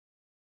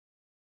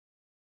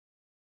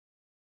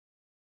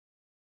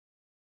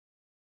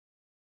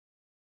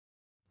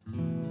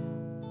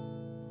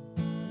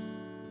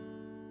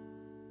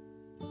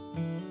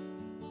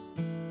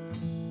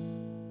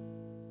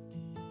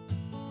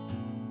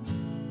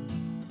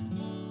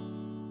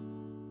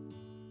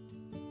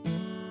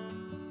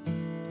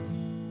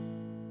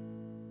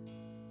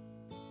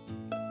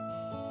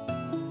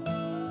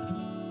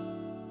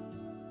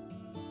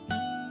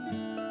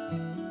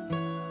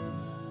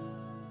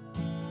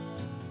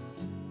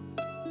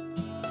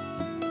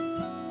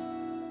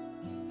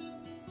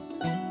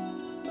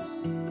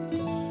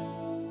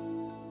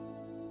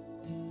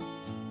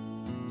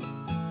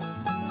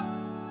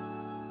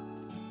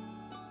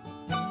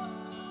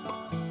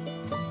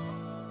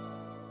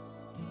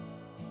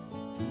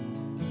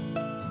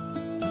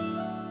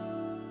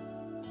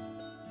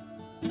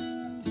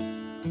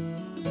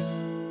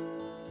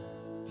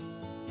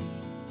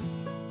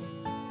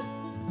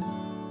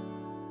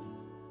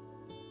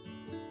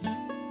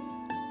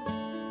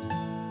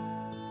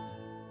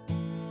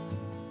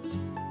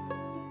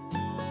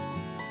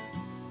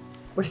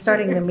We're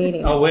starting the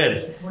meeting. I'll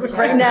win.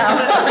 Right now.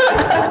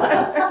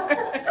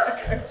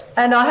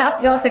 And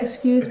you'll have to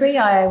excuse me.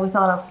 I was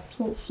on a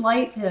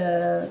flight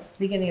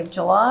beginning of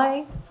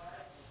July.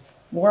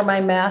 Wore my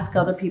mask.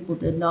 Other people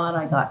did not.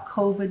 I got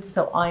COVID,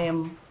 so I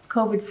am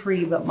COVID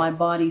free, but my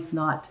body's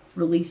not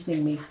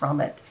releasing me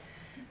from it.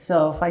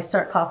 So if I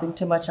start coughing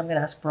too much, I'm going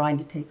to ask Brian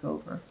to take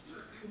over.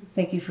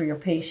 Thank you for your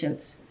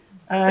patience.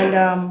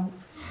 And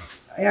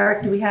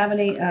Eric, do we have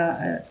any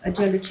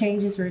agenda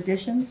changes or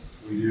additions?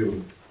 We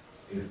do.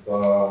 If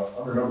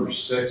under number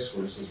 6,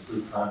 where it says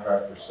approved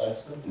contract for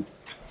sexton,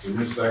 the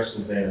new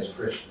sexton's name is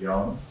Chris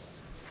Young.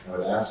 I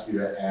would ask you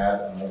to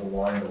add another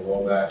line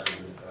below that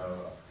to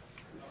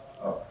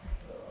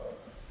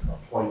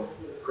appoint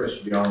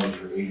Chris Young as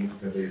your agent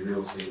to convey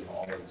real estate in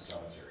all of the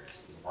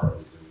cemeteries as part of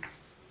his duties.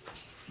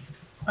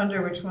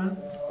 Under which one?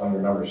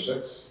 Under number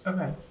 6.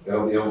 Okay.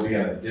 It'll be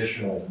an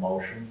additional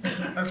motion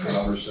to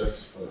number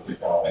 6 for the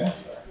follow up.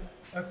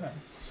 Okay.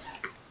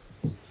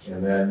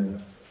 And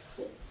then,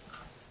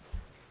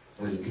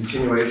 as a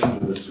continuation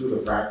of the 2 of the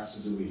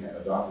practices that we had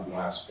adopted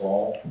last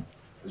fall,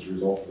 as a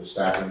result of the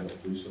staffing of the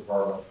police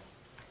department,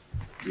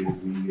 we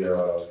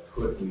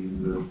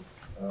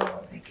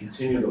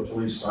continue the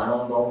police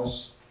sign-on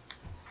bonus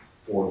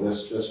for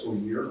this fiscal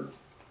year.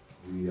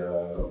 We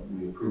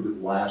approved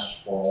it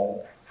last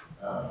fall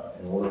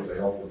in order to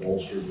help to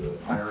bolster the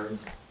hiring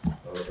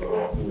of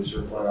fully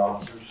certified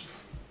officers.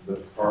 The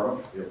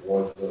department, it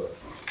was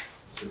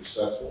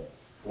successful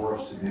for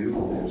us to do.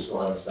 We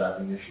still have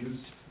staffing issues.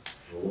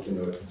 We're looking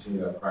to continue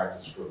that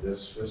practice for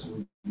this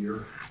fiscal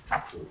year.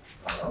 So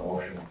our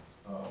motion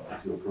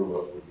to approve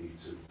it would be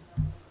to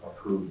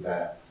approve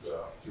that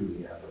through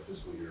the end of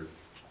fiscal year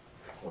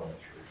 23.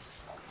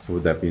 So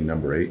would that be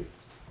number 8?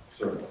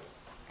 Certainly.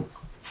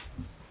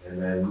 And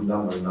then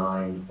number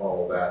 9,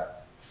 follow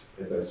that.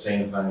 At the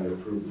same time you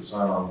approved the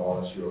sign-on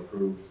bonus, you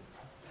approved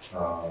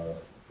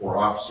for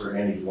Officer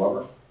Andy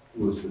Glover,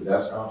 who was the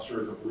desk officer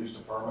at the police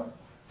department,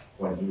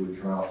 when he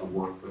would come out to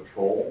work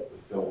patrol to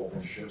fill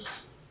open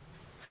shifts,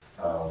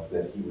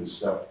 that he would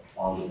step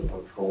onto the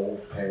patrol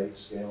pay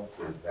scale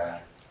for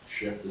that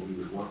shift that he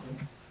was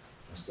working,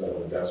 instead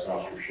of a desk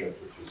officer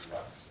shift, which is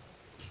less.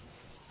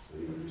 So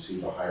he would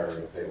receive a higher rate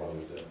of pay when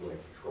he was doing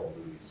patrol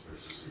duties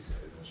versus his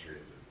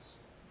administrative duties.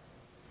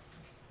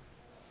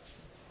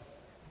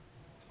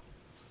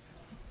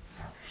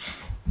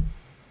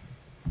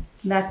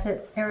 That's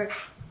it, Eric?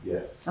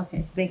 Yes.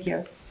 Okay, thank you.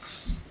 I'd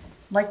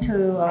like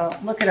to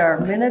look at our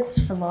minutes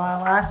from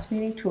our last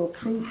meeting to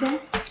approve them.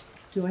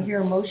 Do I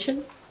hear a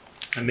motion?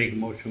 I make a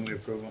motion we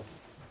approve them.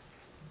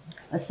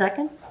 A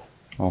second?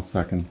 I'll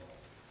second.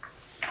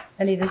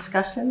 Any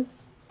discussion?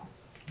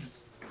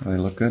 They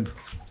look good.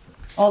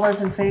 All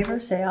those in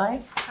favor, say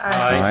aye.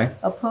 Aye.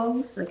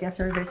 Opposed? I guess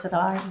everybody said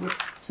aye.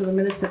 So the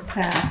minutes have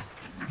passed.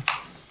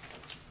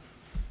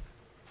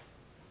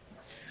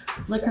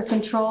 Liquor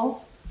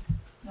control?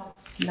 No.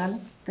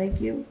 None? Thank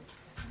you.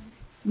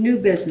 New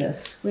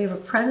business. We have a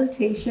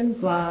presentation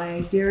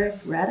by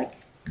Derek Raddick,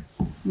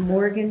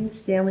 Morgan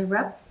Stanley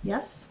rep.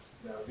 Yes?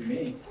 That would be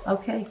me.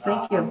 Okay,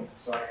 thank you.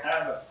 So I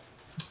have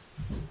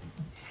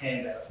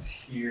handouts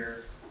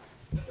here.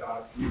 Got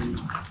a few.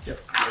 Yep.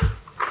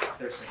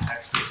 There's some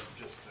extras of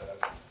just the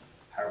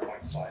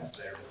PowerPoint slides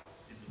there.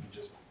 If you can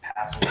just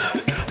pass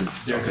along.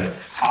 There's the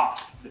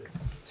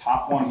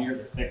top one here,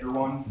 the thicker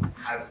one,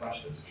 has a bunch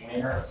of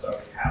disclaimer, so you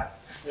have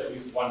at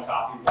least one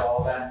copy of all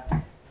of that.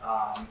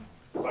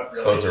 But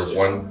really So is there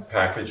one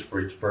package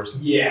for each person?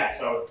 Yeah,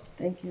 so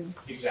Thank you.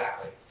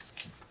 exactly.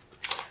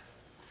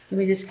 Let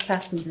me just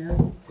pass them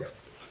down. Yep.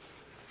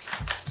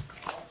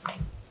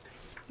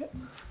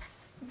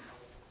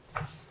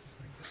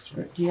 That's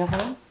right. Do you have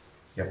one?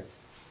 Yep.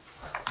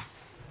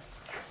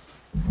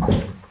 I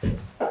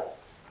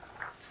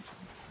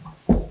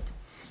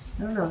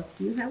don't know.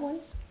 Do you have one?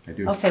 I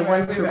do. Okay,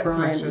 one's We've for got some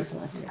Brian. extras.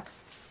 One's not here.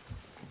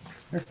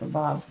 Or for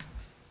Bob.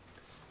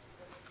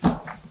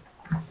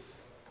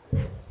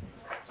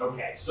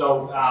 Okay,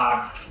 so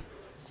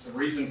the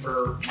reason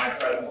for my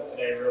presence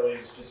today really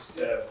is just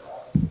to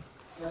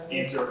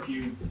answer a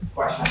few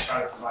questions,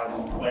 try to provide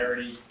some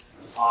clarity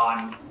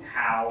on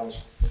how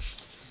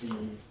the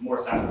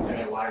Morristown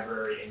Selectboard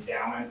Library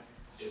endowment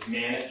is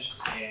managed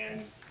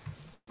and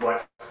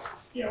what,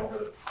 over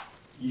the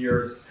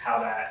years, how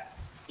that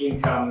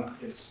income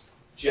is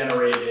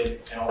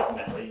generated and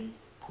ultimately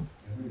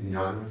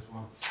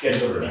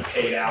scheduled to be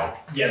paid out.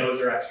 Yeah,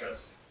 those are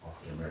extras.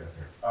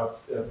 I'll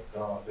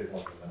take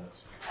one for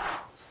minutes.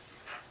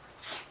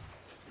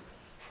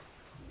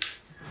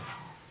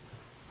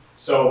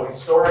 So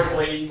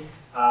historically,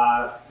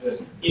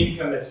 the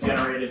income that's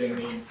generated in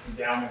the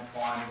endowment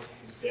fund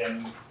has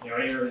been,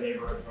 anywhere in the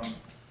neighborhood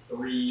from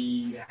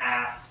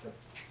 3.5% to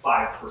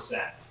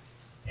 5%.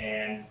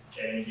 And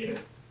at any given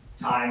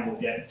time,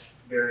 we'll get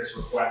various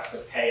requests to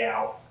pay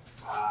out,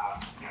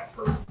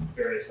 for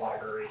various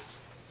library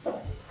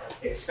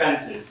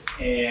expenses.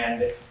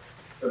 And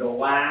for the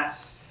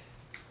last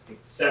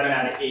 7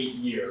 out of 8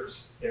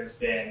 years, there's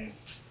been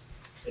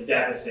a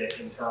deficit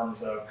in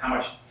terms of how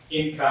much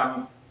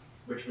income,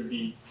 which would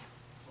be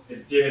the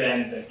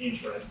dividends and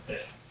interest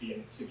that the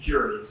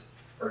securities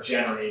are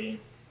generating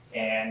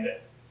and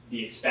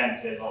the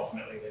expenses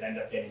ultimately that end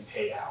up getting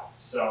paid out.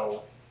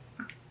 So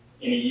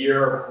in a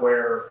year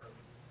where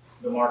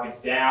the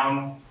market's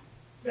down,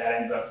 that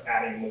ends up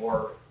adding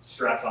more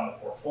stress on the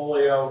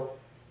portfolio,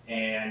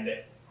 and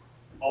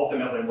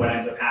ultimately what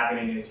ends up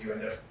happening is you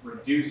end up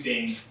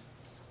reducing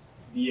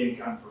the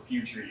income for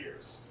future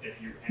years.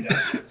 If you end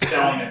up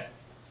selling a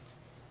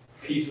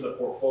piece of the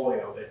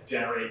portfolio that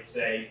generates,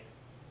 say,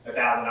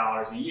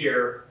 $1,000 a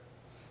year,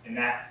 and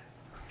that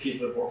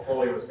piece of the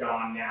portfolio is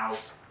gone, now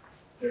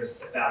there's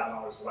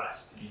 $1,000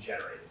 less to be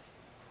generated.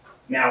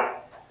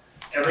 Now,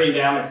 every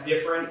endowment's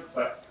different,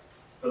 but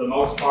for the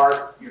most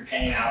part, you're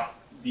paying out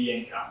the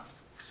income.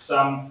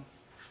 Some,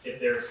 if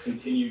there's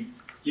continued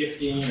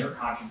gifting or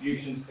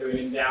contributions to an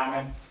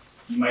endowment,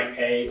 you might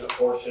pay a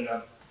portion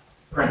of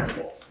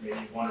principal, maybe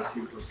 1 or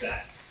 2%,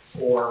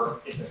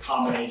 or it's a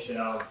combination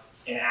of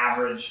an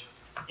average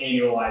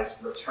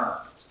annualized return,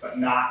 but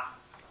not,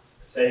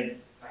 say,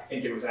 I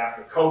think it was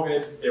after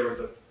COVID, there was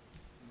a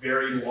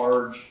very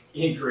large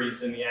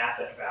increase in the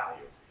asset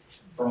value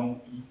from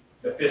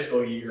the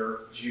fiscal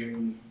year,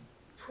 June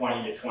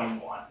 20 to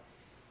 21.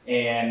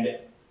 And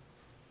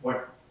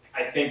what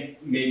I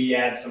think maybe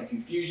adds some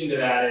confusion to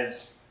that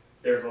is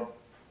there's a,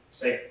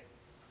 say,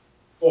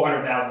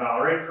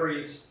 $400,000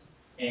 increase,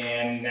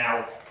 and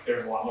now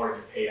there's a lot more to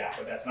be paid out,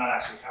 but that's not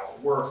actually how it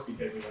works,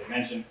 because as I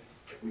mentioned,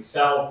 if we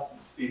sell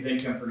these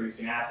income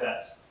producing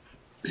assets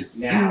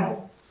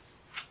now,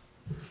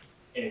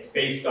 and it's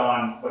based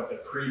on what the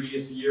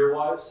previous year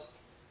was,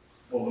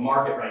 well, the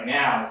market right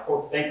now,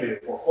 thankfully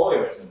the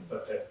portfolio isn't,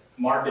 but the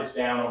market's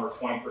down over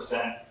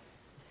 20%,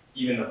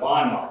 even the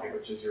bond market,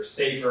 which is your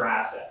safer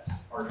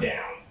assets, are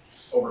down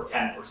over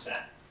 10%.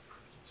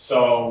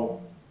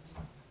 So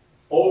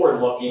forward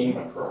looking,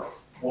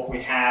 what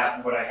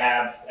I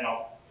have, and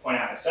I'll point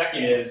out in a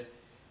second, is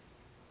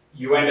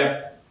you end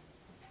up,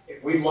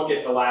 if we look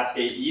at the last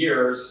 8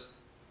 years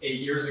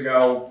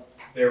ago,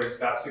 there was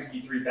about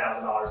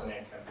 $63,000 in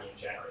income being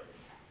generated.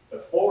 The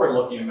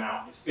forward-looking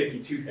amount is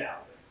 $52,000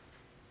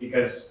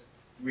 because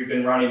we've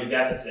been running a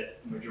deficit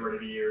the majority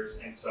of the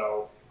years, and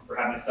so we're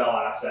having to sell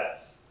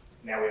assets.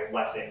 Now we have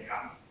less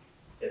income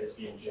that is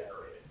being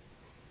generated.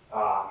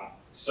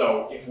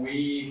 So if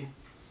we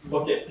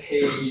look at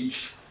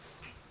page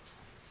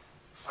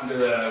under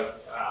the,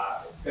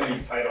 it's going to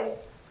be titled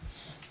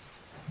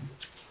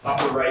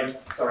upper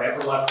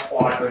left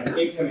quadrant,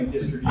 income and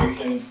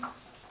distributions.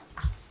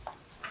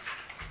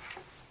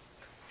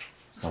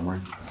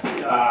 Summary.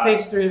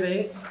 Page 3 of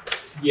 8.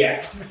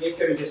 Yeah,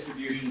 income and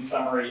distribution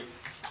summary.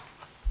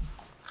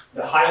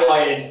 The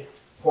highlighted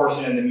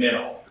portion in the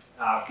middle,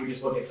 if we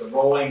just look at the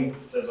rolling,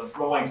 it says a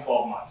rolling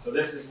 12 months. So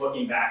this is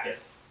looking back at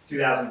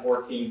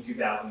 2014,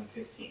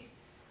 2015,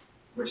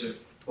 which is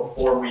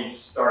before we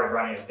started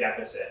running a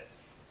deficit.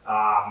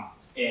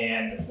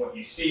 And what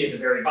you see at the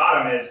very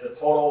bottom is the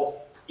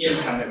total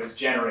income that was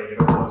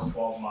generated over those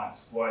 12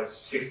 months was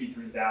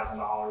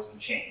 $63,000 and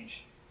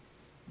change.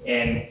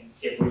 And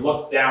if we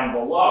look down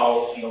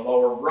below, in the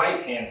lower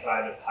right-hand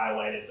side that's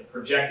highlighted, the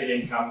projected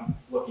income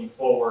looking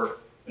forward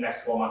the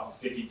next 12 months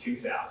is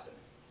 $52,000.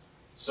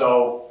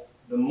 So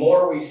the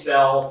more we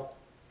sell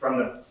from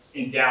the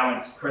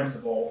endowment's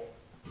principal,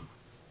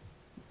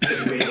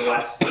 typically the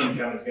less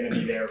income is going to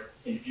be there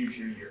in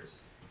future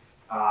years.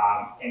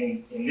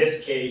 And in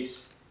this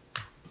case,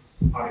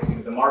 obviously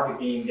with the market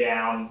being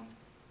down,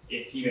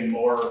 it's even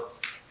more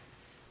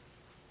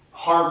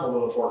harmful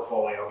to the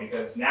portfolio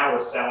because now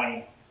we're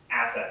selling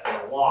assets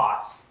at a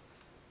loss,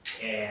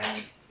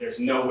 and there's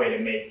no way to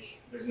make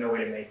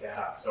that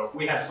up. So if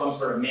we have some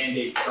sort of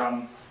mandate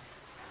from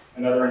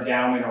another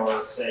endowment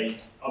or say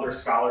other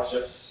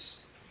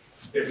scholarships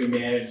that we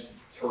manage,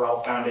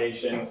 Terrell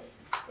Foundation,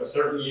 for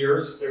certain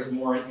years there's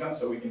more income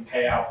so we can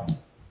pay out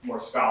more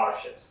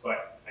scholarships.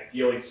 But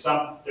ideally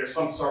there's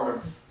some sort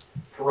of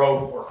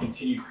growth or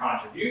continued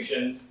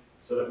contributions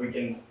so that we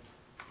can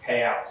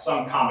pay out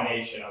some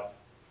combination of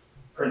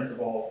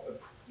principal,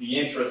 the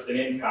interest and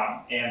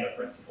income, and the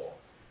principal.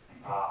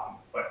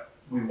 But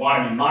we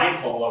want to be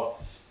mindful of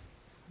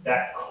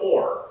that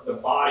core, the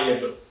body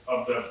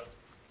of the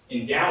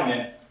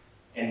endowment,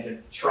 and to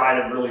try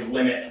to really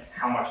limit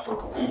how much we're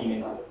feeding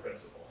into the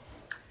principal.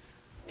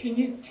 Can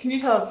you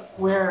tell us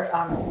where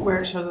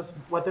it shows us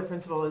what the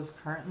principal is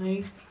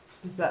currently?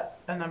 Is that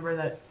a number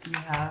that you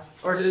have,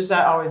 or is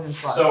that always in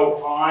flux?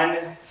 So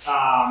on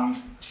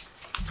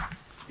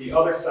the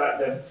other side,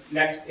 the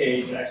next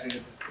page, and actually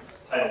this is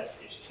titled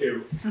page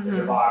 2 at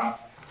the bottom.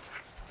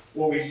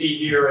 What we see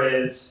here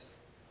is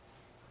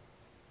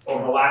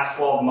over the last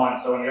 12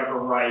 months, so in the upper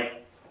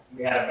right,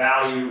 we had a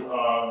value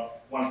of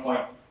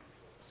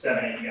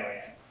 $1.78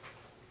 million.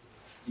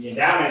 The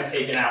endowment has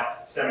taken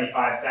out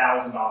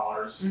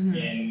 $75,000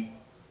 in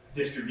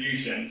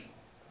distributions,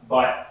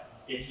 but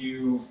if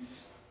you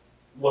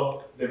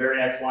look the very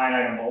next line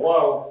item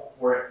below,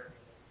 where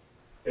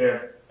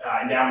the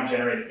endowment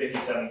generated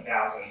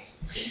 $57,000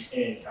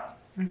 in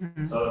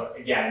income. So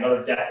again,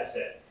 another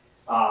deficit.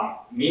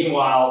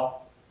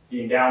 Meanwhile,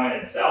 the endowment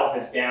itself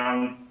is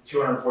down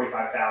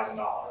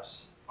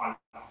 $245,000 on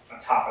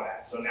top of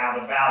that. So now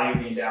the value of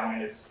the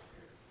endowment is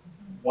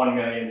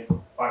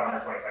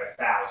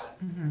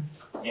 $1,525,000.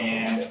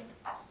 And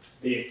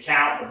the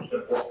account, the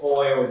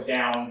portfolio is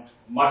down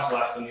much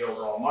less than the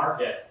overall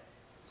market.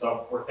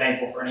 So we're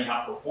thankful for any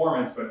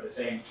outperformance, but at the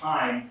same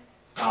time,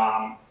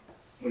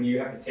 when you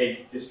have to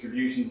take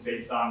distributions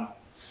based on,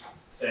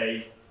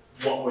 say,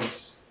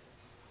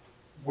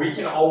 we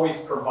can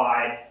always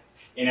provide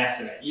an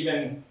estimate,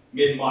 even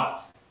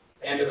mid-month,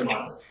 end of the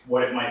month,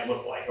 what it might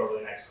look like over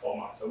the next 12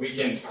 months. So we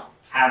can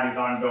have these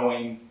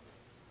ongoing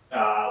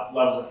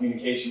levels of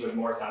communication with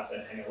Morristown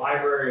Centennial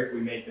Library. If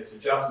we make this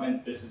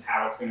adjustment, this is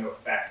how it's going to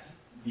affect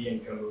the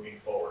income moving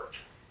forward.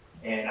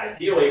 And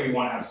ideally, we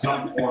want to have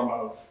some form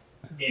of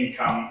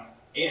income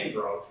and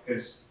growth,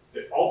 because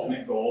the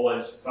ultimate goal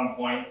is at some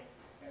point,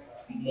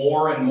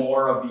 more and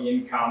more of the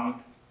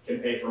income can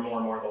pay for more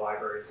and more of the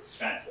library's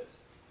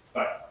expenses.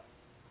 But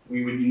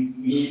we would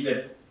need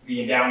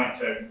the endowment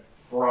to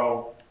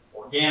grow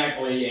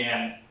organically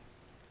and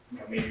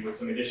maybe with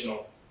some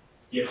additional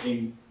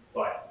gifting,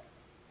 but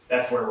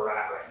that's where we're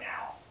at right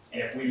now.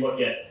 And if we look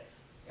at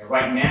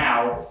right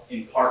now,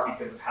 in part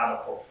because of how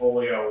the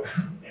portfolio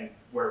and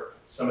where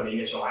some of the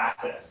initial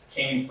assets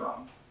came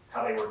from,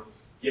 how they were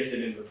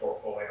gifted into the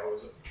portfolio,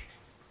 was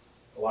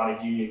a lot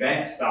of Union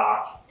Bank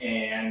stock,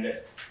 and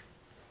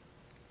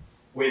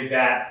with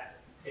that,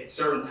 at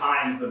certain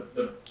times,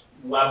 the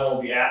level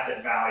of the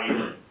asset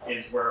value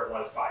is where it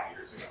was 5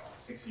 years ago,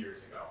 6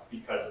 years ago,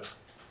 because of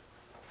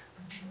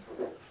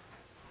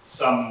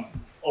some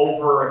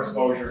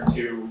overexposure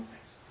to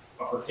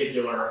a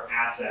particular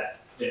asset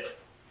that,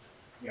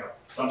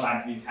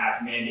 sometimes these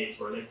have mandates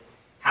where they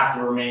have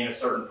to remain a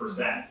certain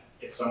percent.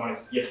 If someone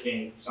is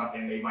gifting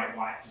something, they might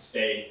want it to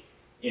stay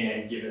in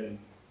a given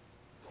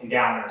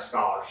endowment or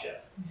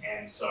scholarship.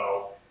 And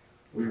so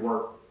we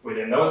work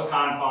within those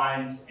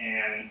confines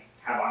and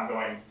have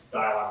ongoing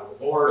dialogue with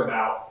the board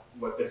about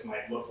what this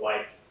might look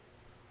like,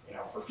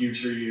 for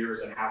future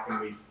years, and how can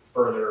we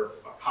further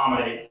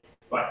accommodate,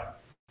 but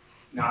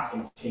not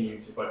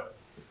continue to put,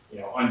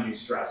 undue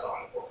stress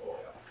on the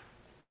portfolio.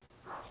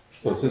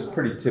 So is this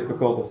pretty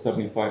typical, the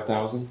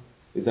 75,000?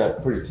 Is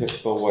that pretty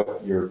typical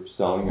what you're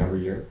selling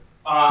every year?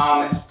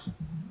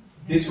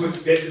 This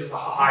is a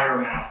higher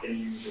amount than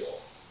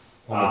usual.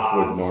 How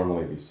much would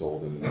normally be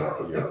sold in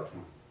a year?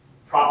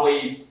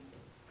 Probably,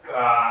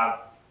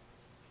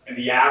 and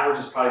the average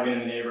has probably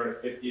been in the neighborhood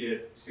of 50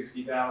 to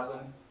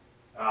 60,000.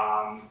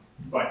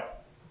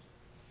 But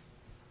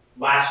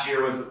last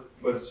year was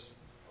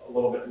a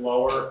little bit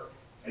lower,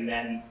 and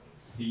then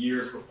the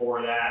years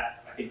before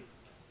that, I think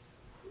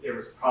there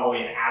was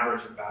probably an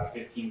average of about a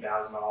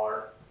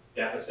 $15,000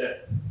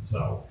 deficit.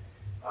 So,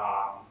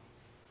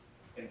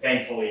 and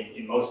thankfully,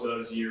 in most of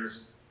those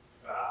years,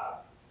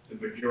 the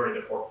majority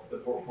of the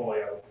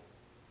portfolio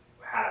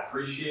had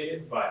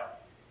appreciated,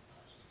 but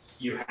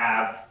you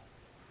have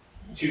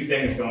two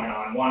things going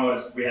on. One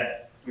was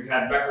we've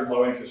had record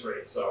low interest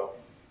rates, so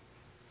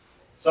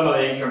some of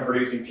the income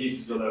producing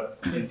pieces of the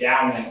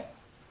endowment,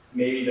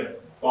 maybe the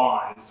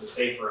bonds, the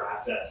safer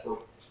assets, were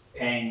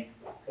paying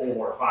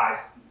 4, 5,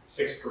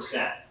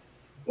 6%.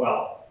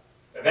 Well,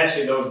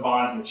 eventually those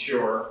bonds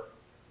mature.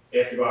 They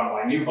have to go out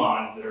and buy new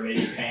bonds that are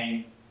maybe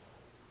paying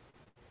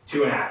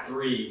 2.5%,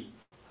 3%,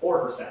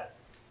 4%.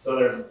 So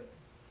there's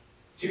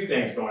two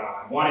things going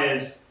on. One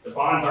is the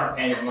bonds aren't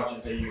paying as much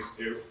as they used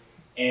to,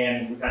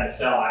 and we've had to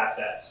sell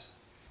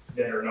assets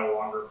that are no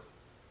longer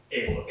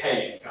able to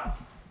pay income.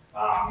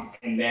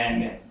 And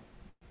then,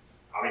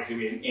 obviously,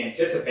 we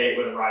anticipate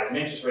with a rise in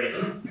interest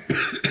rates,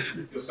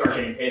 you'll start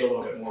getting paid a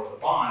little bit more with the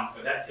bonds,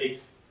 but that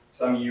takes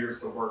some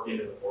years to work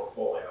into the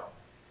portfolio.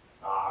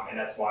 And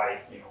that's why,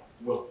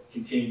 we'll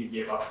continue to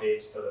give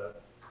updates to the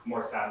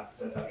Morristown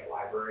Centennial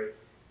Library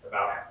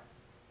about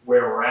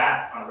where we're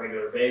at on a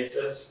regular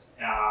basis,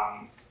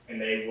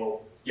 and they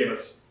will give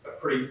us a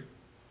pretty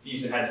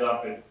decent heads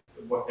up in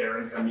what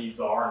their income needs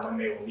are and when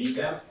they will need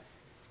them,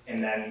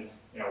 and then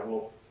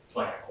we'll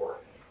plan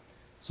accordingly.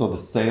 So the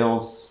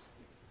sales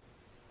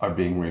are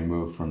being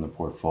removed from the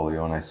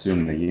portfolio, and I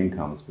assume the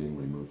income is being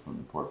removed from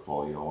the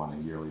portfolio on a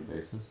yearly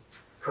basis?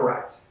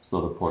 Correct.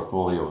 So the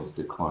portfolio is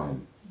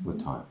declining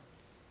with time?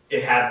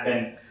 It has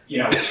been,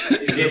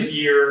 this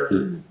year,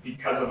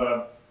 because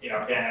of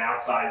again, an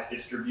outsized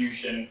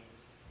distribution,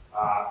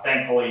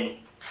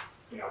 thankfully,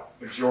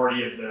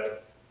 majority of the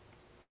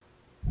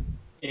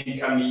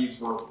income needs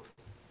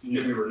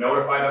we were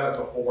notified of it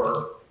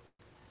before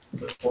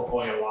the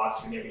portfolio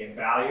lost significant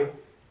value.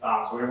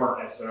 So we weren't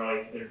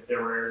necessarily,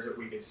 there were areas that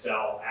we could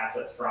sell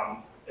assets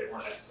from that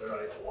weren't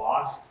necessarily a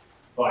loss,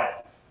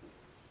 but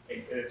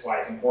it's why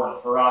it's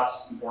important for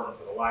us, important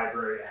for the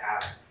library to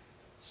have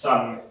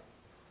some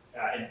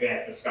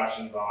advanced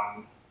discussions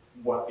on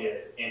what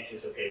the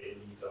anticipated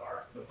needs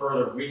are. The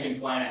further we can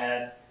plan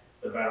ahead,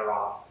 the better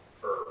off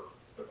for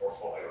the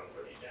portfolio and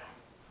for the endowment.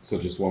 So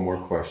just one more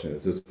question.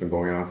 Has this been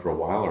going on for a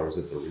while, or is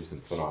this a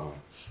recent phenomenon?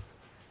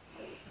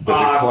 The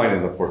decline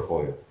in the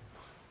portfolio.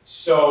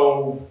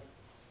 So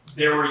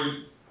there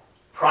were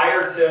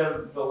prior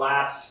to the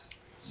last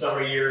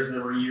several years,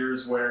 there were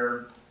years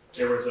where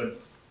there was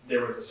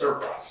a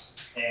surplus,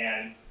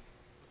 and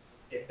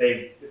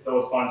if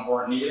those funds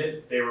weren't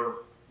needed, they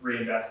were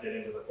reinvested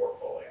into the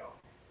portfolio.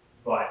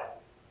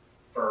 But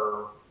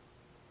for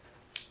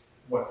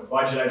what the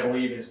budget, I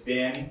believe, has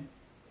been,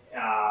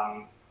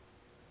 I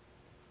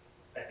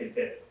think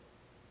that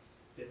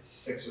it's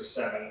 6 or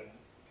 7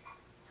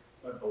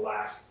 of the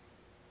last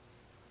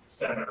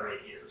 7 or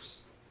 8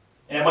 years.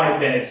 And it might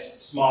have been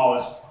as small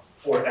as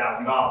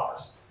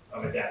 $4,000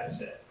 of a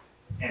deficit.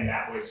 And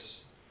that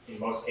was, in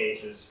most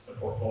cases, the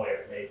portfolio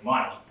made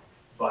money.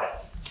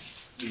 But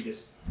we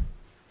just,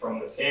 from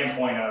the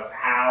standpoint of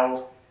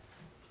how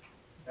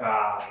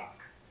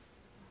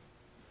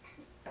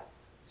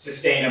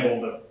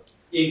sustainable the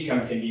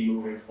income can be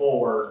moving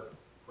forward,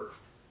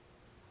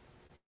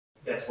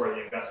 that's where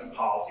the investment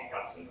policy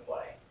comes into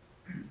play.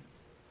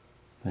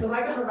 So if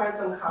I can provide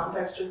some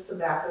context just to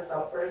back this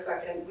up for a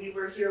second, we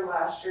were here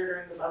last year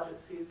during the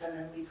budget season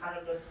and we kind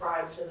of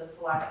described to the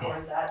select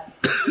board that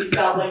we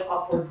felt like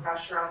upward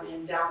pressure on the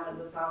endowment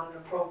was not an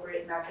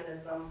appropriate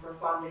mechanism for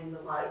funding the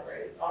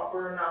library.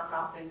 We're a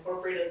nonprofit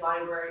incorporated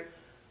library.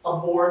 A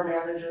board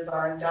manages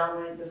our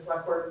endowment. The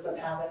select board doesn't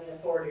have any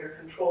authority or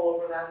control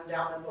over that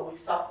endowment, but we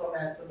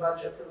supplement the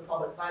budget for the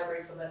public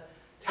library so that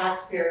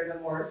taxpayers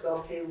in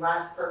Morrisville pay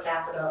less per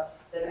capita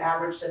than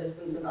average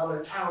citizens in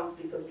other towns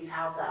because we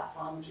have that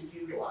fund to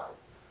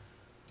utilize.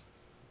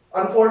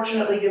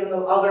 Unfortunately, given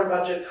the other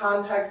budget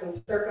context and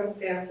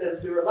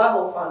circumstances, we were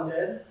level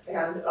funded,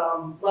 and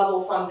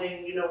level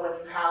funding, you know, when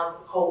you have a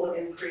COLA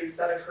increase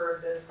that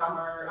occurred this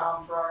summer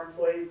for our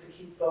employees to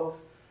keep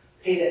folks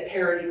paid at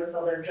parity with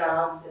other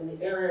jobs in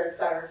the area, et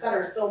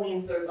cetera, still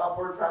means there's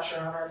upward pressure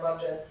on our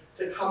budget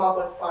to come up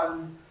with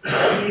funds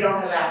that we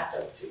don't have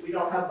access to. We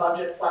don't have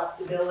budget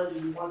flexibility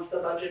once the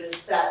budget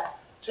is set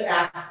to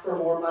ask for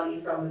more money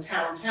from the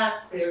town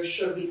taxpayers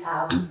should we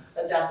have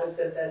a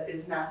deficit that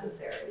is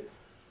necessary.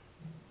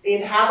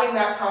 In having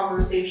that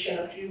conversation,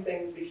 a few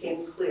things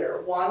became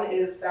clear. One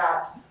is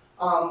that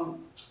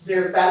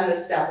there's been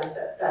this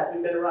deficit that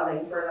we've been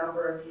running for a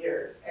number of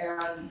years,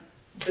 and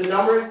the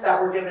numbers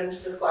that were given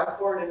to the select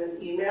board in an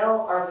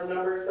email are the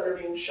numbers that are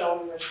being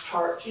shown in this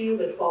chart to you,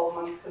 the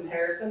 12-month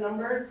comparison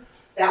numbers.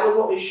 That was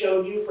what we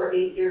showed you for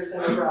 8 years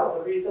in a row.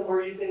 The reason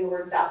we're using the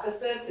word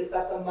deficit is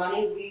that the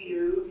money we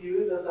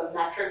use as a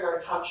metric or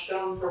a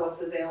touchstone for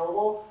what's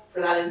available for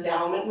that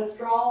endowment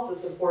withdrawal to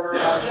support our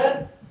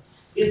budget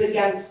is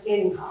against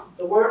income.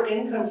 The word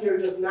income here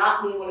does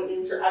not mean what it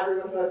means for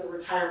everyone who has a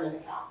retirement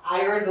account.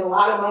 I earned a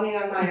lot of money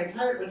on my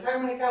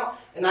retirement account,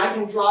 and I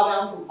can draw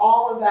down from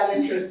all of that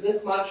interest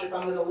this much if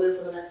I'm going to live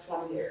for the next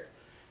 20 years.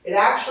 It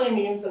actually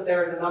means that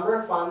there is a number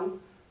of funds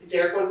that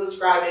Derek was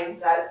describing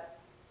that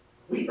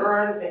we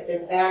earn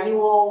an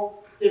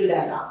annual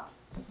dividend on.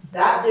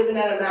 That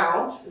dividend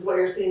amount is what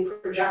you're seeing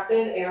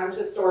projected and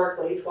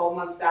historically, 12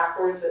 months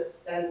backwards,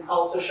 and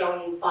also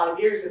showing you 5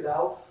 years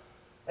ago.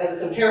 As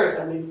a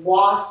comparison, we've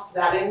lost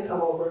that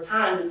income over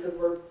time because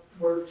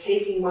we're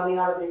taking money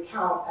out of the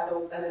account at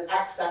an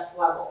excess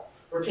level.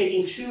 We're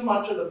taking too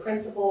much of the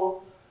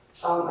principal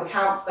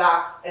account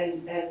stocks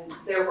and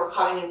therefore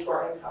cutting into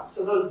our income.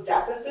 So those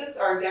deficits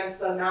are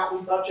against the amount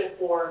we budget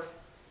for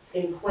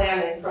in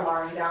planning from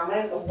our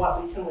endowment of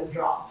what we can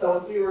withdraw. So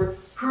if we were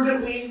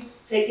prudently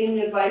taking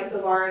the advice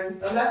of our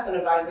investment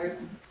advisors,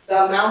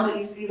 the amount that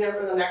you see there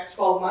for the next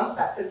 12 months,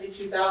 that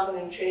 52,000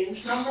 and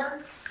change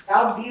number,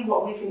 that would be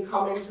what we can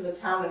come into the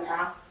town and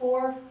ask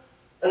for,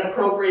 an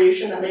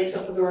appropriation that makes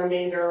up for the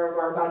remainder of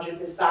our budget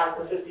besides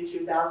the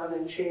 52,000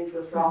 and change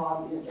withdrawal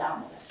on the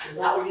endowment. So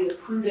that would be the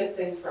prudent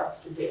thing for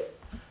us to do.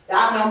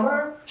 That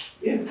number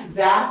is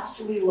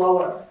vastly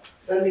lower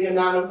than the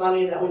amount of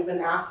money that we've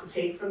been asked to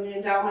take from the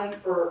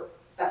endowment for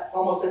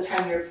almost a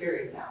 10-year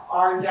period now.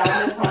 Our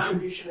endowment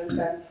contribution has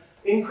been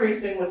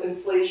increasing with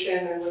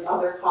inflation and with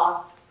other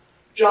costs,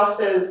 just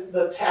as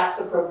the tax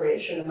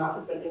appropriation amount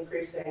has been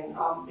increasing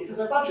because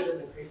our budget is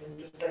increasing,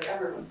 just like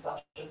everyone's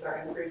budgets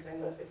are increasing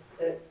with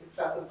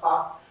excessive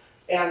costs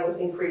and with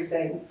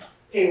increasing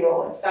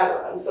payroll, et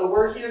cetera. And so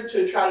we're here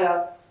to try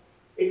to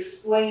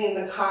explain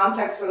the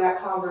context for that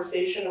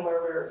conversation and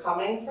where we're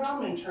coming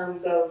from in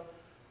terms of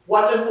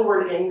what does the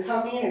word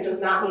income mean? It does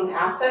not mean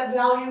asset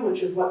value,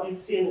 which is what you'd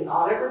see in the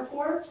audit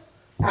report.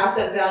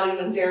 Asset value,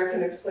 and Derek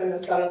can explain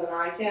this better than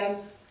I can,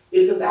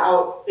 is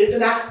about, it's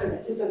an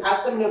estimate. It's an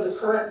estimate of the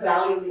current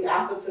value of the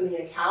assets in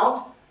the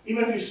account.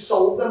 Even if you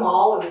sold them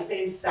all in the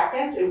same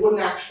second, it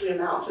wouldn't actually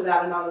amount to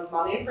that amount of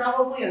money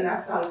probably, and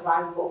that's not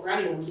advisable for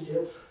anyone to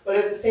do. But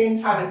at the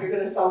same time, if you're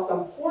going to sell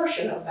some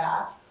portion of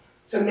that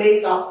to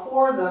make up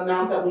for the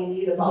amount that we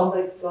need above,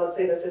 like, so let's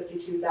say the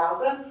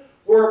 52,000,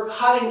 we're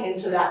cutting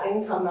into that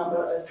income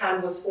number as time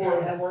goes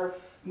forward, and we're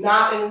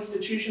not an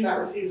institution that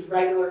receives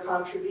regular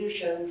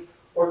contributions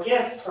or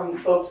gifts from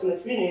folks in the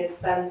community. It's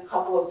been a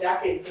couple of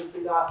decades since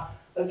we got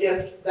a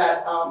gift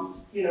that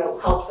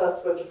helps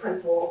us with the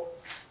principal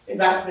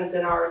investments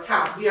in our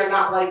account. We are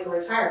not like a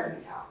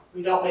retirement account.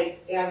 We don't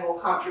make annual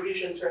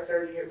contributions for a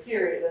 30-year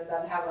period and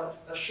then have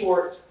a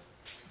short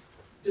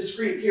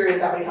discrete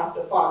period that we have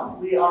to fund.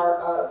 We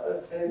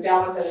are an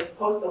endowment that is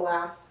supposed to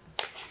last,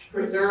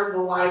 preserve the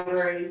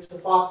library, to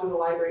foster the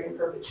library in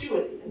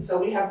perpetuity. And so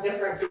we have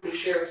different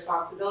fiduciary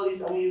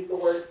responsibilities, and we use the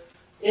word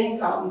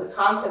income, the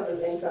concept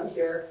of income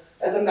here,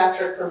 as a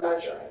metric for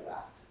measuring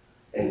that.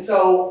 And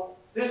so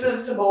this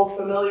is to both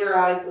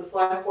familiarize the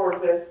select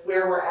board with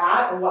where we're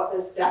at and what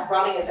this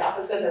running a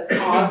deficit has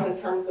caused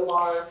in terms of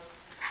our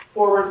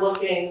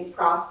forward-looking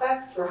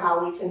prospects for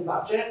how we can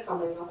budget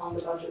coming up on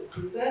the budget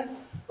season,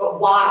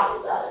 but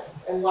why that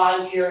is, and why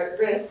we are at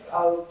risk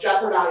of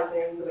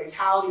jeopardizing the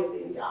vitality of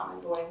the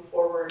endowment going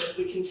forward if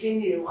we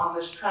continue on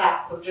this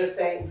track of just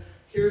saying,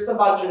 here's the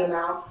budget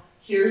amount,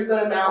 here's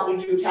the amount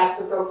we do tax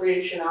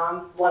appropriation on,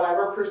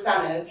 whatever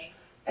percentage,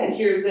 and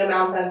here's the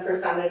amount then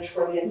percentage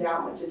for the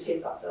endowment to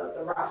take up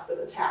the rest of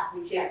the tab.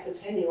 We can't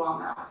continue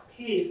on that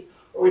pace,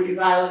 or we'd be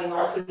violating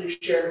our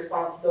fiduciary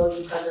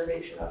responsibility and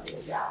preservation of the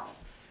endowment.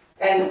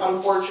 And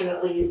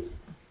unfortunately,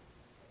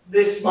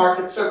 this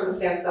market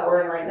circumstance that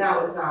we're in right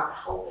now is not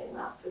helping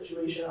that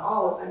situation at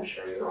all, as I'm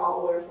sure you're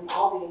all aware from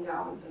all the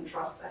endowments and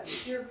trusts that you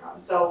hear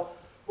from. So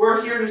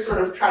we're here to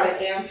sort of try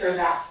to answer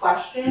that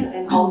question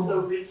and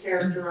also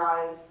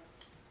recharacterize,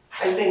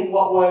 I think,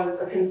 what was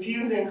a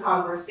confusing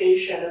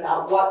conversation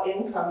about what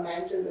income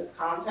meant in this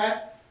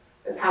context,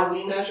 is how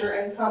we measure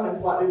income and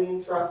what it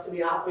means for us to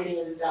be operating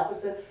at a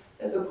deficit,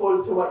 as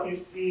opposed to what you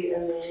see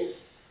in the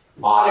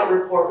audit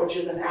report, which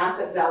is an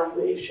asset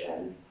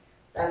valuation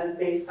that is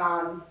based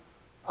on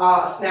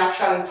a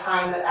snapshot in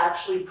time that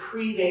actually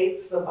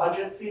predates the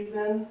budget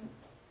season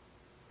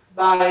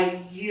by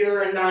a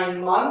year and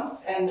 9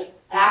 months, and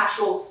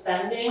actual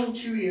spending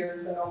 2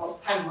 years and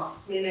almost 10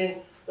 months,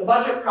 meaning the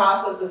budget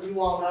process, as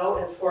you all know,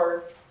 is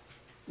for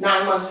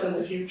 9 months in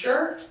the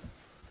future,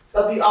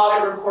 but the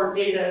audit report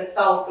data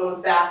itself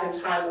goes back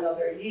in time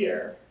another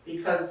year,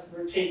 because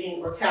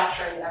we're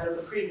capturing the end of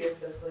the previous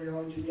fiscal year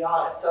when we do the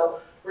audit. So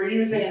we're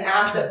using an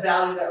asset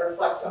value that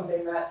reflects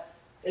something that,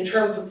 in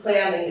terms of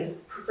planning,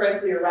 is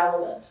frankly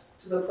irrelevant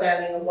to the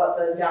planning of what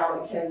the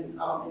endowment can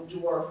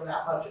endure for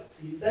that budget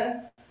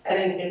season.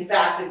 And in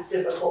fact, it's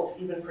difficult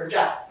to even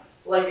project.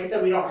 Like I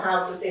said, we don't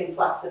have the same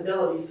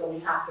flexibility, so we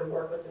have to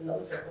work within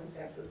those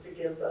circumstances to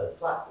give the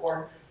select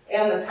board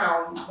and the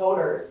town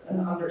voters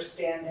an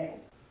understanding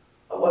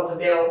of what's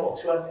available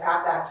to us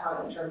at that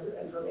time in terms of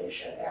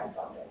information and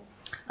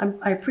funding.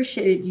 I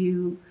appreciated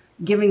you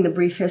giving the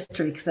brief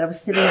history, because I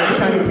was sitting there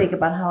trying to think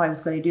about how I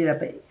was going to do that,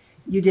 but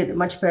you did it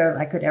much better than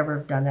I could ever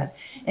have done that.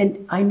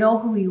 And I know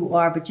who you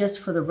are, but just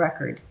for the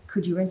record,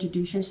 could you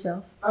introduce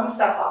yourself? I'm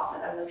Steph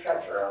Hoffman. I'm the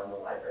treasurer of the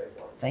library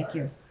board. Thank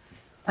you.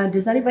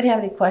 Does anybody have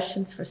any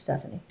questions for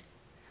Stephanie?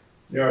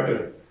 Yeah, I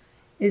do.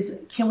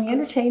 Can we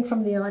entertain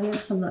from the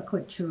audience? I'm not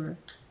quite sure.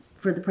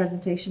 For the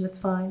presentation, that's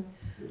fine.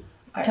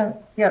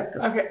 Yeah.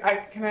 Go. Okay,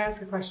 can I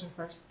ask a question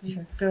first, please?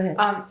 Sure. Go ahead.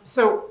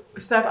 So,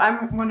 Steph,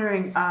 I'm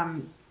wondering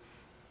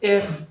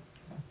if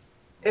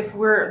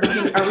we're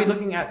looking, are we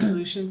looking at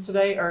solutions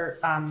today, or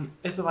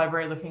is the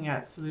library looking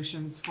at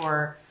solutions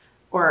for,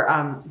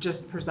 or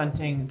just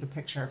presenting the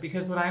picture?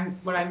 Because what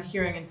I'm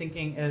hearing and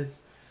thinking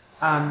is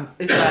that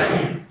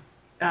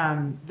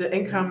the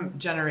income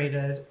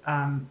generated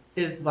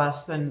is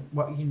less than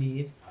what you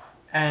need,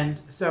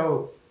 and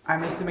so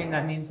I'm assuming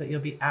that means that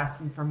you'll be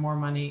asking for more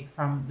money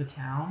from the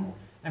town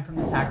and from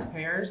the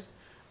taxpayers.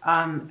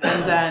 And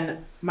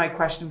then my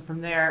question from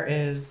there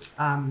is,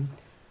 and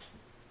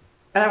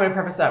I want to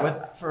preface that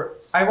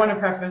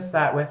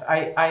with,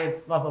 I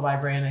love the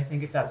library and I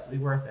think it's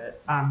absolutely worth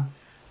it.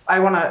 I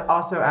want to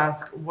also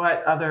ask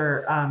what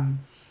other,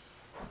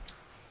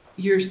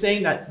 you're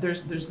saying that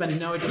there's been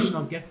no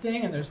additional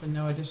gifting and there's been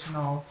no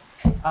additional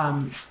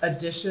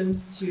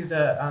additions to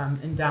the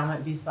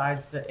endowment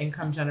besides the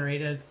income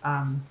generated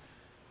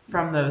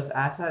from those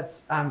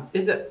assets.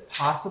 Is it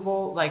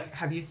possible, like,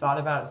 have you thought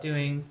about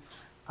doing,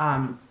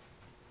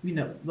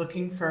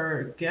 looking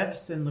for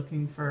gifts and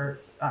looking for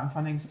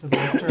fundings to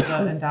bolster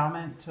the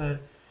endowment to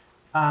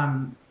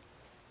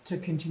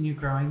continue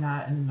growing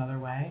that in another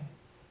way?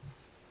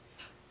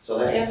 So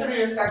the answer to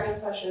your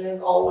second question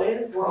is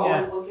always. We're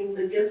always looking.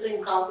 The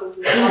gifting process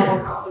is a lot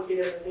more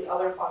complicated than the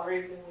other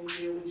fundraising we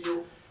do. We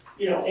do,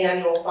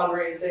 annual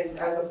fundraising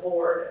as a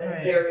board in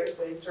various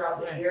ways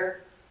throughout the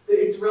year.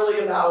 It's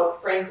really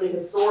about, frankly,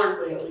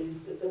 historically at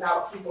least, it's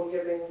about people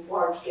giving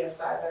large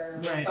gifts either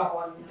when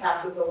someone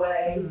passes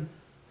away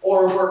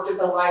or worked at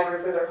the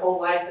library for their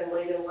whole life, and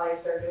late in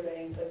life they're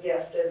giving a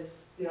gift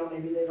as,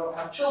 maybe they don't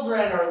have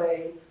children or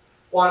they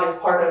want as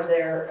part of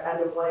their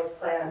end of life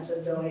plan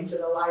to donate to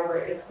the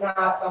library. It's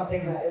not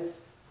something that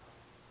is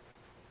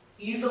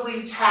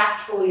easily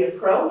tactfully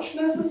approached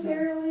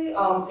necessarily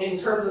in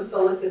terms of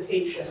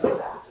solicitation of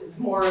that. It's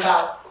more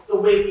about the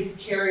way we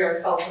carry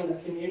ourselves in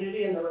the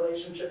community and the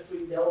relationships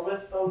we build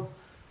with folks,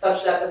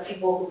 such that the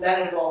people who've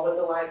been involved with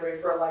the library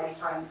for a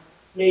lifetime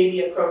may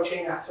be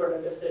approaching that sort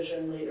of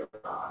decision later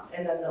on,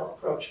 and then they'll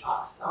approach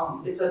us.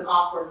 It's an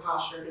awkward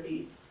posture to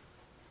be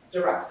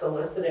direct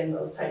soliciting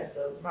those types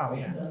of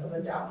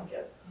endowment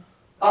gifts.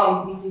 We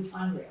do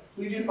fundraise.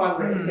 We do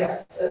fundraise,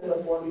 yes, as a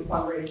board, we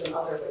fundraise in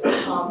other ways.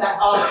 That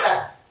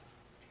offsets,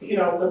 you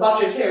know, the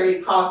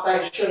budgetary costs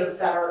I should have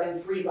said are in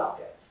 3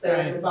 buckets.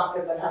 There's a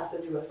bucket that has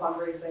to do with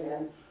fundraising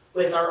and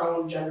with our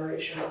own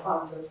generation of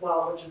funds as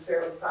well, which is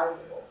fairly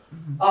sizable.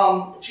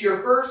 To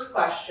your first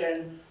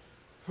question,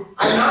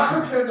 I'm not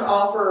prepared to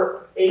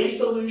offer a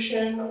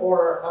solution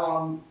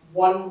or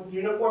one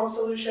uniform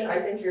solution. I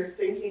think you're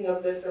thinking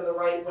of this in the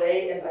right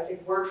way, and I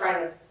think we're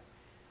trying to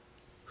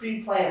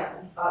pre-plan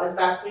as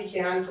best we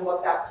can to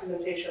what that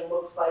presentation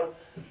looks like.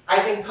 I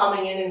think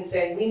coming in and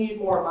saying we need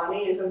more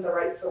money isn't the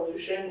right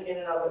solution in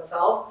and of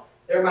itself.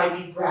 There might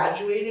be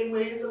graduated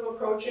ways of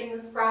approaching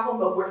this problem,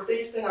 but we're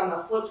facing on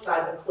the flip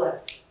side the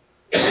cliff.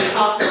 We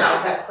talked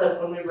about that cliff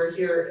when we were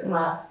here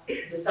last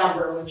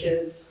December, which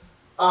is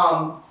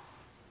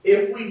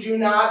if we do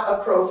not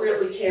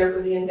appropriately care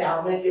for the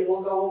endowment, it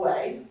will go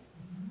away.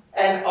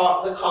 And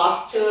the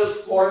cost to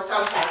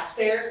Morristown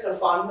taxpayers to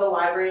fund a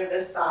library of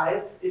this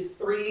size is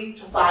 3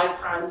 to 5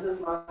 times as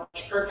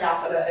much per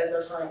capita as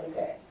they're currently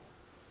paying.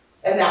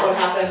 And that would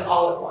happen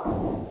all at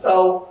once.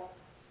 So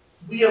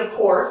we, of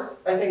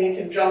course, I think in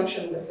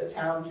conjunction with the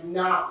town, do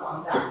not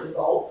want that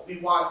result. We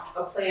want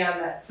a plan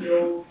that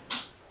feels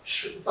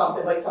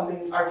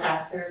something our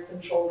taxpayers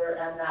can shoulder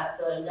and that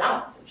the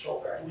endowment can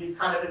shoulder. And we've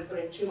kind of been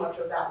putting too much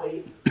of that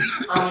weight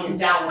on the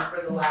endowment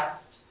for the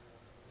last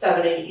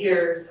 7-8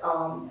 years,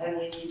 and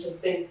we need to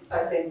think, I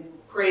think,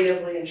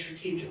 creatively and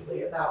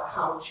strategically about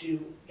how to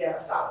get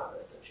us out of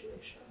this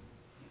situation.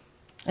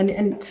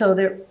 And so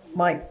there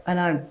might, and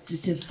I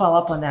just follow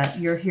up on that,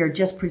 you're here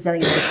just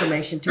presenting the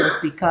information to us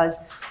because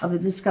of the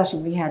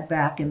discussion we had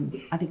back in,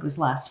 I think it was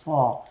last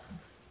fall,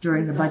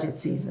 during the budget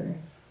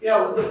season.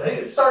 Yeah,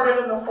 it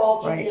started in the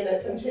fall, Judy, and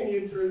it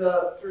continued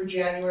through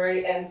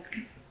January, and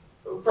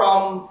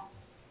from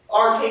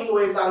our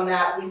takeaways on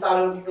that, we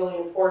thought it would be really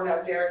important to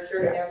have Derek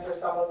here to answer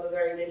some of the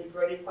very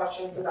nitty-gritty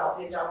questions about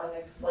the endowment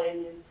and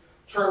explain these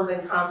terms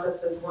and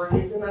concepts as we're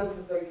using them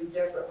because they're used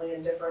differently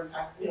in different,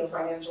 you know,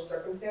 financial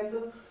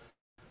circumstances.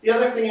 The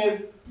other thing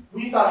is,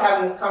 we thought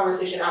having this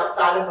conversation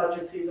outside of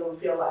budget season would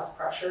feel less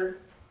pressured.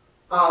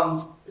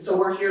 So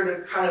we're here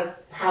to kind of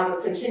have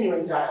a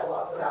continuing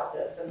dialogue about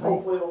this, and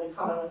hopefully when we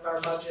come in with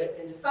our budget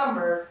in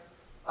December,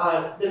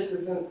 this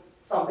isn't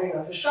something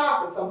that's a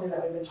shock, it's something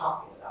that we've been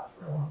talking about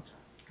for a long time.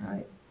 All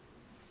right.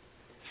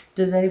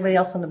 Does anybody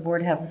else on the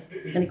board have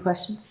any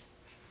questions?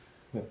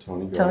 Yeah,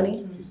 Tony.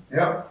 Tony?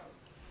 Yeah.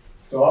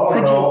 So I want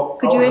to know,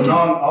 could you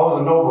I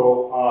was a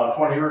no-vote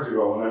 20 years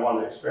ago when they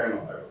wanted to expand the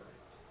library.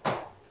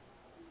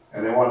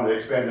 And they wanted to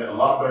expand it a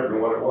lot bigger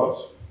than what it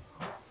was,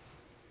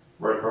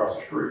 right across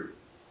the street.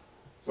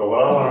 So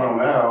what I want to know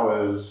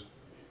now is,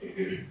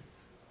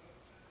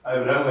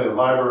 evidently the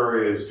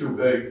library is too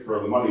big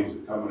for the monies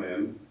that coming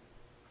in,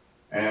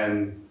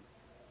 and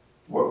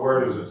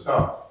where does it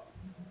stop?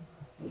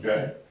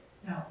 Okay?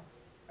 No.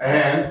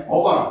 And,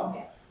 hold on.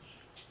 Okay.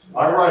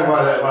 I ride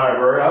by that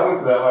library, I went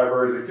to that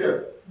library as a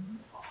kid.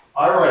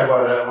 I ride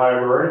by that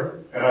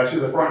library and I see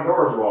the front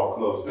doors are all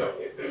closed up.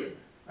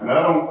 And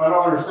I don't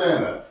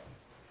understand that.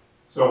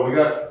 So we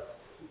got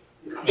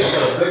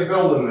a big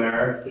building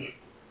there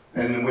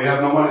and we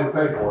have no money to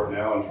pay for it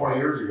now. And 20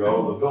 years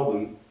ago, the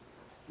building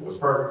was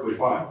perfectly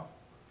fine.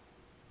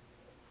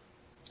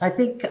 I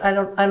think, I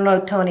don't know,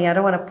 Tony, I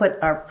don't want to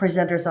put our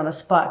presenters on a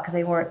spot because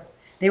they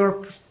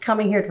were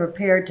coming here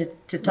prepared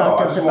to talk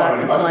to us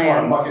about the plan. I just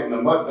want to muck it in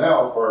the mud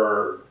now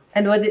for...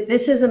 And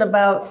this isn't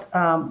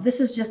about, this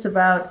is just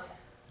about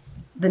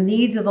the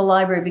needs of the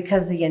library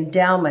because the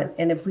endowment,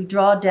 and if we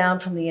draw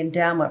down from the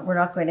endowment, we're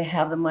not going to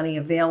have the money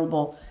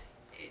available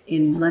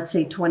in, let's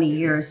say, 20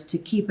 years to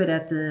keep it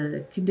at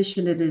the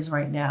condition it is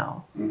right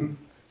now. Mm-hmm.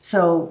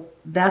 So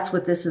that's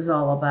what this is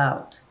all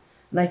about.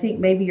 And I think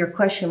maybe your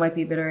question might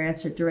be better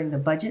answered during the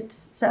budget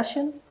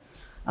session.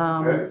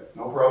 Okay,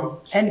 no problem.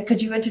 And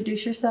could you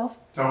introduce yourself?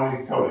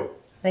 Tony Cody.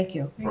 Thank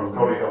you. From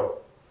Cody Hill.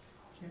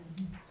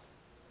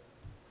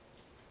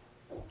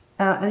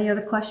 Any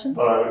other questions?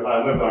 But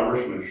I lived on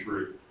Richmond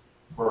Street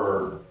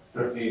for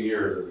 15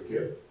 years as a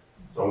kid.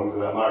 So I went to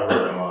that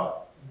library a lot.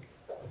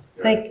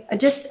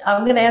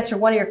 I'm going to answer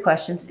one of your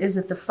questions, is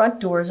that the front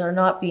doors are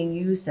not being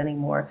used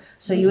anymore.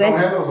 So you don't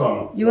have those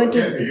on them. You enter,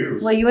 can't be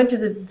used. well, you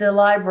enter the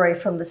library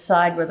from the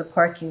side where the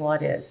parking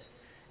lot is.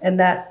 And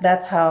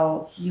that's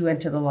how you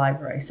enter the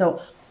library.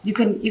 So you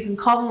can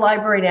call the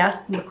library and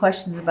ask them the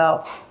questions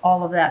about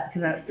all of that,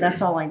 because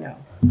that's all I know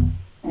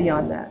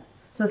beyond that.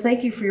 So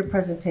thank you for your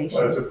presentation.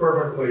 But it's a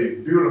perfectly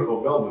beautiful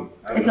building.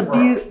 It's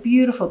a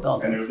beautiful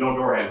building. And there's no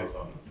door handles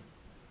on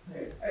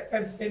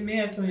them. It may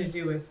have something to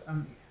do with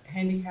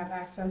handicap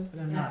access, but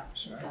I'm not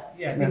sure.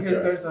 Yeah, Yeah.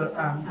 because there's a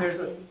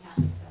handicap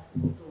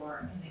accessible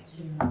door, and it's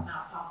just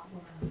not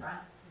possible in the front.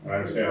 I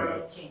understand The door that.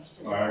 is changed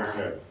to the I side.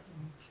 understand.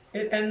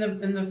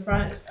 in the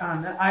front.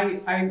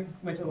 I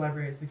went to the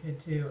library as a kid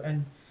too,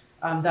 and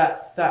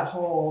that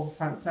whole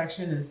front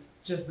section is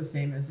just the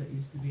same as it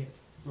used to be.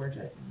 It's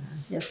gorgeous in there.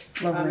 Yes,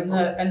 lovely.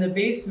 And the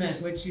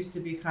basement, which used to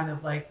be kind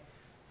of like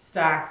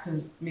stacks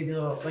and maybe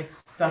a little like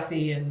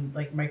stuffy and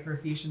like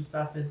microfiche and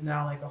stuff, is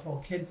now like a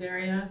whole kids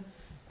area.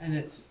 and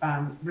it's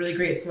really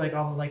great. So like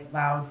all the like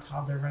loud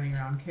toddler running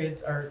around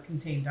kids are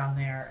contained down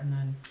there, and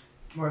then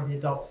more of the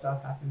adult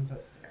stuff happens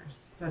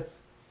upstairs. So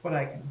that's what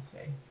I can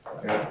say.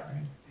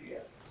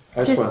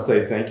 I just want to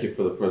say thank you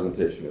for the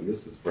presentation, and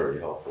this is very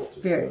helpful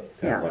just Very, to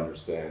kind of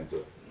understand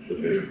the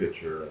big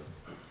picture.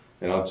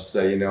 And I'll just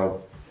say, you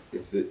know,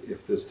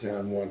 if this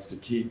town wants to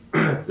keep,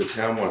 the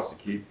town wants to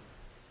keep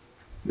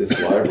this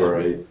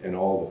library and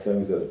all the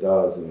things that it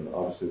does, and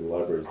obviously the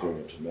library is doing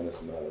a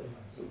tremendous amount of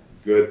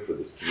good for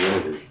this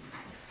community.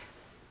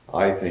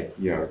 I think,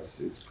 you know,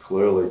 it's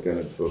clearly going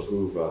to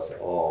behoove us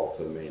all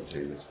to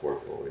maintain this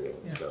portfolio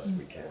as best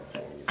we can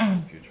going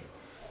into the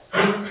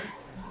future.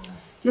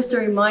 Just a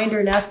reminder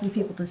and asking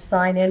people to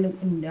sign in,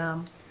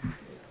 and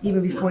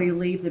even before you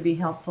leave, that'd be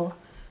helpful.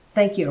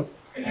 Thank you.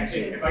 And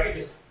actually, if I could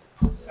just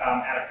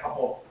add a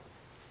couple,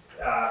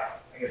 I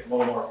guess a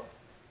little more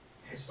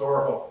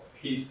historical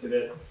piece to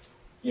this.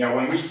 You know,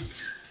 when we,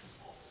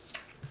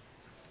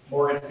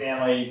 Morgan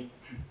Stanley,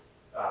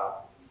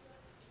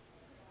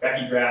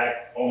 Becky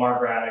Braddock, Omar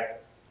Braddock,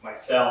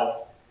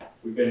 myself,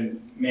 we've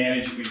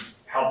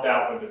helped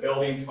out with the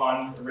building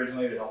fund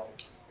originally to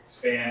help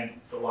expand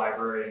the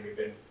library, and we've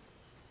been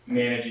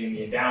managing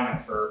the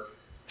endowment for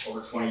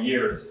over 20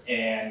 years.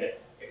 And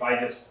if I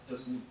just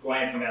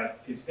glancing at a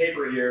piece of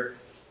paper here,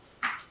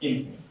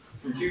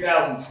 from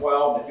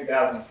 2012 to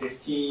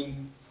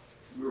 2015,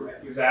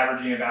 it was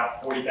averaging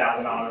about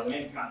 $40,000 in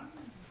income.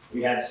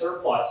 We had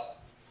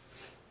surplus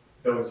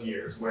those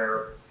years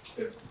where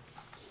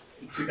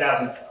in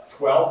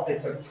 2012, they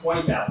took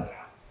 20,000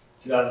 out.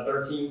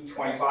 2013,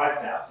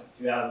 25,000.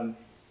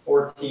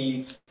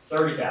 2014,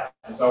 30,000.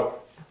 So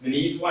the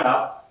needs went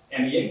up,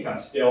 and the income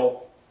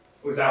still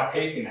was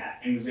outpacing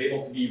that and was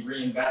able to be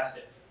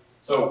reinvested.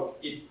 So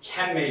it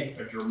can make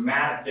a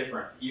dramatic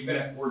difference, even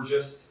if we're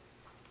just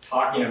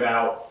talking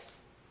about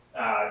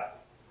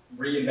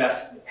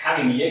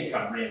having the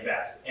income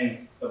reinvest,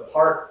 and the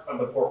part of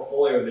the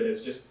portfolio that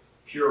is just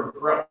pure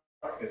growth.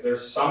 Because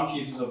there's some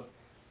pieces of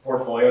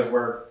portfolios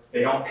where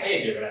they don't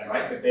pay a dividend,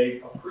 right? But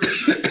they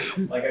appreciate,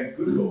 like a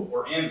Google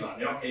or Amazon.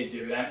 They don't pay a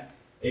dividend.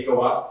 They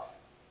go up.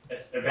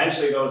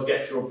 Eventually, those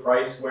get to a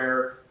price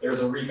where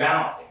there's a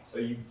rebalancing. So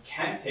you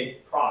can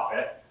take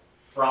profit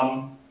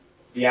from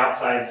the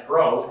outsized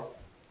growth,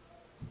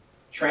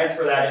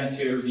 transfer that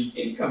into the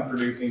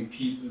income-producing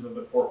pieces of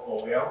the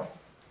portfolio,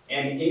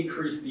 and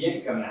increase the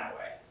income that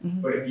way.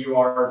 Mm-hmm. But if you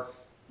are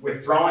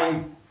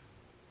withdrawing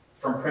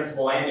from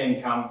principal and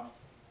income,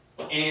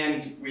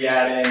 and we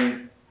add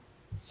in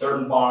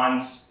certain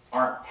bonds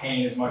aren't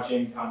paying as much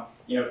income,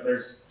 you know,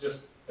 there's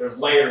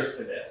layers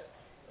to this.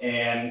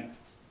 And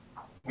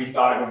we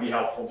thought it would be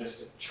helpful just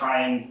to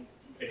try and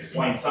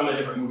explain some of the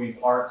different moving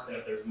parts, and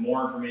if there's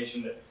more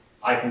information that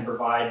I can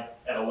provide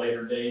at a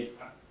later date,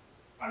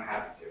 I'm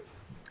happy to.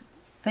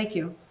 Thank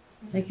you.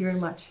 Thank you very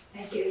much.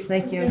 Thank you.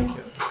 Thank you.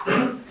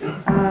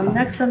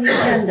 Next on the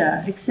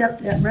agenda,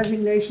 accept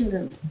resignation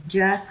of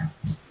Zach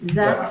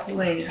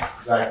Wade.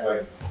 Zach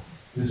Wade.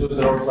 This was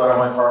an oversight on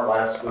my part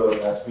last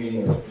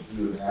meeting, and we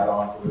do an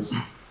add-on for this.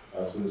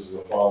 So this is a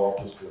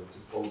follow-up just to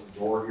close the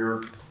door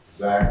here.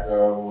 Zach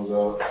was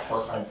a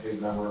part-time paid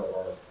member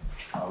of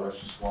our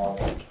rescue squad,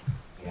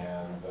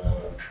 and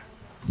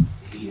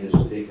he has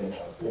taken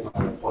a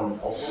full-time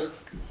employment elsewhere,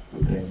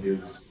 and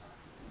his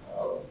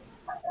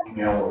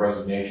email of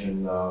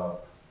resignation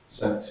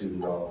sent to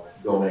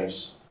Bill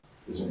Mapes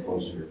is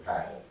enclosed in your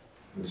packet.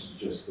 This is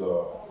just a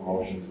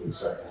motion to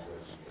accept his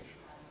resignation.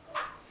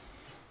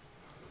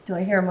 Do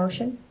I hear a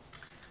motion?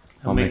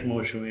 I'll make a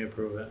motion, we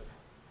approve it.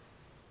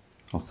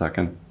 I'll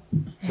second.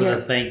 With a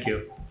thank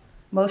you.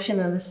 Motion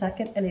and a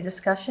second. Any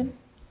discussion?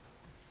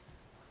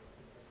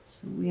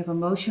 So we have a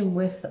motion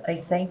with a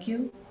thank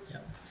you.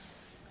 Yep.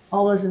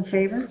 All those in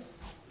favor?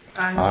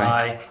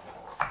 Aye.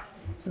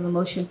 So the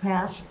motion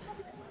passed.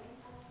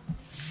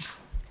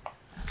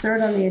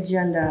 Third on the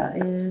agenda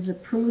is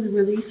approve the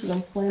release of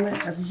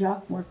employment of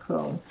Jacques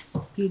Marcoux,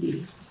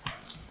 PD.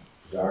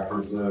 Zach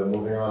is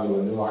moving on to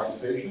a new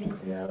occupation,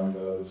 and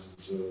this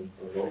is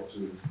a vote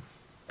to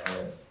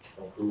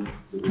approve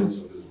the release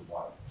of his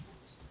employment.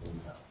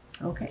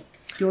 Okay.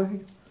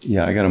 George?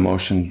 Yeah, I got a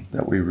motion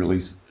that we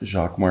release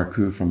Jacques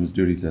Marcoux from his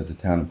duties as a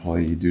town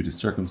employee due to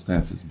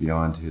circumstances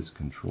beyond his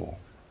control.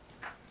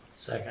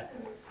 Second.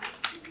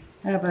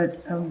 I have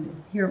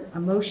a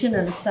motion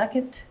and a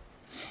second.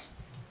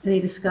 Any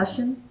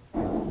discussion?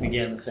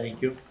 Again,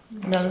 thank you.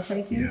 Another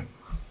thank you?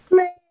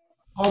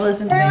 All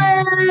those in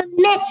favor?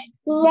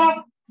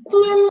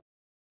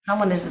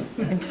 Someone isn't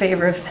in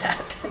favor of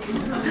that.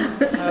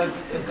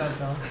 Is that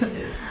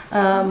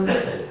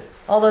Bill?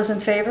 All those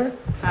in favor?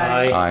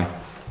 Aye.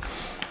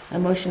 The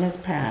motion has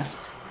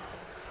passed.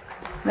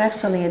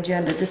 Next on the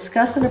agenda,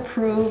 discuss and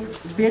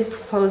approve bid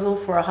proposal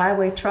for a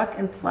highway truck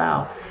and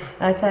plow.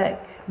 And I think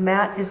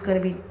Matt is going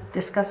to be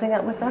discussing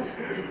that with us.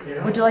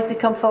 Would you like to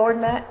come forward,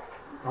 Matt?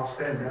 I'll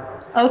stand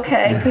down.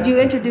 Okay, could you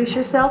introduce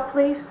yourself,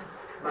 please?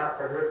 Matt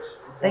Fredericks.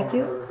 Thank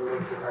you.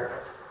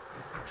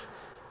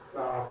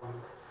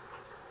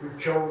 We've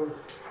chose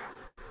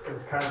a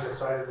we've kind of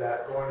decided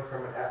that going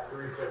from an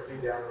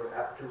F-350 down to an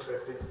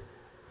F-250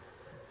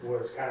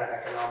 was kind of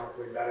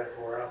economically better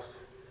for us.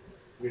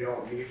 We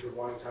don't need the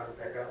 1-ton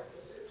pickup.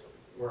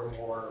 We're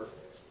more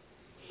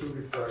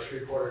suited for a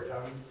 3/4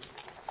 ton.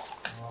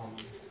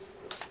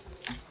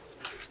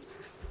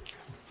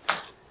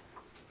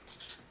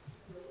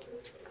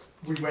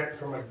 We went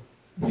from a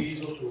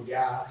diesel to a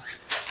gas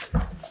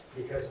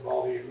because of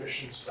all the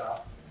emission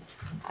stuff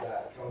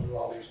that comes with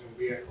all these new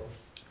vehicles.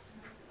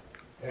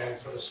 And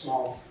for the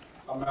small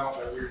amount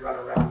that we run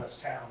around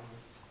this town,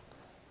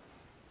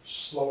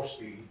 slow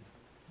speed,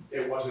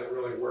 it wasn't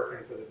really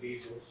working for the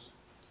diesels.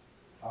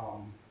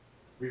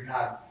 We've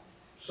had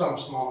some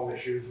small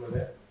issues with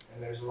it,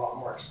 and there's a lot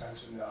more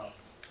expensive now.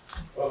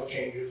 Oil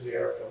changes, the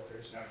air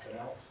filters, and everything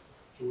else.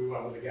 So we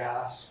went with the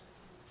gas,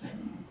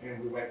 and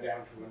we went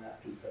down to an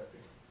F-250.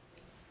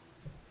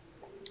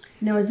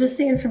 Now, is this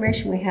the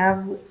information we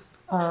have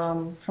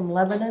from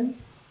Lebanon,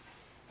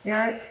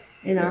 Eric,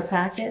 in our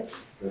packet?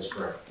 That's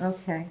correct.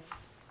 Okay.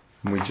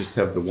 And we just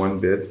have the one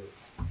bid?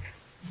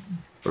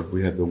 Or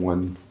we have the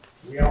one?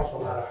 We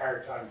also had a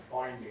hard time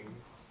finding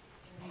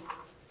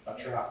a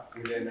truck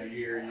within a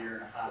year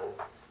and a half.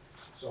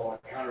 So I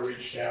kind of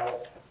reached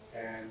out,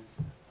 and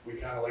we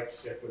kind of like to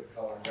stick with the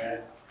color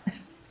red,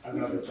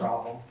 another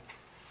problem.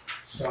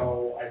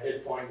 So I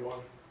did find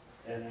one,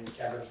 and then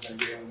Kevin's been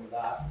dealing with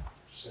that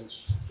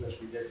since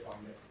we did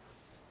find it.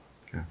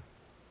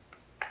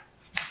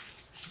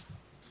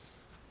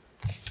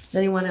 Does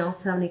anyone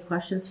else have any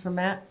questions for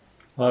Matt?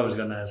 Well, I was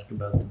gonna ask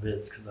about the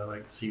bids, because I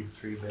like to see the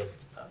 3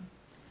 bids.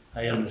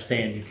 I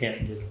understand you can't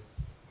get them.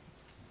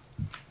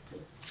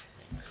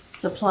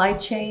 Supply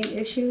chain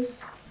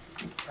issues?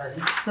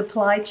 Pardon?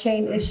 Supply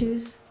chain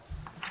issues?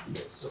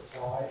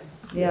 Supply?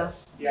 Yeah.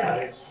 Yeah,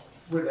 it's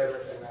with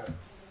everything that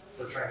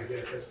we're trying to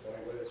get at this point,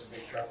 whether it's a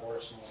big truck or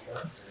a small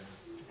truck or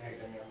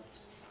anything else.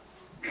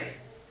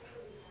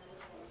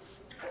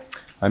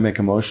 I make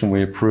a motion,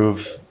 we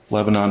approve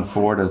Lebanon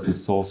Ford as the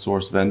sole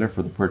source vendor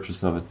for the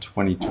purchase of a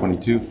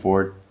 2022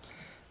 Ford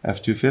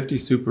F-250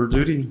 Super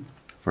Duty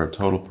for a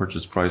total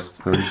purchase price of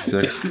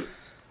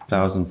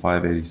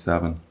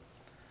 $36,587.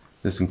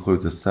 This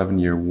includes a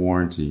 7-year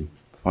warranty,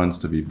 funds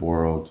to be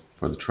borrowed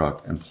for the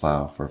truck and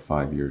plow for a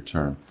 5-year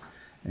term,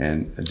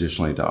 and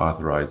additionally to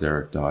authorize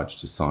Eric Dodge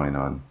to sign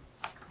on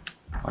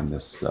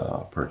this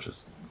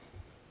purchase.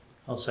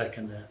 I'll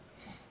second that.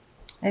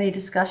 Any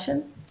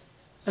discussion?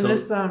 And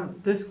So-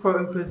 this quote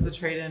includes the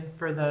trade-in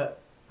for the,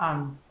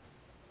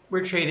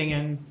 we're trading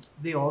in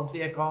the old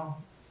vehicle.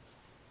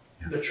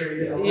 The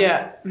trade-in?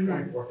 Yeah.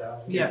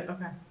 24,000. Yeah,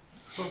 okay.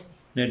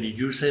 Now, did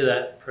you say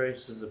that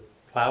price is a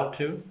plow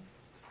too?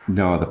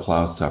 No, the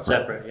plow's separate.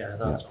 Separate, yeah, I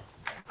thought so.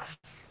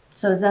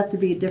 So does that have to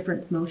be a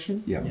different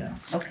motion? Yeah. Yeah.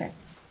 Okay.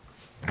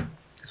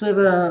 So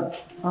we have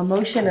a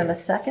motion and a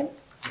second.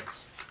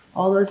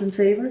 All those in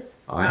favor?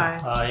 Aye.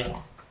 Aye.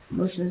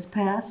 Motion is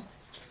passed.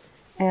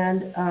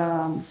 And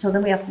so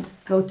then we have to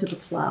go to the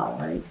plow,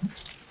 right?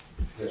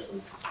 Yes,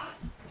 please.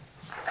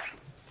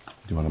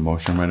 Do you want a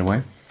motion right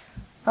away?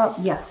 Oh,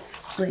 yes,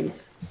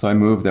 please. So I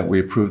move that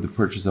we approve the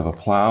purchase of a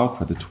plow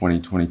for the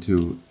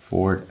 2022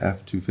 Ford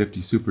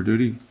F-250 Super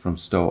Duty from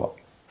Stowe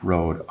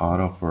Road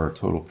Auto for a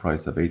total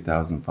price of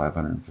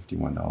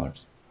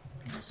 $8,551.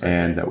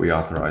 And that we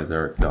authorize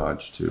Eric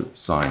Dodge to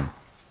sign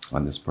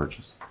on this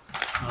purchase.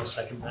 I'll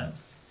second that.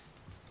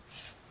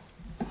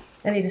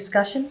 Any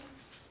discussion?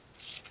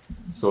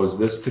 So is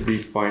this to be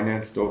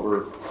financed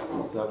over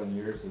 7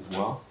 years as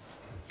well?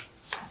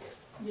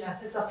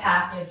 Yes, it's a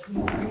package.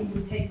 We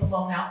would take the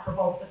loan out for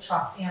both the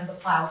truck and the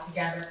plow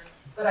together.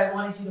 But I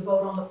wanted you to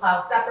vote on the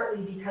plow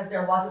separately because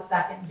there was a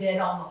second bid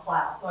on the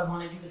plow, so I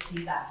wanted you to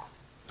see that.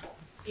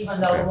 Even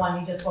though Okay. the one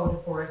you just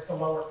voted for is the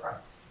lower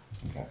price.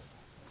 Okay.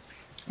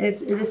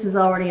 This is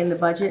already in the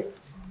budget?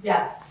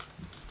 Yes,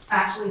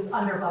 actually, it's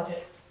under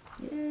budget.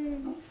 Yay.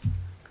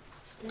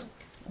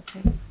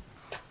 Okay.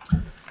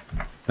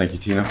 Thank you,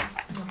 Tina.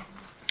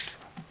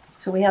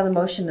 So we have a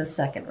motion and a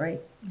second, right?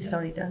 It's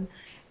already done.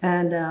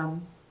 And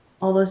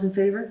all those in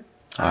favor?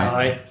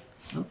 Aye.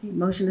 Okay,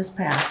 motion is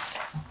passed.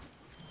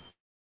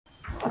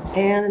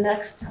 And the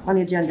next on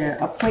the agenda,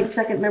 appoint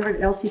second member to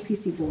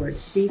LCPC board,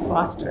 Steve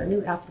Foster,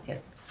 new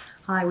applicant.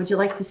 Hi, would you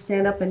like to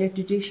stand up and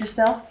introduce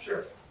yourself?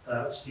 Sure.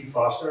 Steve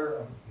Foster,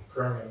 I'm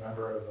currently a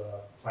member of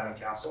Planning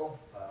Council,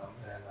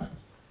 and I'm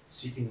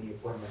seeking the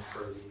appointment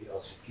for the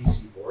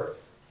LCPC board.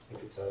 I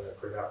think it's a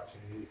great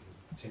opportunity to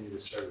continue to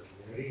serve the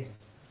community.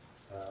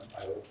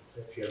 I will,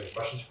 if you have any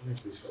questions for me,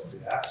 please feel free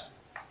to ask.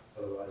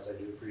 Otherwise, I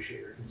do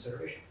appreciate your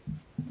consideration.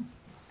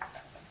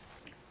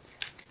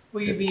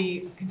 Will you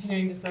be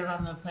continuing to serve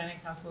on the planning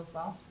council as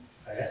well?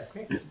 I am.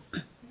 Great.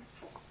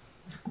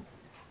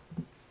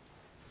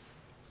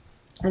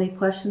 Any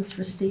questions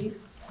for Steve?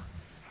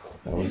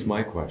 That was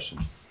my question.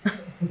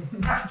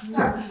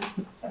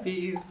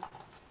 Be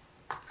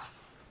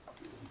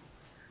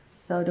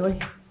So do I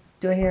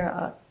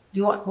hear,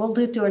 we'll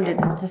do it during the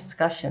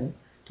discussion.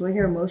 Do I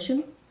hear a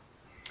motion?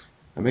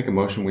 I make a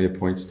motion, we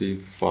appoint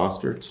Steve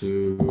Foster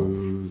to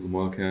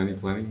Lamoille County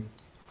Planning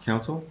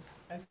Council.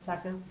 a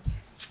second.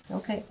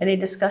 Okay, any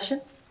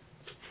discussion?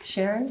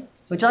 Sharon,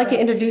 would you like to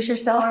introduce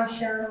yourself? I'm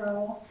Sharon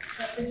Rowell.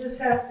 I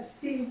just have,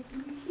 Steve,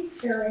 you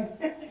keep hearing,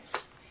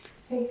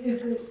 see,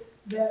 is it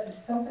that if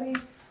somebody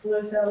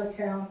lives out of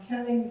town,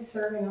 can they be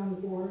serving on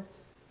the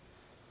boards?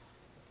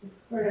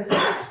 Where does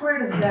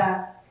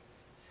that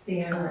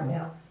stand right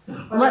now?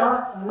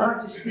 I'm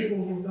not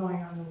disputing him going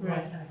on the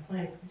Vermont County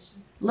Planning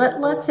Commission.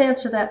 Let's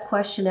answer that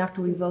question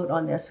after we vote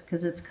on this,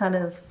 because it's kind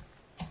of,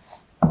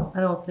 I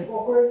don't think,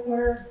 Well,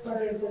 where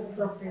is it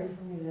appropriate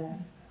for me to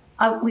ask?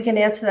 we can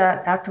answer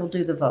that after we'll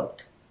do the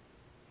vote.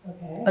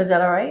 Okay. Is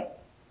that all right?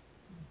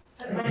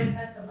 But might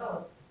affect the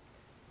vote.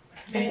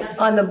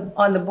 On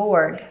the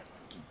board?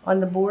 On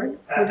the board?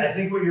 I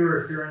think what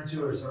you're referring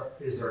to is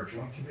our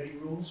joint committee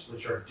rules,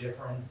 which are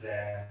different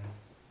than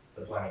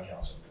the planning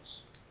council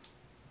rules.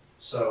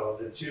 So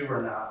the two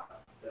are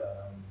not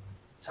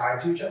tied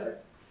to each other.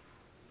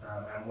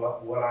 And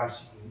what I'm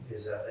seeking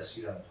is a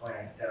seat on the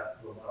Vermont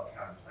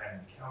County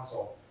Planning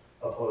Council,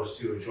 opposed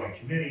to a joint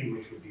committee,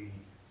 which would be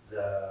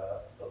the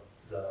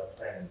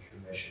planning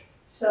commission.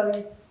 So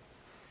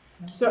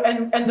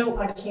and the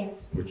I can't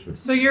speak.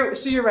 so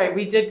you're right.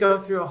 We did go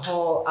through a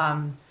whole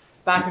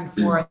back and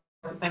forth,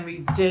 and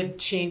we did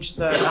change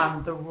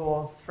the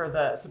rules for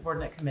the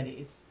subordinate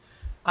committees.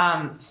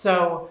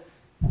 So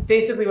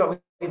basically,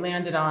 what we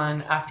landed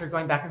on after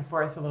going back and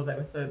forth a little bit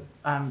with the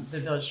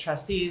village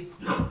trustees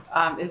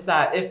is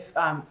that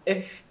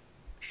if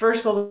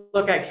first we'll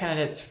look at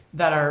candidates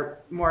that are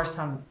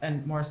Morristown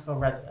and Morrisville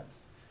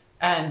residents,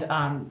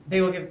 and they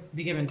will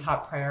be given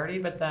top priority.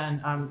 But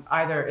then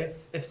either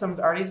if someone's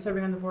already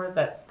serving on the board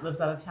that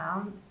lives out of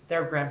town,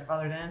 they're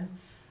grandfathered in,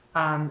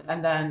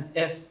 and then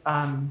if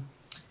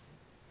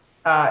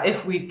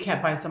we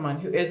can't find someone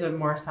who is a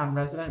Morristown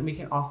resident, we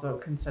can also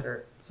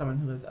consider someone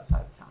who lives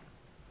outside of town.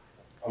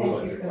 I would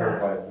like to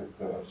clarify, I'm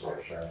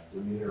sorry, Sharon,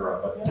 didn't mean to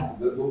interrupt, but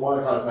the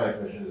Vermont County Planning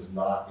Commission is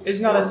not. It's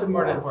not a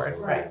subordinate board,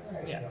 right?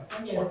 Yeah.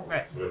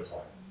 Right. So that's fine.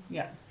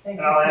 Yeah. Thank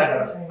And I'll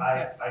add you.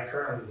 that I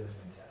currently live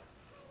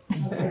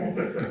in town.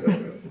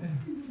 Okay.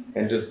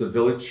 And does the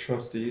village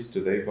trustees,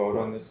 do they vote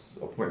on this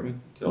appointment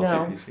to No.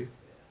 LCPC?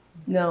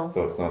 No,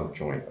 So it's not a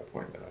joint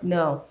appointment?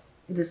 no,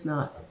 it is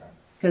not. Okay.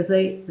 Because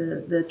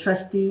the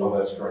trustees Oh,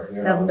 that's correct.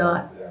 They're have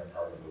not. they're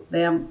part of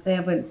They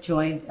haven't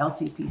joined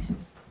LCPC.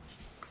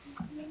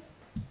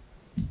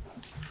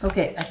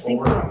 Okay, I Well,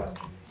 think, we're on that.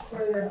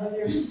 Were there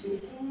others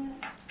seeking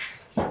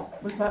it?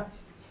 What's that?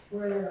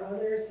 Were there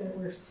others that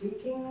were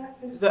seeking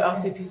that position? The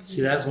LCPC.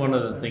 See, that's one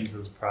of the things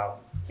that's a problem.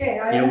 Okay,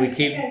 I You know, we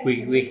understand.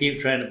 we keep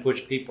trying to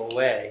push people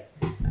away,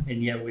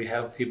 and yet we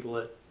have people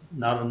that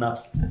not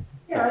enough.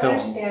 Yeah, I film.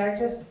 understand, I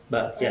just,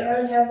 But I haven't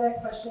yes, had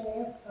that question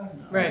answered.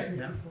 Right. answered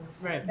Yeah. before,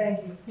 so Right. Thank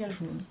you.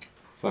 In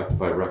fact,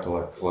 if I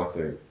recollect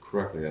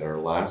correctly, at our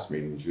last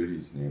meeting,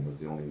 Judy's name was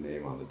the only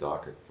name on the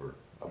docket for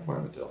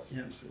appointment to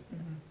LCPC.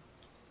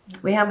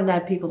 we haven't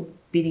had people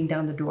beating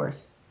down the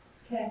doors.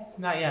 Okay,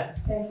 Not yet.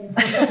 thank you.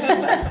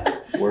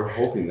 We're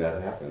hoping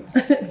that happens.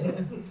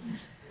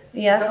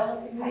 Yes?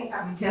 Hi,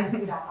 I'm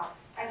Jessica Dalpa.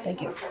 I just Thank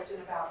have a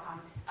question about,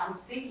 I'm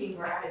thinking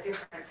we're at a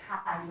different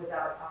time with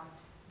our,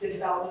 the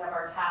development of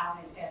our town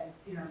and,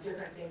 you know,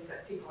 different things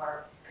that people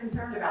are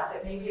concerned about,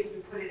 that maybe if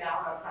you put it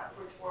out on Front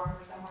Porch Forum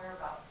or somewhere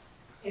about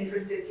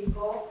interested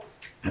people,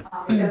 it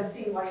does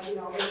seem like, you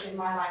know, in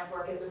my line of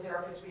work as a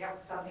therapist, we have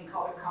something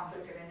called a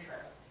conflict of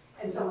interest.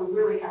 And so we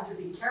really have to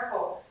be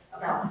careful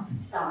about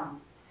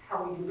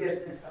how we do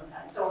business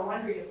sometimes. So I'm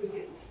wondering if we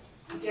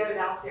could get it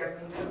out there,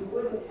 maybe we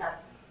wouldn't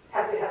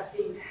have to have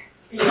Steve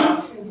be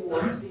on 2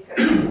 boards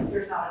because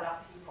there's not enough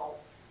people.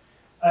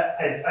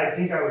 I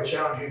think I would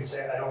challenge you and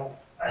say, I don't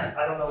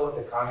know what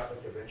the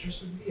conflict of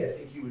interest would be. I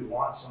think you would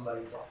want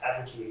somebody to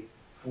advocate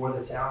for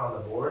the town on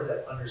the board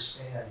that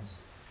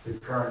understands the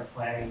current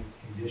planning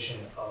condition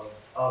of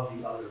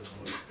the other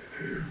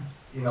board.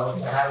 You know,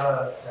 to have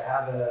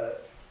a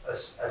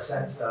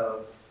sense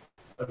of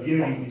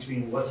unity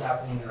between what's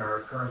happening in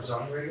our current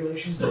zoning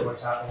regulations and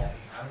what's happening at the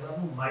county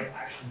level might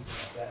actually be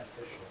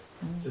beneficial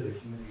to the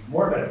community,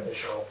 more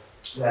beneficial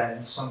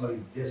than somebody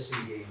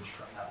disengaged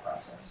from that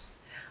process.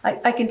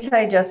 I can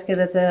tell you, Jessica,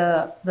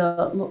 that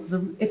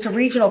it's a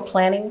regional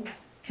planning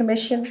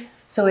commission,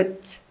 so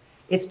it's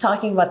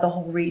talking about the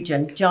whole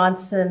region,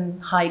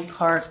 Johnson, Hyde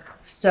Park,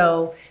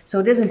 Stowe.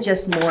 So it isn't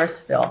just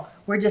Morrisville.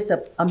 We're just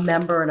a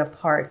member and a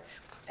part.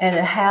 And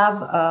to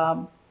have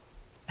a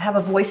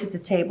voice at the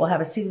table, have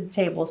a seat at the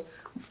table is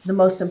the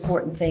most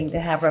important thing, to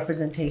have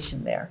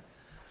representation there.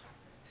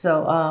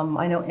 So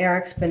I know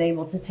Eric's been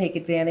able to take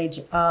advantage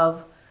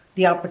of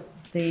the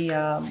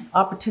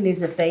opportunities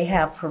that they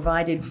have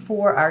provided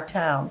for our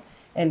town,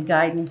 and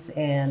guidance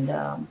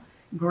and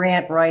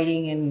grant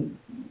writing and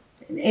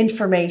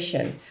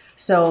information.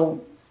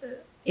 So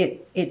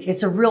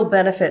it's a real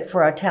benefit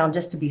for our town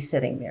just to be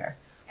sitting there.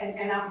 And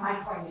my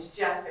point is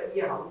just that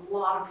we have a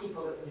lot of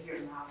people that live here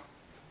now.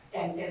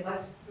 And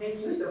let's make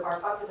use of our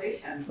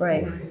population.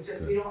 Right. It's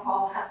just, we don't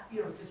all have,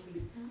 you know, just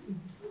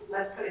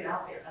let's put it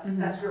out there.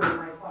 That's really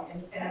my point.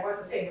 And I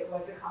wasn't saying it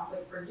was a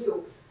conflict for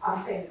you. I'm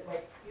saying that,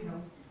 like, you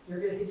know, you're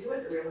busy too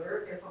as a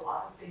realtor. There's a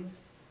lot of things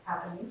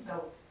happening,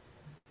 so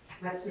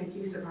let's make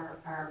use of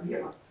our, we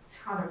have a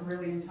ton of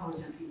really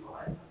intelligent people.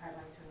 I'd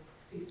like to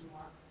see some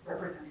more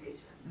representation.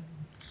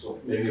 So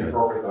maybe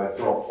appropriate that I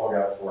throw a plug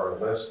out for our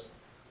list.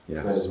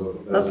 Yes. As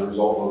a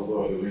result of the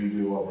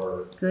redo of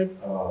our Good.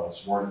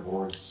 Smart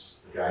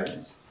Board's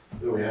guidance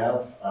that we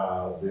have,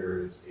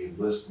 there is a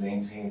list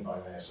maintained by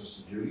my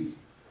assistant Judy,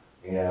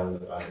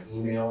 and an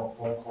email,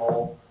 phone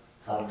call,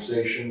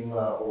 conversation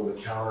over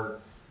the counter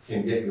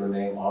can get your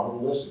name on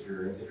the list if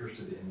you're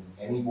interested in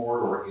any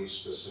board or a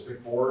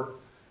specific board.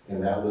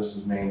 And that list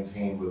is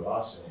maintained with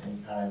us,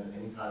 and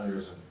anytime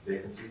there's a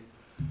vacancy.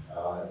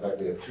 In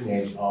fact, we have 2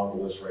 names on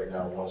the list right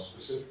now. One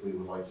specifically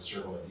would like to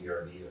serve on the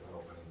DRD if an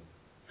opening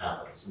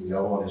happens, and the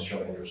other one has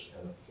shown interest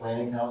in the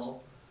Planning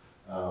Council.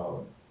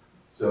 But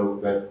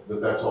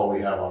that's all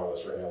we have on the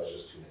list right now is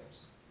just 2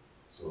 names.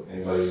 So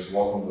anybody is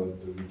welcome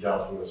to reach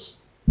out to us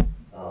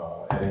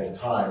at any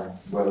time,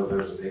 whether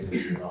there's a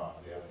vacancy or not.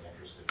 If they have an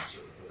interest, they can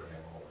certainly put their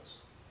name on the list.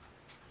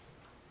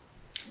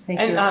 Thank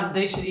you. And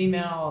they should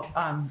email,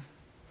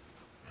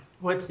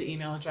 what's the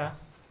email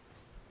address?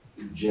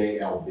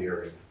 J.L.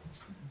 Berry.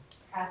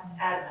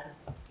 Admin.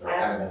 Or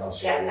admin, I'm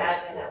sorry.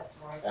 Yeah,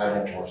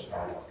 Admin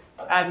Morristown.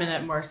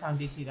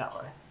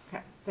 admin@morristownvt.org.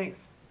 Okay,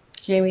 thanks.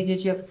 Jamie,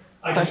 did you have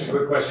I just have a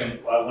quick question.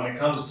 When it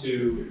comes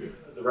to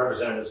the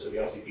representatives of the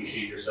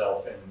LCPC,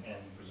 yourself and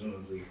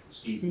presumably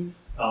Steve,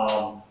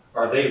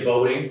 are they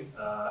voting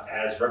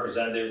as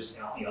representatives,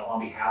 on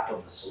behalf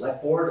of the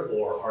select board,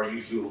 or are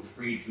you two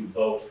free to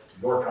vote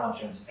your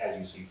conscience as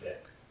you see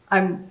fit?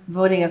 I'm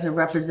voting as a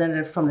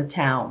representative from the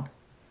town.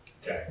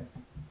 Okay.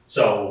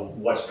 So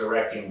what's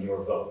directing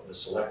your vote? The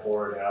select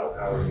board? How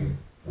are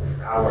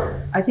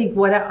I think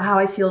how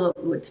I feel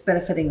it's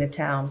benefiting the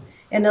town.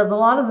 And a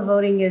lot of the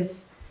voting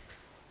is,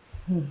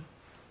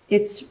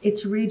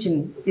 it's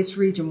region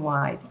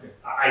wide. Okay.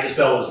 I just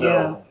felt as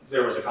though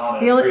there was a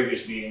comment in the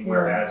previous meeting,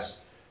 whereas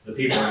the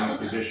people in these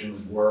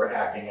positions were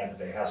acting at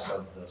the behest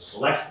of the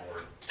select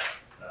board,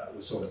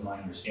 was sort of my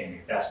understanding.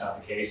 If that's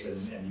not the case,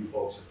 and you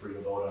folks are free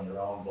to vote on your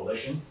own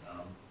volition.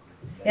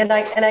 And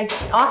I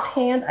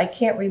offhand, I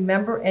can't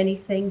remember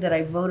anything that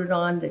I voted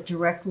on that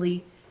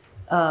directly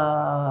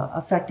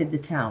affected the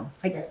town.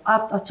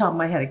 Off the top of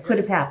my head, it could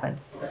have happened.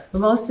 But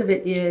most of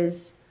it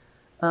is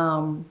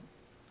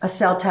a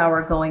cell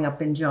tower going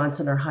up in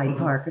Johnson or Hyde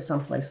Park or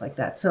someplace like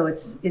that. So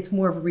it's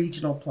more of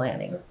regional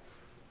planning.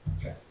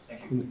 Okay,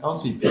 thank you.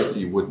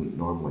 LCPC wouldn't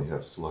normally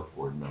have select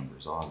board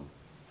members on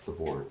the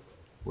board,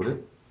 would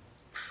it?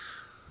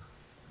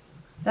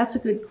 That's a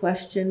good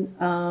question.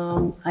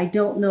 I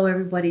don't know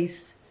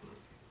everybody's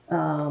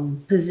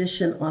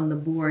position on the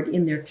board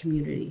in their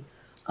community.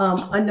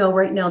 I know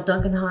right now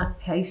Duncan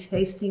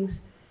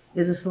Hastings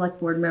is a select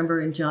board member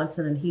in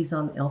Johnson, and he's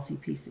on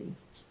LCPC.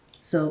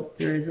 So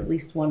there is at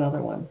least one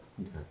other one.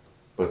 Okay,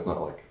 but it's not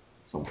like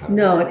some kind of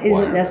no, it isn't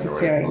requirement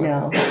necessary.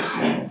 or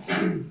anything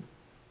like No.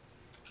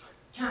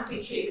 Kathy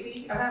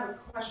Chafee, I have a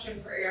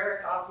question for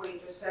Eric off what he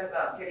just said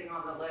about getting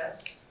on the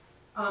list.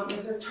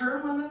 Is there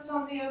term limits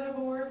on the other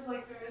boards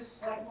like there is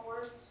select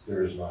boards?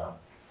 There is not.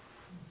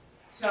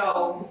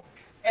 So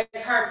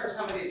it's hard for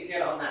somebody to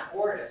get on that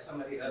board if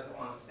somebody doesn't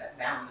want to step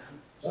down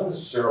then. Not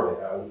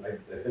necessarily. I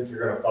think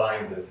you're going to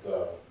find that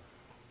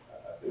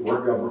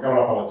we're coming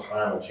up on a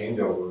time of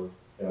changeover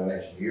in the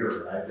next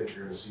year, and I think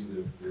you're going to see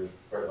that there's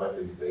quite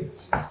likely to be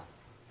vacancies.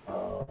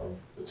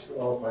 Particularly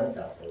on the Planning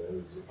Council,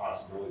 there's a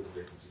possibility for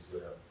vacancies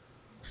there.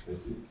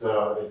 It's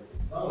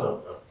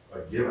not a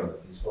given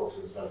that these folks are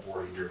going to spend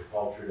 40 years.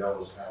 Paul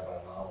Trudeau's kind of an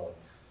anomaly.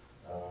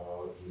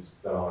 He's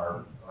been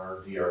on our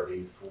DRD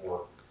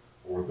for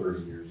over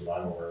 30 years that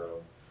I'm aware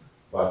of.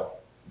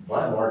 But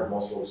by and large,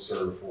 most folks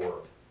serve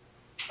for,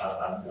 I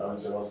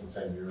would say, less than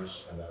 10 years,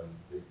 and then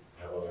they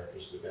have other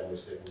interests, the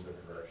families taking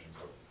different directions.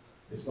 So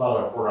it's not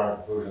a foregone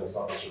conclusion. It's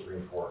not the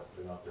Supreme Court.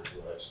 They're not there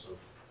for life. So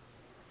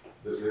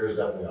there is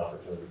definitely an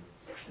opportunity.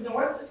 And there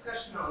was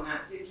discussion on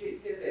that.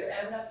 Did it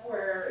end up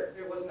where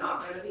there was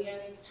not going to be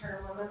any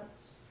term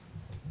limits?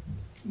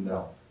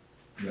 No.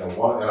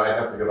 One, and I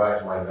have to go back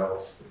to my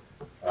notes.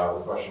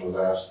 The question was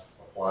asked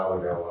a while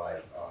ago,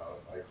 and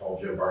I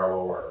called Jim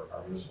Barlow, our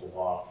municipal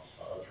law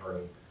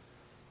attorney.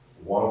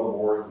 One of the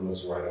boards, and this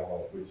is where I don't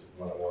know which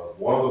one it was,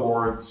 one of the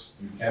boards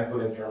you can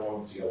put in term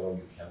limits, the other one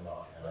you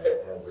cannot, and I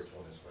don't remember which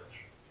one is which.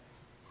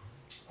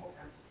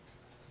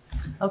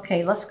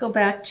 Okay, let's go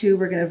back to,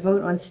 we're going to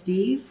vote on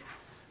Steve.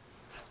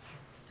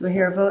 Do I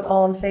hear a vote?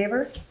 All in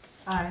favor?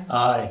 Aye.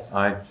 Aye.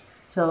 Aye.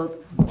 So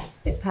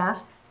it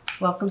passed.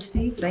 Welcome,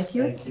 Steve. Thank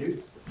you. Thank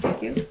you.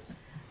 Thank you.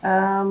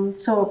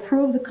 So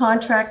approve the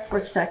contract for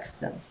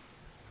Sexton.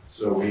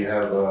 So we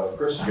have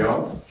Chris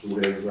Young, who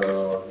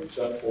has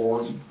stepped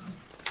forward.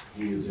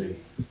 He is a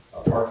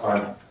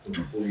part-time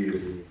employee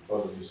of the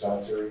Pleasantview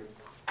Cemetery,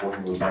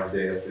 working with Mike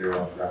Day up there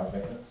on ground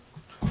maintenance,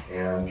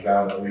 and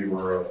found that we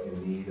were in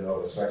need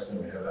of a sexton.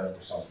 We have been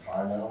for some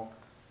time now.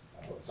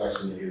 The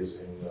sexton is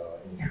in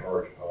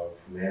charge of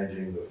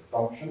managing the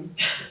function,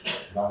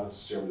 not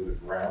necessarily the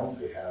grounds.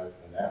 They have,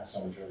 in that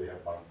cemetery, they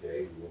have Mike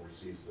Day, who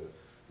oversees the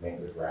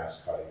maintenance, the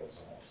grass cutting, and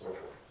so on and so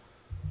forth.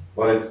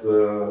 But it's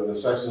the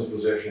sexton's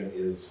position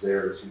is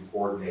there to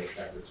coordinate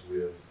efforts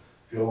with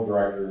funeral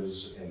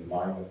directors and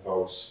monument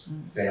folks,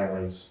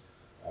 families,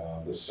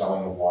 the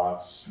selling of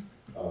lots,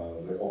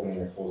 the opening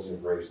and closing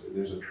of graves.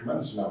 There's a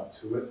tremendous amount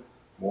to it,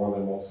 more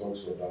than most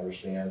folks would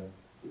understand,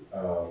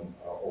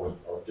 or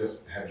just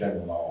have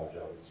general knowledge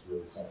of. It's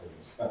really something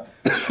that's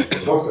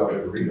the books out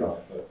there to read on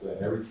it, but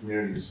in every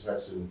community, the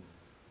sexton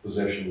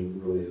position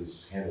really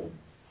is handled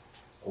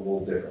a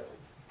little differently.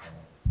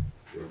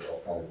 They're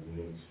all kind of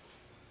unique.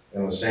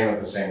 And the same at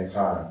the same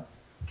time.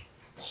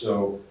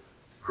 So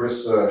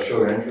Chris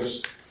showed an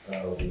interest.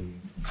 The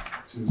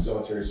two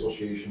Cemetery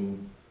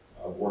Association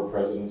board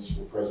presidents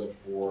were present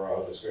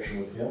for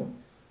discussion with him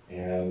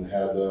and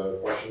had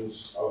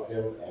questions of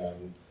him,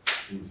 and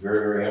he's very,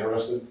 very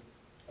interested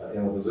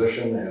in the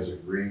position, has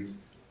agreed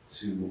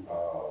to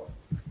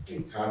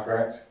a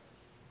contract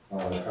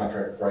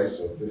price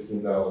of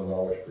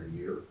 $15,000 per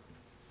year.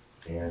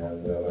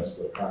 And that's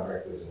the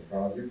contract that's in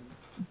front of you.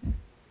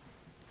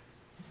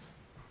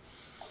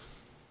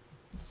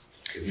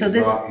 So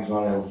this, he's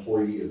not an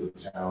employee of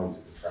the town, he's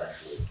a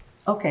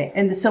contractual. okay,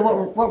 and so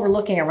what we're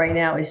looking at right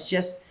now is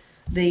just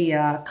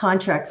the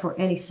contract for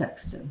any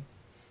sexton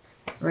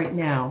right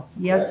now.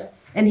 Yes,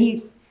 and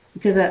he,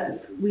 because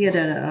we had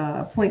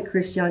to appoint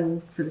Chris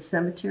Young for the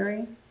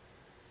cemetery.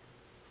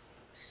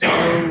 So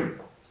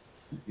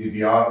You'd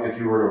be, if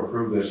you were to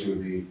approve this, you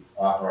would be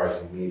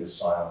authorizing me to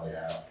sign on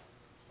behalf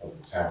of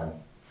the town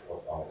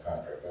on the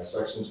contract. That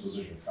sexton's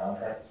position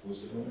contract is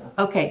listed in there.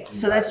 okay,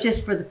 so that's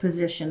just for the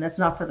position. That's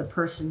not for the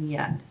person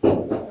yet.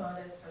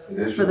 It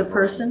is For the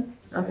person?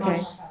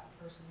 Okay.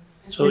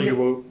 So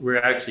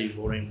we're actually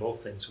voting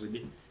both things.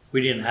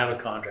 We didn't have a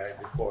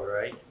contract before,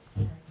 right?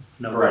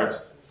 No.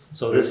 Correct.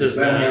 So this is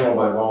been gonna, handled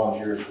by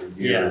volunteers for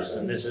years. yes,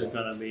 and this is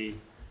gonna be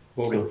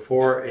voting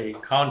for a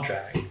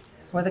contract.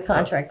 For the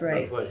contract,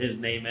 right. Put his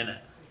name in it.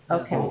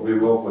 Okay. We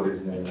will put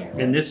his name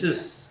in. And this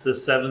is the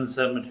 7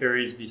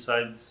 cemeteries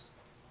besides,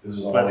 This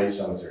is all 8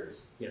 cemeteries.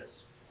 yes.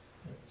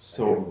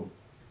 So,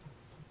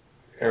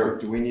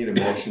 Eric, do we need a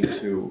motion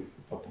to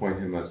appoint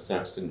him as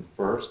sexton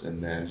first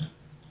and then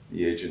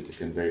the agent to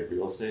convey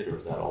real estate, or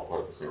is that all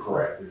part of the same?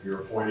 Correct. If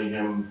you're appointing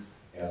him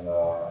and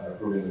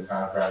approving the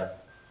contract,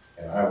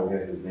 and I will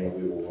get his name,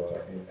 we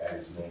will add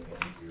his name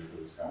in here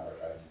to this contract.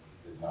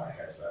 I did not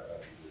catch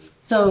that.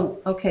 So,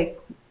 okay,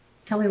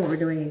 tell me what we're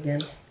doing again.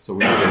 So we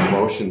need a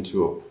motion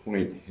to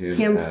appoint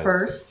him as,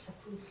 First,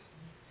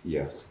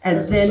 yes. and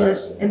As the then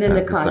sexton. and then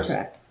As the the sexton.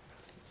 contract.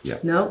 Yeah.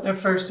 No? They're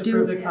first Do-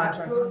 approve the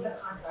contract. Approve the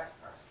contract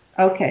first.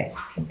 Okay,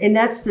 and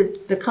that's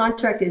the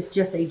contract is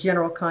just a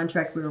general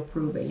contract we're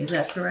approving, is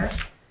that correct?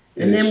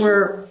 It And then is.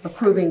 we're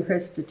approving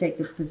Chris to take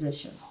the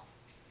position.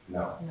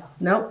 No.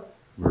 Nope?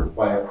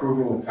 By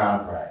approving the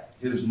contract,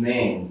 his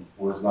name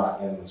was not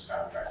in this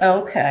contract.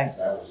 Okay.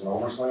 That was an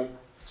oversight.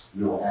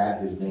 We will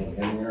add his name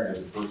in there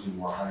as the person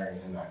you are hiring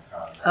in that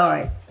contract. All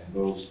right, And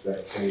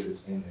that pay that's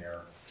in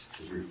there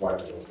is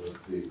reflective of the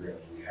agreement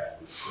we had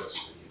with Chris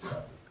that he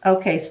accepted.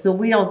 okay, so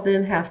we don't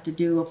then have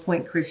to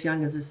appoint Chris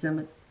Young as the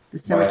cemetery By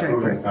person?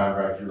 approving the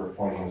contract, you're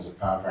appointing him as a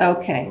contractor.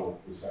 Okay. To fill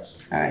the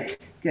sexton's All right,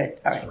 position. good,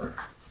 all That's right.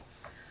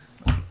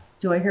 correct.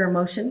 Do I hear a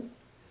motion?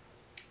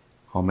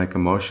 I'll make a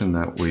motion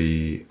that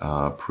we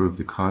approve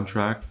the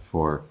contract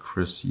for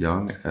Chris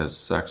Young as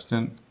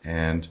sexton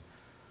and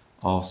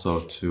also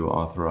to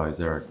authorize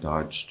Eric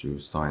Dodge to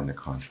sign the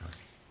contract.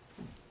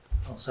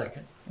 I'll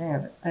second. I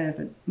have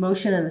a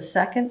motion and a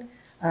second.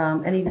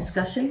 Any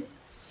discussion?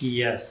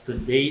 Yes, the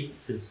date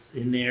is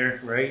in there,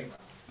 right?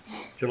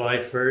 July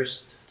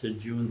 1st to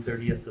June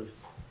 30th of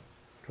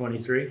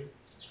 23?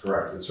 That's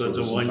correct. So it's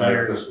for a this 1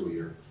 entire year. fiscal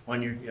year.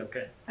 1 year, yeah,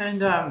 okay.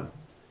 And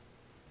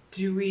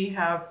do we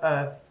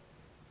have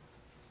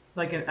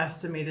like an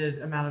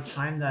estimated amount of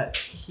time that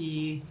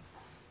he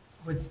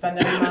would spend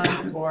every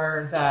month,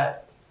 or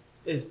that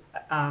is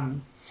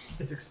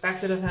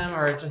expected of him,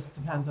 or it just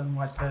depends on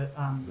what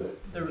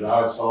The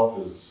job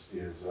itself is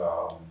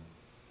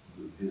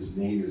his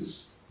need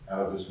is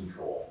out of his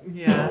control.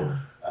 Yeah.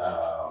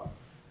 So,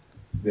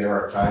 there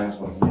are times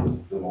when he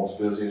is the most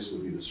busiest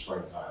would be the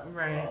springtime.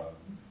 Right.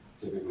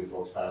 Typically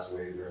folks pass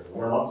away during the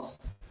winter months.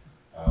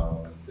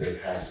 They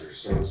have their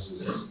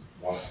services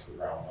once the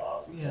ground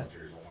thaws, and Yeah.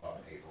 cemeteries open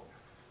up in April.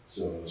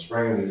 So in the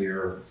spring of the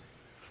year,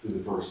 through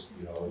the first,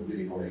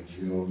 April, May,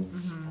 June,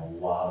 a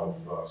lot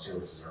of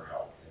services are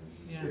held. And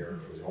he's Yeah. there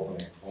for the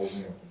opening and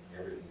closing, and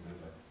everything,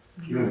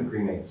 even the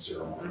cremating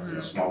ceremonies,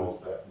 as small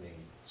as that may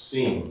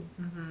seem.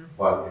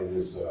 But it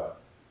is, the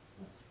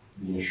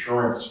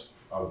insurance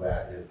of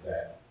that is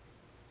that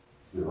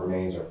the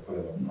remains are put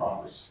in the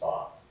proper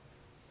spot.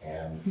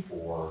 And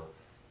for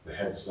the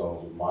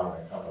headstones with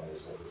monument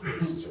companies, that the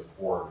bases are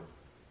poured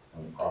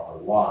on the proper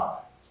lot.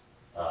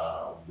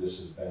 This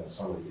has been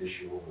some of the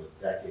issue over the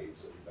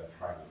decades that we've been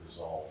trying to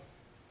resolve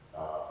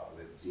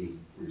with deed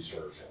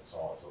research and so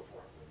on and so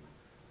forth.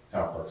 And the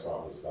town clerk's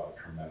office has done a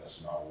tremendous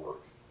amount of work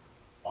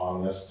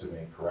on this to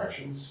make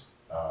corrections.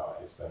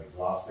 It's been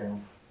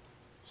exhausting.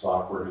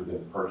 Software has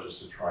been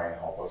purchased to try and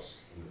help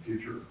us in the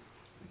future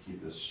to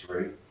keep this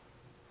straight.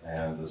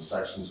 And the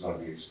section's going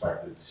to be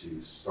expected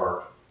to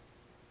start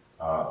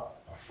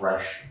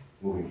afresh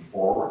moving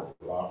forward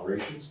with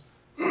operations.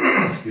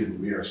 Excuse me,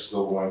 we are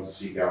still going to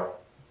seek out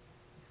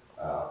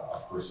a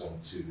person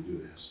to do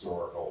the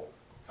historical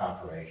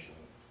confirmation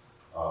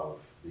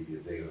of the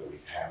data that we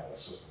have in the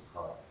system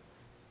currently.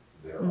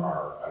 There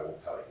are, I will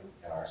tell you,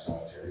 in our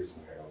cemeteries,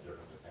 and we are no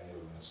different than any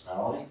other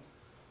municipality,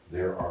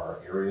 there are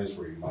areas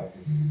where you might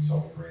think you can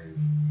sell a grave,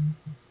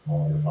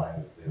 only to find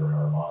that there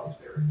are bodies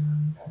buried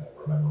there and that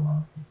were never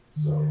marked.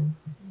 So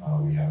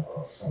we have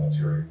a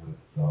cemetery with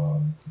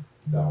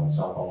down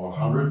south on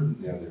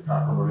 100, near the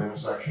Cochrane Road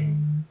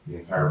intersection. The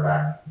entire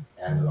back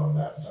end of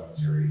that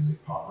cemetery is a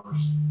pauper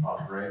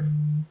grave.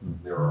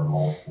 There are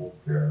multiple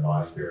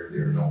bodies buried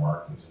there, no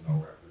markings and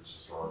no records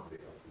historically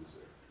of who's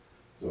there.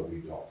 So we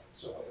don't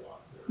sell any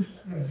lots there.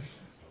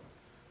 So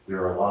there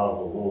are a lot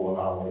of little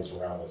anomalies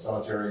around the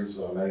cemeteries.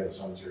 Many of the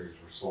cemeteries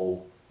were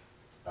sold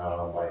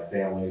by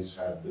families,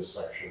 had this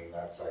section,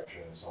 that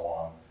section, and so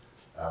on.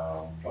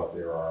 But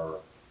there are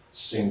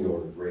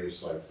singular grave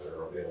sites that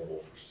are available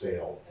for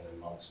sale, and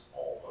amongst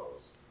all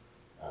those,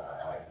 and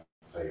I can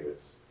tell you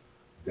it's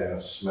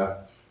Dennis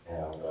Smith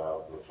and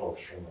the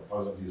folks from the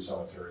Pleasant View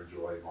Cemetery,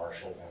 Joy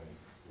Marshall and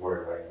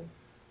Lori Wayne,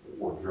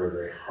 worked very,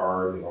 very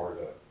hard in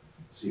order to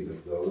see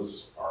that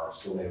those are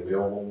still made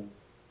available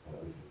and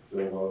that we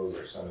can fill those.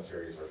 Our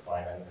cemeteries are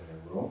finite in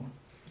their room,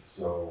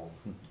 so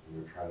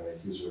we're trying to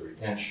make use of every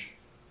inch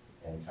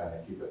and kind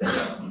of keep it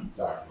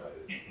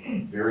documented. It's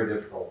a very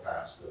difficult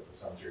task that the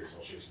cemetery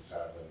associations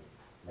have, and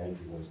many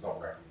people just don't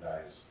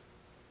recognize.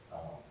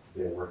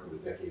 They're working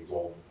with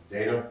decades-old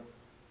data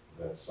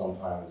that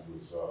sometimes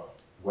was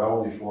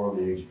well before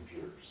the age of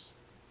computers.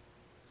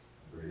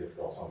 Very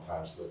difficult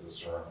sometimes to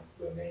discern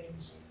the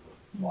names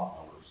and the lot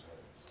numbers and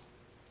everything.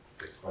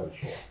 So it's quite a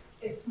chore.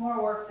 It's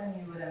more work than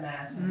you would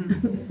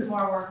imagine. It's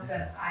more work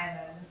than I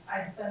imagine.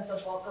 I spent the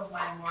bulk of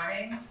my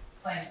morning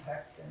playing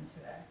sexton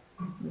today.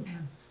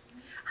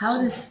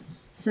 How does,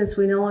 since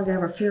we no longer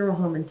have a funeral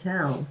home in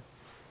town,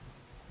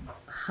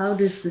 how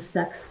does the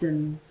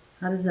sexton,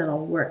 how does that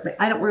all work? But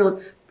I don't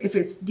really, if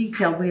it's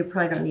detailed, we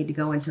probably don't need to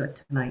go into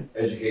it tonight.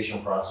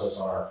 Education process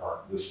on our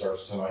part. This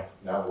starts tonight.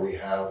 Now that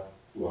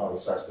we'll have a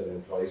sexton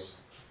in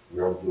place,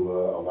 we'll do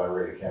a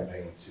letter-rated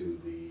campaign to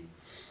the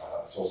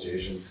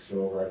Association of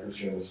Funeral Directors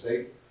here in the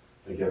state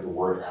to get the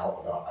word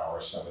out about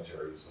our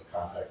cemeteries, the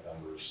contact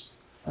numbers,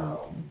 the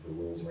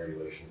rules and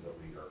regulations that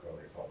we are going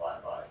to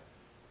abide by.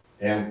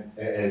 And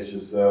it's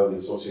just the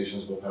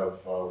associations both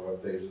have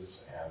web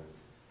pages, and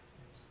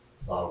it's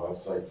not a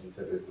website you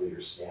typically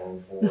are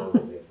scanning for.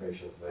 The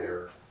information's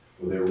there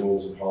with their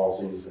rules and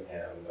policies,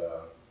 and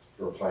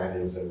for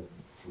plantings and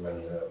for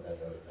many other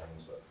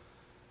things. But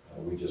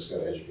we just got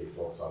to educate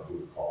folks on who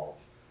to call.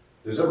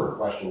 If there's ever a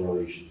question,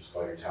 really, you should just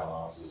call your town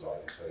offices. I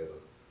can tell you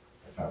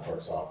the town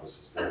clerk's office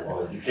is very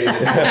well educated.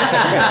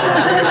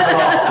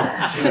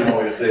 She didn't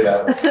want me to say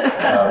that.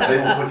 But, they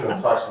will put you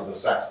in touch with the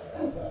sexton.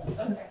 How's that?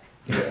 Okay.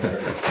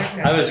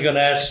 I was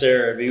gonna ask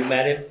Sarah, have you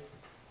met him?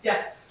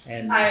 Yes.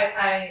 And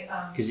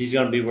Because he's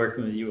gonna be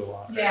working with you a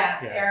lot. Right? Yeah,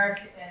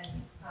 Eric and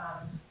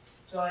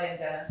Joy and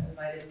Dennis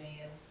invited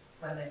me, and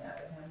when they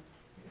met with him.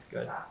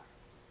 Good.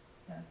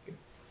 Yeah.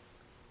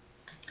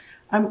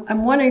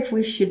 I'm wondering if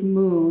we should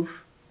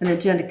move an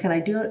agenda. Can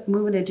I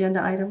move an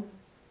agenda item?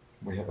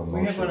 We have a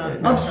We have motion. one on- right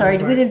Oh, now. sorry,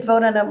 we didn't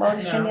vote on that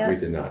motion No. yet? We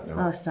did not, no.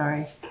 Oh,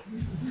 sorry.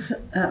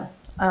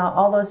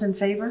 All those in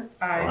favor?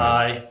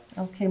 Aye.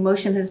 Okay,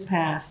 motion has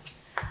passed.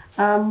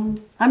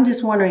 I'm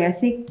just wondering, I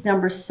think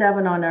number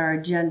 7 on our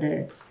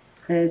agenda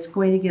is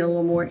going to get a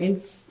little more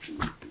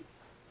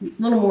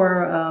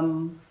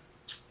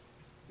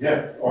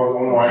Yeah,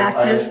 no,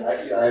 Active.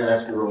 I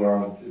asked you earlier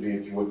on,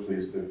 if you would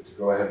please, to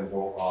go ahead and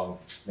vote on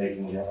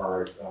making him,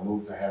 or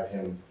move to have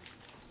him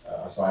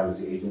assigned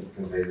as the agent to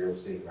convey real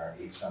estate in our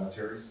 8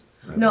 cemeteries.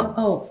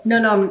 no,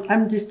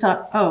 I'm just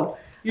talking,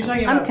 You're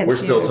talking I'm about. confused. We're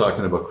still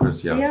talking about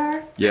Chris Young. We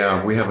are?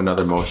 Yeah, we have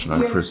another motion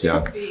on Chris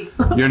Young.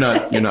 You're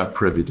not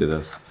privy to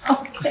this.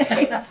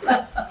 Okay, so,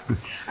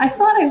 I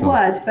thought I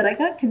was, but I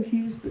got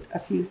confused with a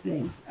few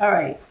things. All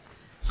right.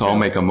 So I'll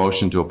make a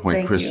motion to appoint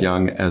Thank Chris you.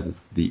 Young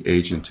as the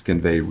agent to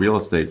convey real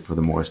estate for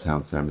the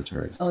Morristown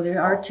cemeteries. Oh, there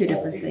are 2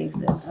 different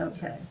things then,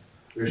 okay.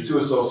 There's 2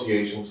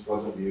 associations,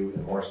 Pleasant View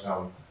and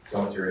Morristown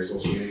Cemetery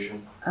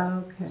Association.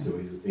 Okay. So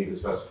we just need to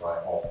specify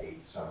all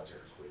 8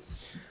 cemeteries,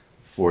 please.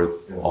 For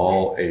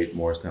all 8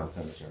 Morristown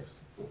cemeteries.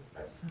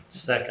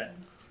 Second.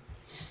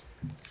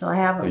 So I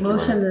have a Thank you,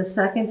 motion Robert. and a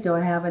second. Do I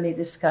have any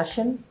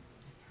discussion?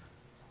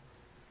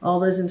 All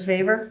those in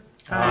favor?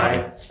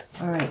 Aye.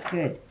 All right,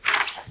 good.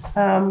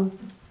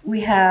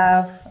 We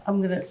have, I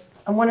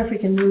wonder if we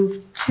can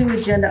move 2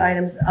 agenda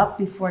items up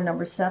before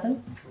number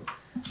 7.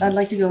 I'd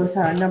like to go with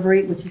number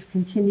 8, which is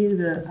continue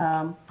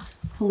the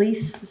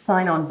police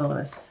sign-on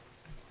bonus.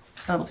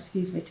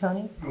 Excuse me,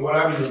 Tony? And what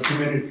happens to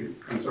community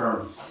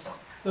concerns?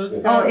 Those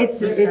Oh,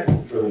 guys-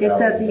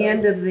 it's at the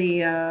end of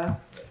the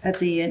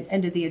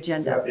end of the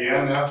agenda. At the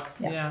end now?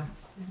 Yeah.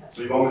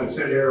 So you want me to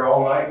sit here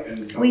all night and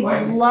We'd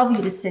complain? love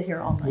you to sit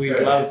here all night. We'd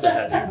love to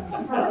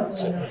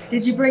have you.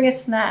 Did you bring a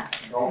snack?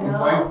 Don't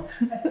complain?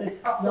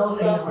 No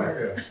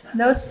supper. Okay.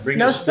 No, Bring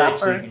no a stick so you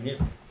supper. can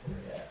hit.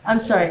 I'm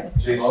sorry.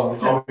 Jason,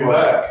 I'll be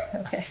back.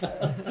 Okay.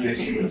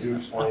 Jason, would you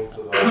explain to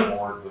the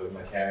board the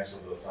mechanics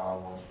of the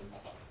sign-on bonus,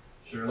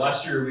 please? Sure.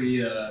 Last year,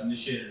 we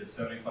initiated a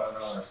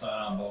 $75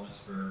 sign-on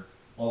bonus for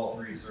level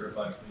 3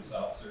 certified police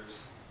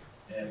officers.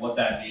 And what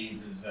that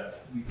means is that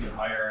we can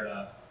hire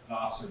an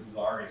officer who's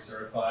already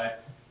certified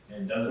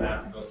and doesn't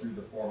have to go through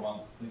the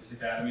 4-month police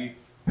academy.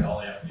 All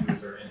they have to do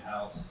is their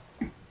in-house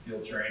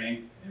field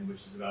training, and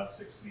which is about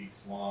 6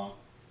 weeks long.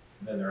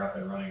 And then they're up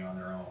and running on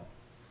their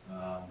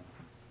own.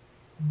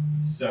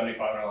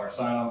 $75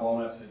 sign-on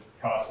bonus. It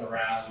costs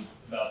around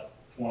about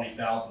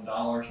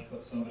 $20,000 to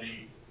put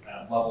somebody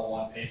at level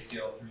 1 pay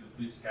scale through the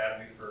police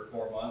academy for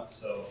 4 months.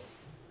 So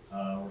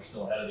we're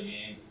still ahead of the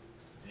game,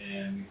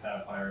 and we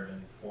have hired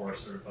 4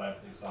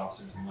 certified police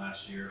officers in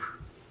last year.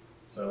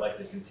 So I'd like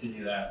to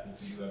continue that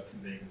since we do have 2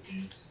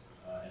 vacancies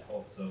in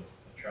hopes of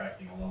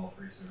attracting a level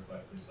 3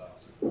 certified police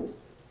officer.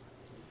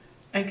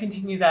 And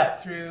continue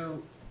that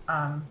through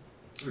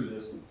Through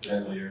this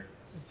fiscal year.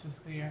 this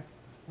fiscal year,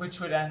 which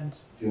would end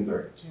June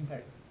 30th. June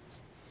 30th.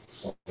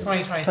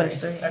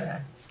 2023.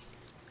 Okay.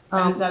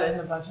 And is that in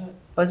the budget?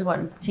 Was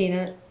what,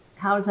 Tina,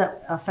 how does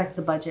that affect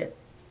the budget?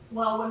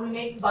 Well, when we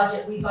make the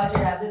budget, we budget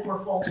as if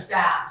we're full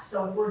staffed.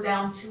 So if we're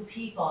down 2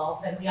 people,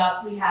 then we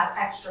have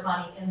extra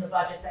money in the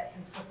budget that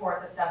can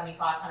support the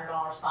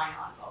 $7,500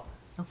 sign-on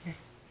bonus. Okay.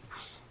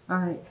 All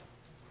right.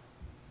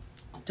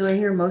 Do I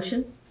hear a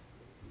motion?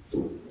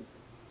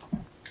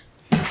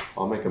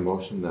 I'll make a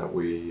motion that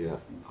we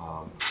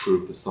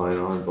approve the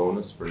sign-on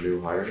bonus for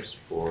new hires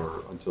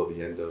for until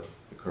the end of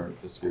the current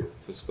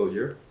fiscal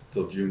year,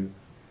 till June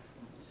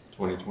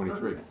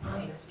 2023.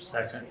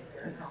 Second.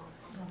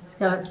 It's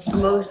got a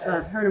motion,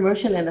 heard a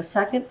motion and a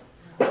second.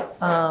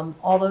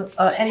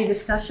 Any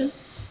discussion?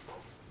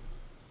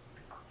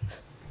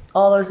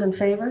 All those in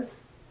favor?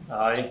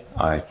 Aye.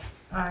 Aye.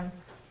 Aye.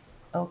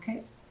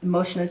 Okay, the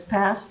motion is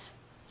passed.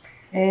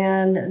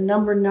 And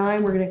number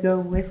 9, we're gonna go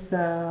with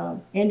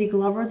Andy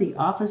Glover, the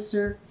office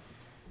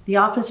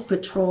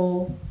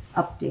patrol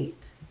update.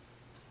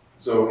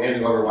 So Andy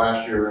Glover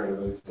last year,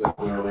 as I said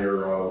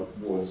earlier,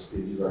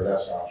 he's our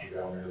desk officer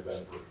down there, has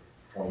been for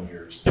 20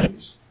 years at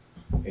least.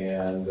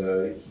 And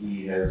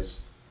he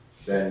has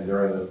been,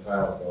 during the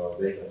time of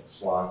vacant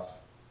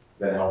slots,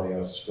 been helping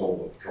us fill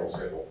the patrol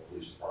schedule of the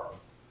police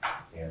department.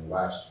 And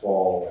last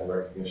fall, in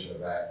recognition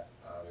of that,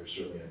 there's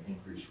certainly an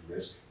increased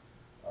risk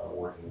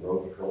working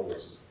road patrol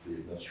versus the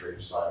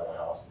administrative side of the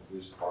house in the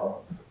police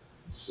department.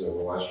 So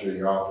last year,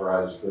 he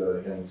authorized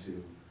him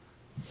to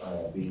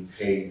be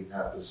paid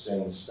at the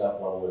same step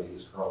level that he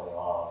is currently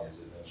on his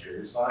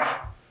administrative side,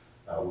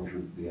 which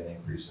would be an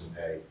increase in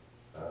pay.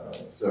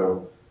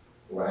 So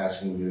we're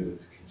asking you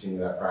to continue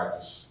that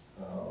practice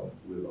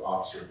with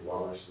Officer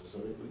Glover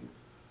specifically.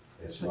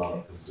 It's not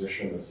a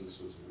position, this is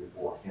specifically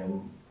for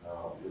him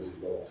because he's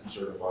level 2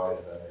 certified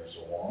and then there's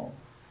so long.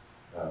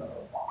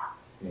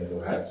 And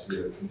we'll have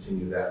to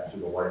continue that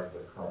through the life of the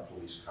current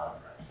police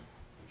contract,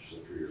 which is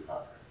a 3-year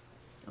contract.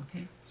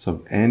 Okay.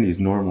 So Andy's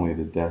normally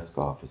the desk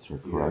officer,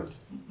 correct?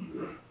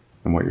 Yes.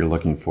 And what you're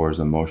looking for is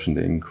a motion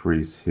to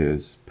increase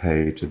his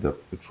pay to the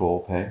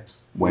patrol pay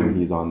when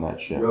he's on that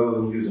shift. Rather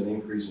than use an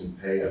increase in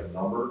pay, a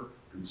number,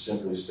 we'd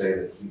simply say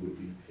that he would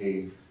be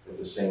paid at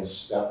the same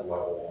step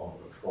level on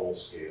the patrol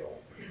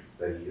scale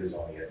that he is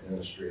on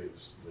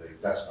the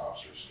desk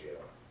officer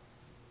scale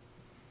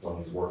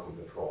when he's working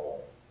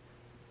patrol.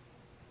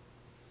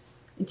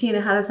 And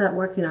Tina, how does that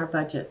work in our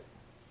budget?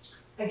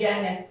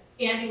 Again,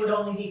 Andy would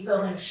only be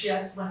filling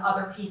shifts when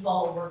other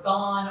people were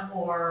gone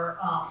or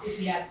if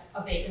we had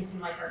a vacancy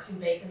like our 2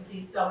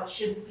 vacancies. So it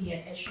shouldn't be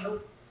an issue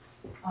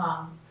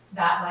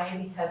that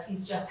way because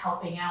he's just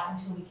helping out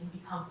until we can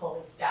become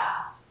fully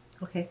staffed.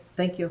 Okay,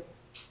 thank you.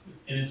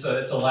 And it's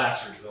a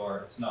last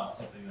resort. It's not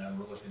something that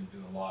we're looking to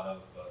do a lot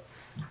of, but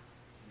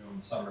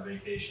in summer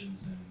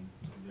vacations and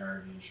we're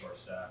already being short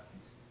staffed,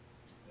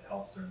 it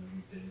helps during the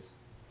weekdays.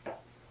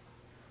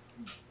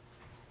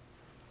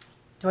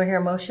 Do I hear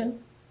a motion?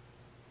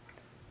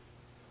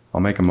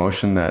 I'll make a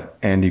motion that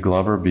Andy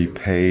Glover be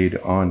paid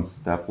on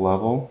step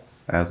level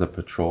as a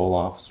patrol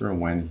officer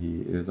when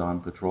he is on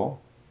patrol.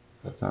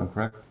 Does that sound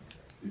correct?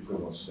 The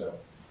equivalent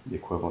step. The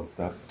equivalent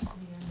step.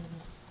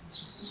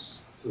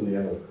 To the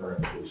end of the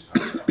current police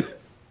contract.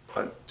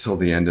 Till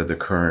the end of the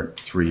current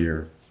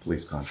 3-year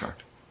police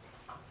contract.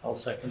 I'll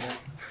second that.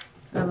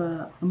 I have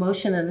a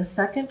motion and a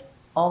second.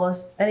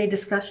 Any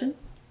discussion?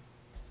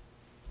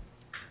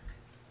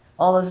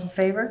 All those in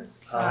favor?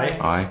 Aye.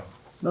 Aye.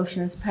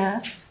 Motion is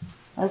passed.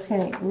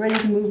 Okay, we're ready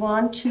to move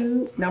on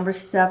to number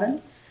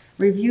 7.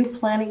 Review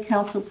Planning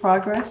Council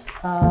progress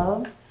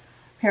of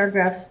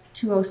paragraphs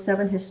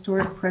 207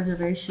 historic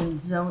preservation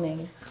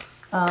zoning.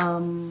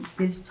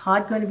 Is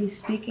Todd going to be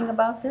speaking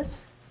about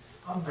this?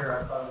 I'm here,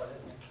 I thought I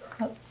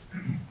didn't think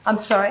so. I'm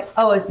sorry.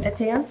 Oh, is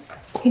Etienne?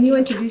 Can you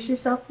introduce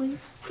yourself,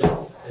 please?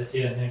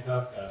 Etienne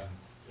Hancock, I'm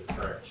the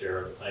current chair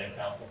of the Planning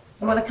Council.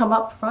 You want to come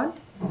up front?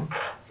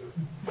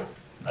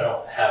 I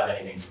don't have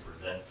anything to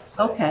present per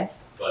se, Okay.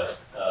 but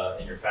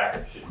in your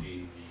packet should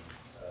be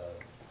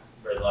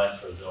the red lines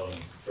for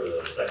zoning for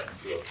the section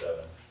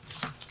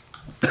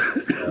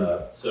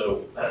 207.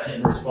 So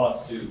in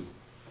response to,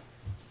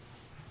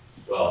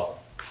 well,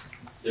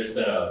 there's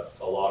been a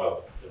lot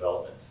of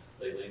development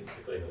lately,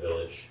 particularly in the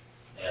village,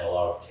 and a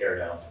lot of tear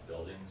downs of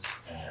buildings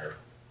and their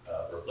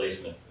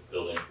replacement of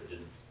buildings that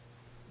didn't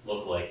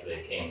look like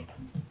they came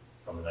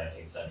from the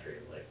 19th century,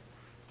 like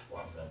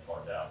ones that have been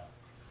torn down.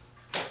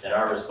 And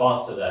our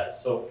response to that,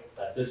 so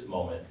at this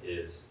moment,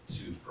 is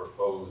to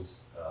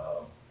propose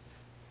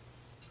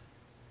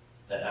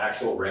an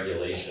actual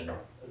regulation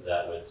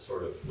that would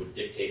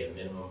dictate a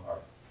minimum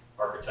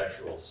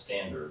architectural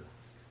standard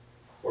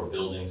for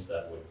buildings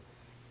that would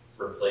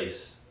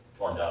replace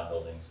torn down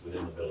buildings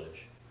within the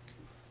village.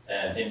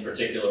 And in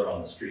particular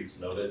on the streets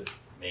noted,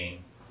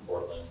 Maine,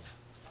 Portland,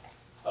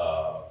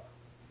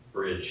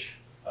 Bridge,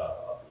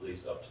 at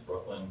least up to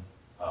Brooklyn.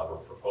 We're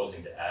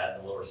proposing to add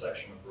the lower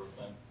section of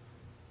Brooklyn.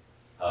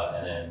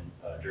 And then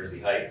Jersey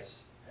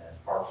Heights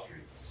and Park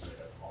Street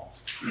at the mall.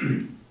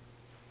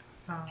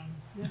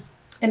 Yeah.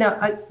 And now,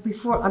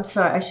 I'm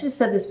sorry, I should have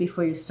said this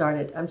before you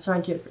started. I'm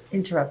sorry to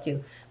interrupt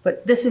you,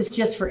 but this is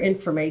just for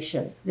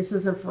information. This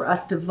isn't for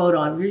us to vote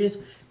on. We're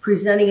just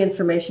presenting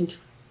information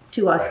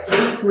to us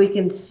so we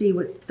can see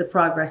what the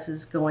progress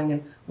is going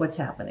and what's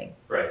happening.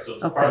 Right, so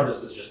part of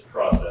this is just the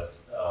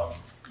process.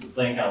 The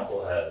Planning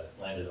Council has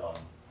landed on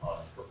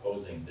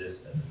proposing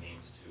this as a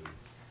means to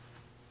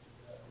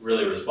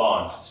really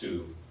respond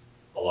to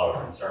a lot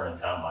of concern in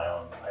town. My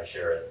own, I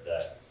share it,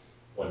 that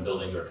when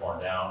buildings are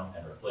torn down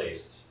and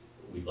replaced,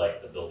 we'd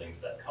like the buildings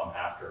that come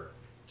after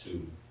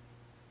to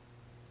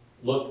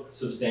look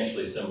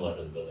substantially similar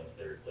to the buildings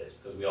they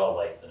replaced, because we all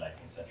like the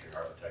 19th century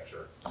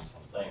architecture. It's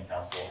on the Planning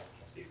Council, I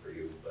can't speak for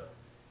you, but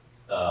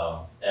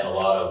and a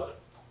lot of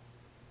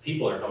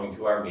people are coming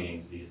to our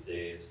meetings these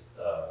days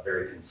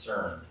very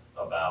concerned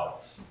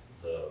about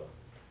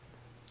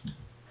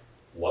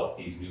what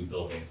these new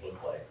buildings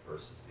look like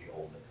versus the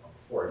old that come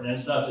before it. And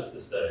it's not just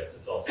aesthetics,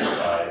 it's also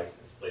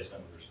size, it's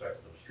placement with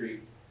respect to the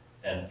street,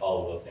 and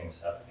all of those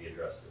things have to be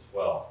addressed as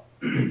well.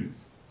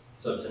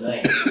 So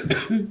tonight,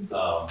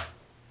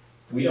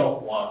 we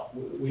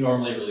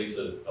normally release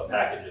a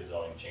package of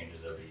zoning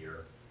changes every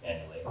year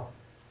annually.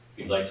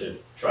 We'd like to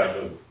try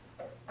to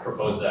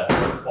propose that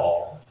for the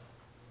fall.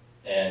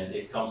 And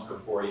it comes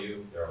before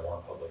you, there are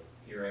more public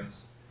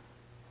hearings,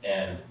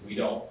 and we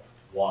don't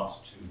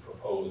want to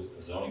propose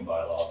a zoning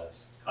bylaw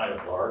that's kind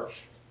of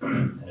large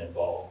and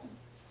involved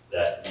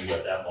that you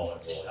at that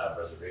moment will have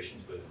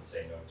reservations with and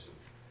say no to,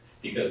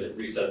 because it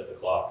resets the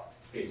clock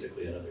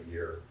basically another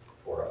year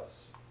for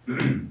us.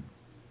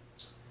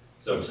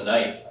 So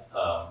tonight,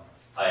 I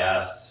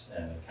asked,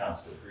 and the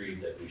council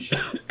agreed, that we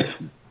should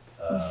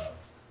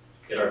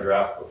get our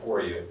draft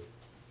before you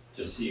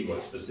to see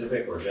what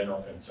specific or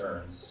general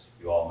concerns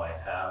you all might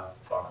have,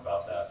 talk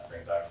about that,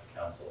 bring back to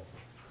council.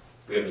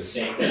 We have the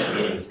same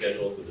meeting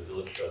scheduled with the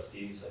village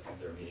trustees. I think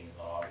their meeting is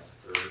on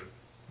August 3rd,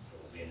 so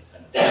we'll be in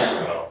attendance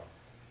as well.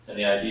 And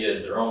the idea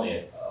is there are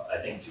only, I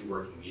think, 2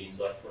 working meetings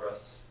left for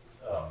us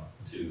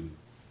to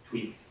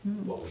tweak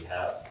what we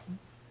have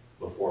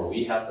before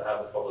we have to have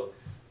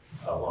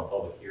a one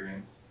public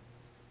hearing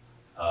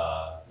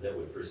that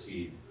would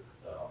precede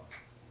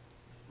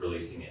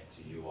releasing it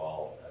to you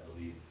all, I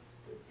believe,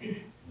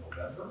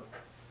 November,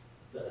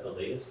 is that the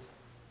latest?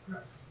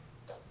 Correct.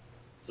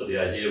 So the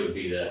idea would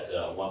be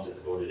that once it's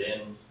voted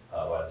in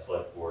by the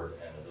select board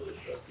and the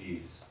village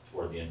trustees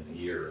toward the end of the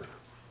year,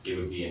 it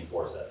would be in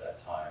force at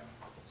that time.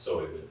 So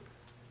it would,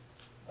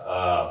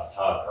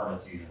 permit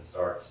season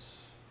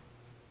starts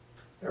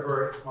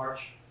February,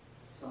 March,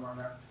 somewhere in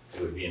there.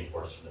 It would be in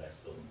force for the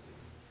next building season.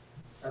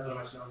 That's how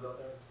much snows out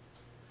there.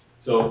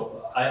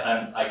 So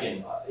I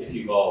can, if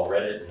you've all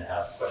read it and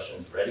have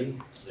questions ready,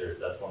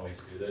 that's one way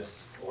to do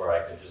this, or I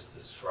could just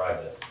describe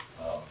it.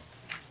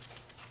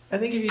 I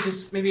think if you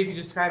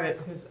describe it,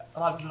 because a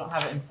lot of people don't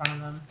have it in front of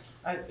them.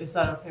 Is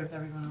that okay with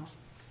everyone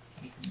else?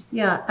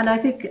 Yeah, and I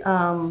think,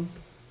 Or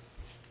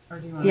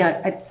do you want?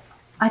 yeah,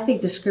 I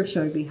think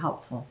description would be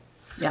helpful.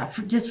 Yeah,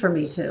 just for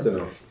me too.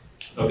 Synopsis.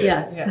 Okay,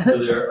 Yeah. So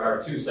there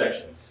are 2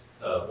 sections.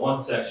 One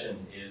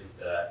section is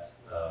that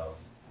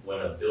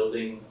when a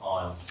building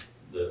on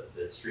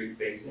the street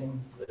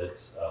facing,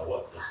 that's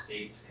what the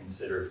state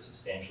considers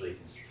substantially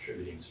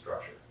contributing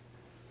structure.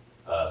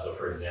 So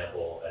for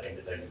example, I think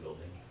the Tegu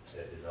Building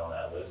is on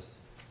that list.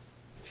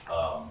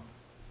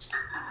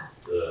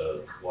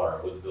 The Water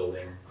and Woods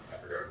Building, I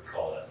forget what we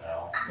call that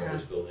now,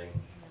 Morris Building.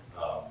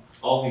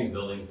 All these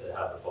buildings that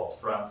have the false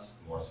fronts,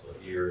 the more split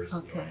ears,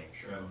 the ornate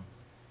trim.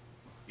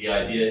 The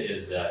idea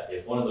is that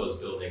if one of those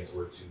buildings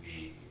were to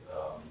be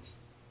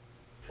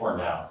torn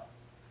down,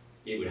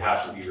 it would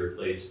have to be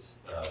replaced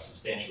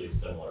substantially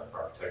similar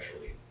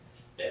architecturally,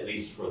 at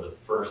least for the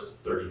first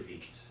 30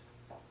 feet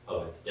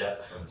of its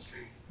depth from the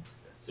street.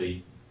 So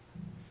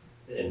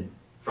and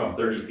from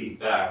 30 feet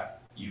back,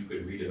 you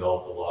could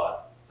redevelop the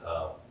lot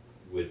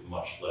with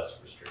much less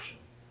restriction.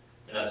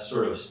 And that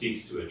sort of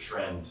speaks to a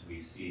trend we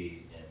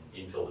see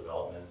in infill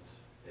development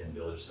in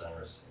village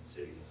centers and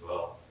cities as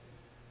well,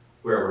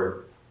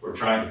 where we're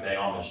trying to pay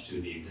homage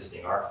to the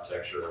existing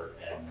architecture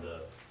and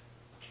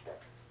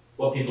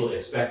what people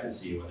expect to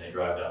see when they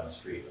drive down the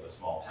street of a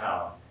small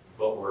town,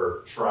 but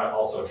we're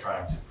also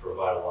trying to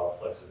provide a lot of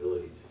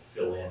flexibility to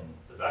fill in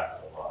the back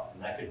of the lot.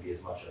 And that could be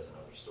as much as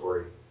another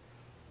story,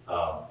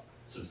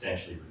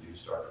 substantially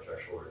reduced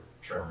architectural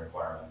trim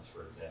requirements,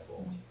 for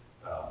example.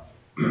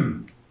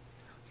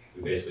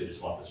 We basically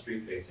just want the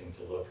street facing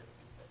to look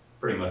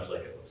pretty much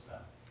like it looks now.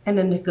 And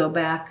then to go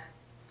back,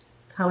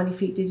 how many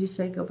feet did you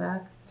say go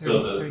back?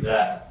 So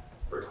that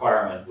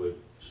requirement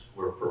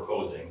we're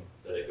proposing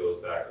that it goes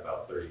back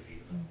about 30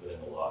 feet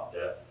within the lot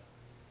depth.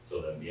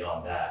 So then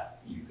beyond that,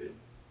 you could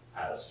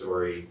add a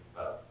story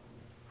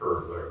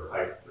per whatever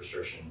height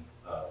restriction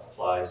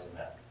applies in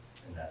that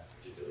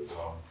particular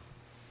zone.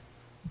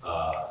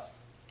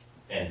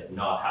 And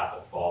not have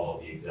to follow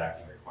the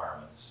exacting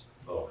requirements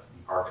of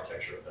the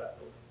architecture of that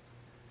building.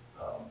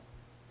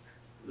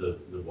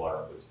 The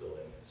water goods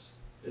building is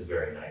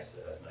very nice.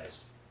 It has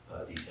nice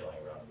detailing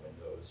around the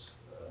windows,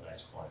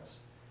 nice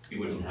cornice. You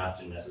wouldn't have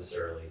to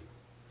necessarily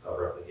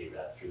replicate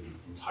that through the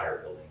entire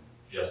building,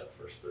 just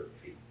the first 30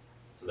 feet.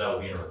 So that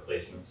would be in a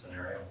replacement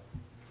scenario.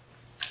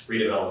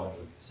 Redevelopment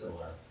would be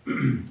similar.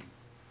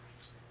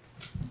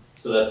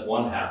 So that's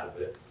one half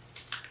of it.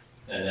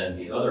 And then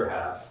the other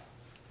half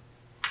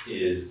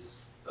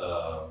is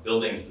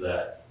buildings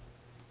that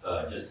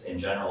just in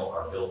general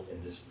are built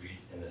in this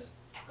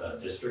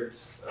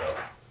district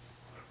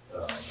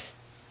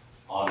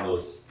on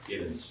those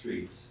given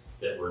streets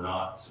that were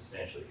not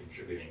substantially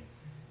contributing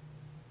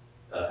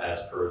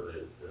as per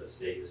the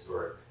state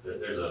historic.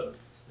 There's a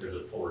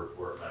full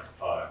report, and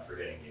I'm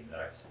forgetting the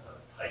exact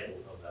title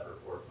of that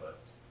report, but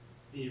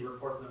It's the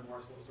report from the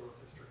Morristown Historic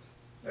District.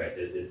 right,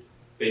 it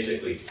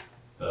basically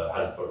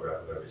has a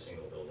photograph of every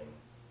single building,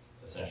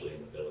 essentially in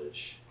the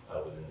village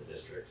within the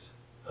district,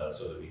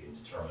 so that we can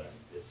determine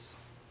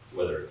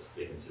whether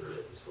they consider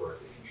it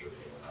historically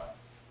contributing or not.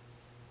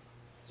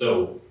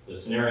 So the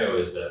scenario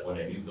is that when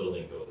a new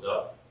building goes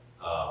up,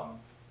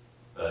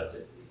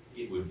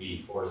 it would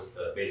be forced.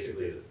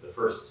 Basically, the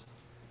first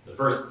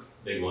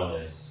big one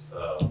is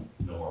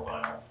no more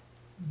vinyl.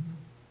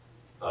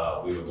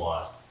 We would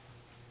want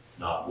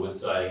not wood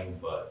siding,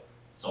 but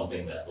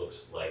something that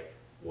looks like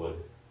wood.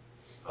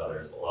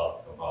 There's lots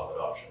of composite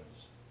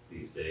options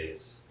these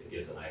days. It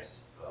gives a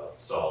nice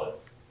solid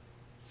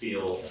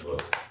feel and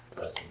look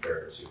as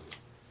compared to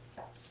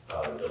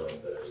the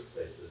buildings that it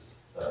replaces,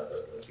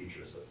 the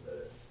features that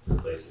it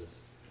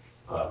replaces.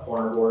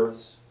 Corner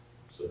boards,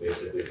 so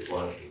basically the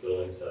corners of the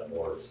buildings have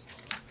boards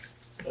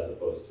as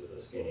opposed to the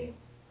skinny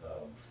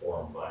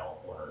form vinyl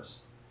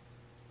corners.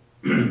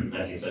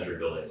 19th century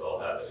buildings all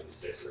have at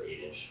least 6 or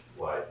 8 inch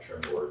wide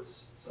trim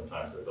boards.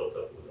 Sometimes they're built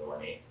up with an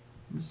ornate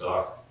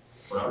stock.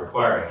 We're not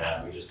requiring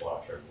that, we just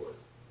want a trim board.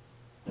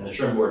 And the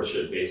trim board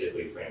should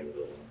basically frame the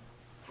building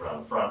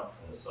around the front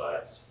and the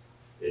sides.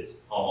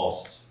 It's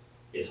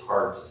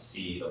hard to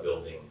see a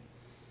building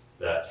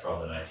that's from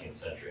the 19th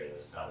century in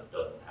this town that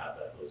doesn't have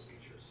those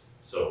features.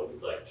 So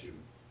we'd like to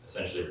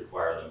essentially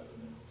require them as a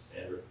minimum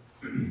standard.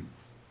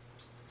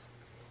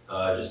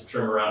 Just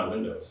trim around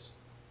windows.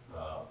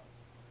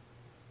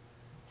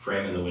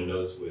 Framing the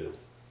windows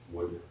with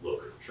wood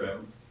look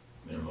trim,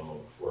 minimum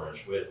of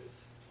 4-inch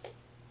width,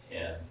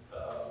 and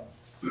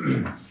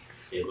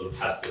it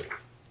has to,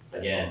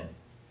 again,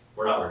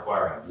 we're not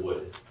requiring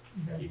wood.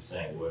 I keep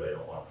saying wood, I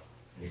don't want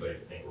anybody to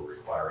think we're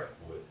requiring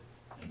wood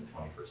in the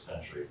 21st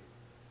century.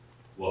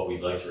 What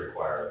we'd like to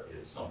require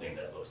is something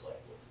that looks like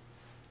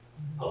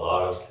wood. A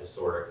lot of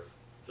historic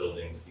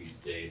buildings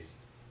these days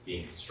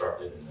being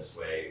constructed in this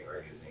way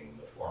are using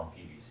the form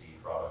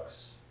PVC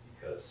products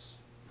because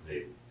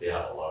they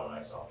have a lot of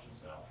nice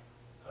options now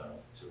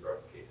to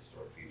replicate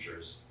historic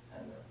features,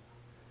 and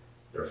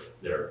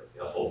they're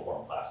a full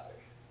form plastic.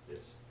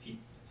 It's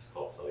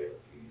called cellular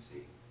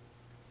PVC.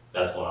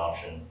 That's one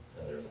option,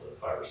 and there's the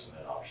fiber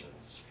cement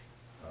options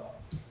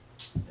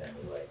and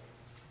the like.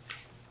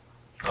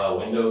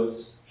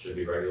 Windows should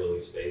be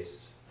regularly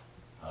spaced.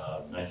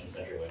 19th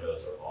century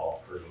windows are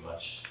all pretty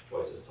much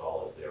twice as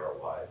tall as they are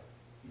wide.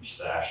 Each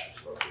sash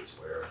is roughly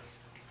square.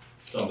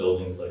 Some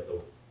buildings like the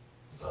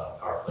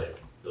power plant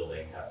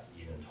building have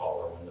even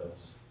taller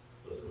windows.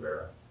 Those are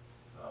rare.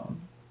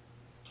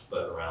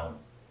 But around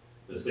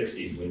the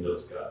 60s,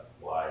 windows got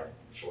wide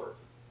and short.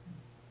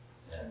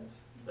 And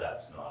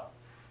that's not,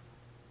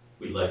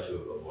 we'd like to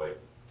avoid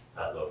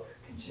that look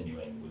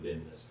continuing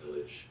within this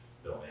village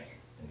domain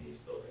in these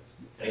buildings.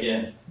 And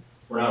again,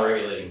 we're not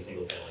regulating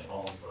single family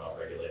homes, we're not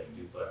regulating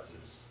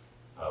duplexes,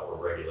 we're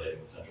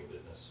regulating the central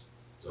business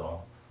zone,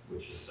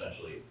 which is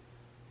essentially,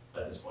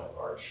 at this point,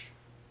 large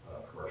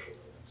commercial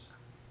buildings.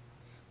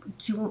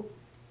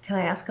 Can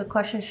I ask a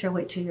question? Should I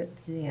wait till you're at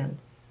the end?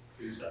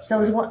 So I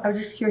was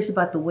just curious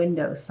about the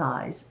window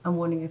size. I'm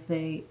wondering if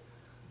they,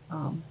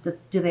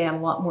 do they add a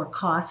lot more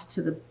cost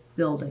to the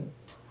building?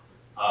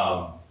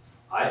 I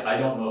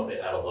don't know if they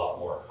add a lot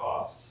more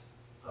cost.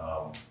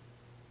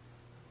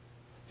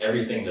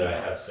 everything that I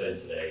have said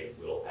today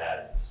will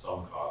add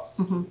some cost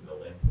to the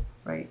building.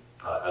 Right.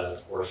 As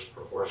a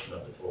proportion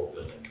of the total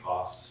building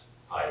cost,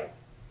 I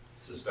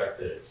suspect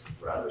that it's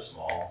rather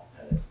small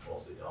and it's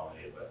mostly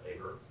dominated by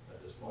labor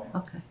at this point.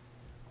 Okay.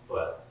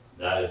 But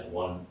that is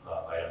one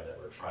item that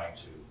we're trying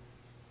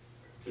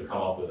to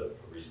come up with a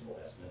reasonable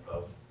estimate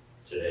of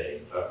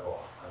today,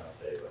 well, not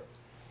today, but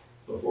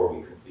before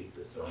we complete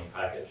the zoning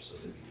package, so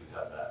that we do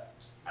have that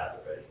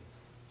at the ready.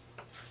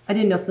 I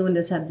didn't know if the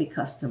windows had to be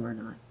custom or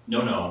not.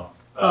 No.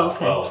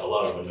 Okay. Well, a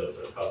lot of windows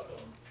are custom,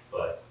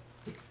 but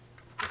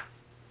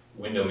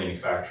window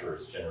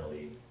manufacturers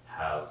generally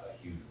have a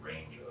huge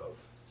range of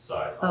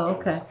size options. Oh,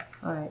 okay,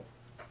 all right,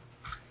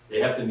 They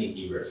have to meet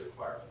egress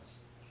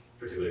requirements,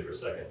 particularly for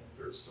second and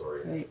third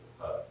story. right.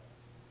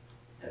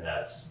 And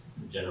that's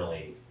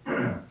generally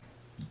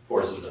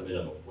forces a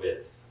minimum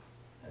width.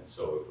 And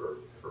so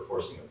if we're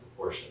forcing a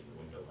proportion,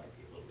 the window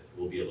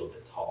will be a little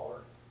bit taller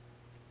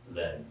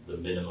than the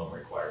minimum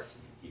required to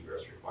meet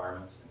egress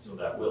requirements. And so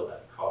that will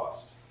add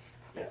cost,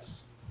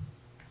 yes.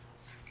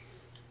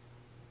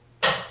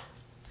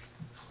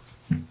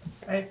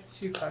 I have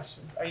two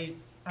questions. Are you,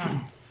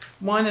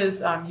 one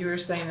is, you were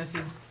saying this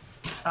is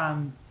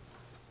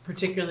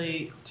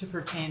particularly to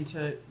pertain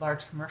to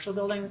large commercial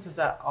buildings. Does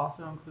that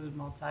also include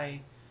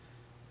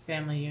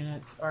multi-family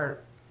units or?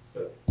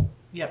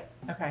 Yep,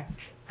 okay.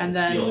 And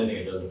then. The only thing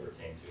it doesn't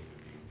pertain to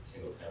would be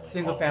single family homes.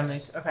 Single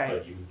families, okay.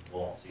 But you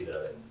won't see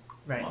that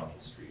Right. on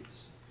these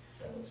streets,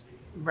 generally speaking.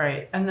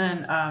 Right, and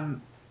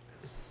then,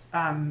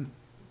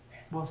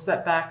 will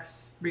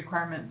setbacks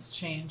requirements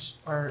change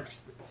or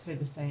stay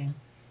the same?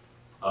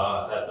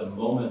 At the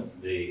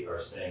moment, they are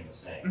staying the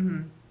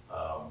same.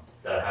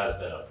 That has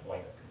been a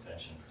point of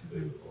contention,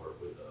 particularly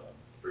with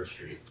Bridge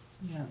Street.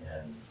 Yeah.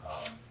 And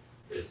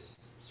it's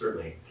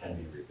certainly can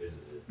be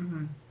revisited.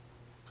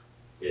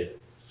 It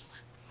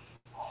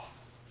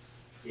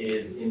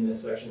is in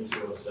this section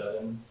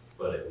 207,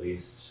 but at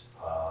least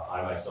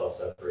I myself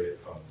separated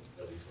from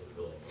at least what the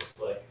building looks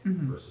like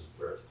versus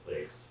where it's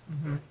placed.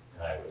 And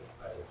I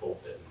would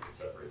hope that we could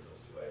separate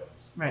those two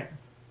items. Right.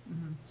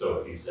 So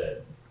if you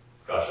said,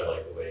 gosh, I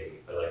like what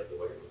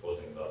you're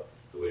proposing about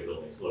the way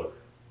buildings look,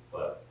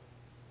 but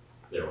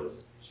there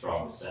was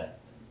strong dissent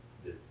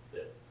and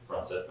that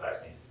front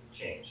setbacks needed to be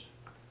changed,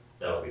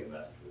 that would be the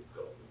message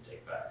we would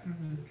take back to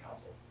the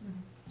council.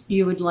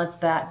 You would like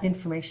that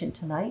information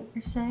tonight,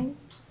 you're saying?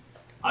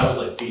 I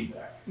would like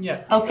feedback.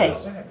 Yeah. Okay.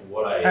 Because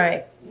what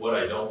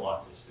I don't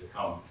want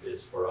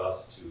is for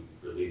us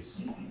to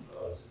release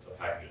a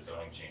package of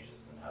zoning changes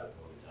and have it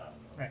voted down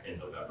in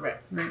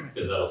November. Right.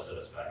 Because that'll set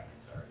us back an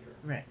entire year.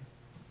 Right.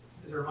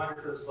 As a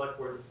reminder for the select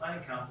board, the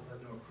planning council has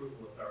no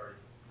approval authority.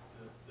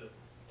 The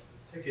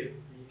ticket,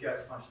 you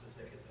guys punch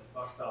the ticket, the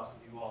buck stops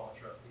with you all, the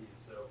trustees.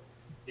 So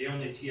they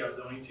only tee up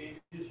zoning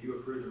changes, you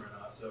approve them or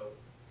not. So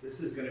this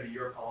is gonna be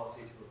your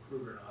policy to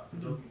approve or not. So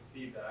they'll give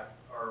feedback.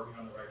 Are we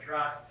on the right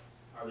track?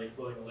 Are they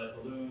floating a lead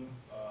balloon?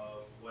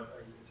 What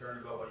are you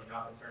concerned about? What are you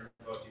not concerned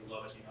about? Do you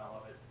love it? Do you not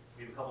love it?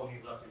 We have a couple of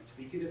meetings left to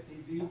tweak it if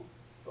need be.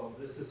 But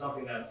this is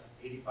something that's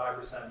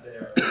 85%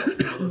 there.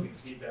 We're looking at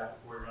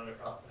feedback before we run it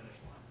across the finish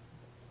line.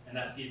 And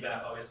that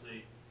feedback,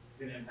 obviously, is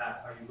going to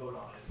impact how you vote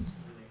on it. It's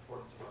really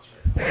important to us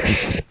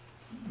right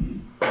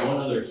now. One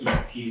other key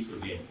piece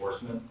would be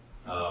enforcement.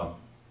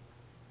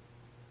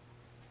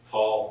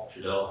 Paul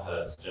Trudell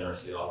has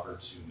generously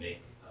offered to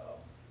make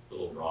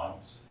little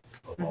drawings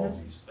of all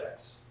these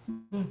specs.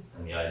 And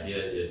the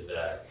idea is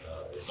that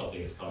if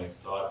something is coming to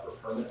Todd for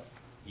permit,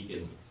 he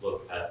can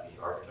look at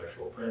the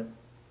architectural print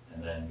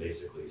and then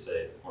basically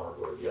say, the corner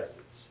board, yes,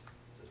 it's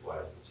as wide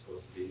as it's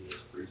supposed to be. There's a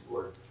freeze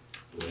board.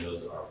 The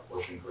windows are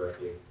proportioned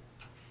correctly,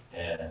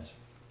 and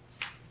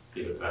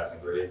give it passing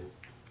grade.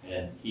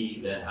 And he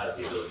then has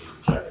the ability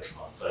to check it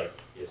on site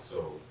if there's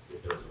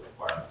a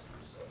requirement to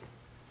do so.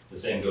 The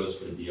same goes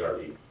for the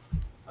DRB.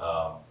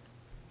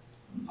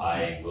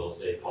 I will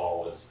say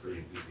Paul was pretty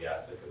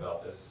enthusiastic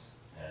about this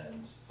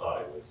and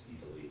thought it was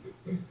easily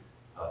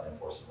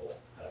enforceable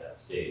at that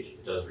stage.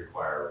 It does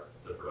require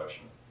the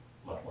production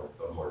of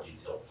more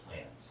detailed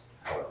plans,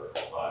 however,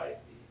 by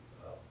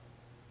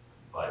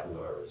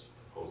whoever is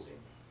proposing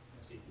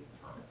and seeking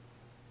the permit.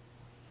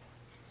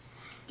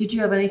 Did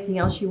you have anything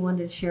else you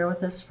wanted to share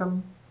with us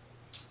from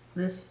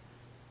this?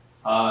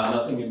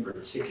 Nothing in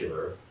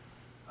particular.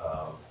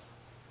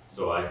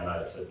 So I can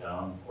either sit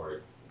down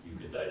or you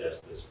could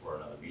digest this for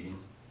another meeting.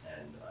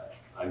 And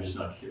I'm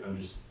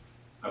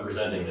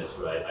presenting this,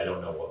 but I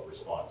don't know what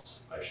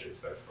response I should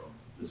expect from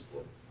this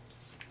board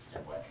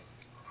standpoint.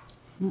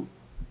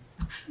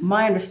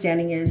 My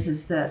understanding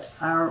is that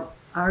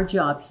our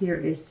job here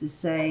is to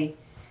say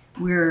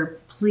we're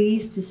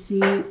pleased to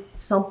see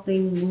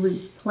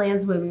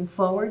plans moving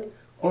forward,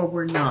 or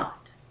we're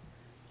not.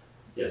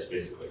 Yes,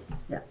 basically.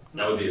 Yeah.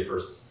 That would be a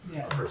first.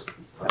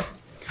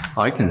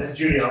 I can. And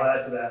Judy, I'll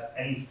add to that.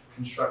 Any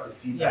constructive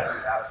feedback you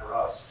have for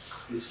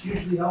us is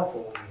hugely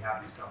helpful when we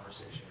have these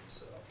conversations.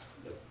 So.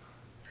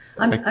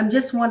 I'm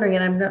just wondering,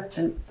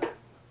 and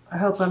I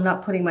hope I'm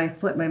not putting my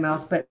foot in my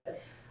mouth, but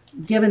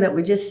given that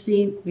we've just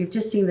seen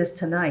this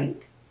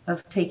tonight,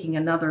 of taking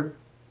another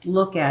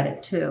look at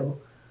it too,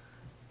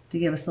 to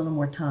give us a little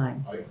more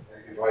time.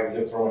 If I can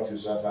just throw in 2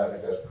 cents, I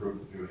think that's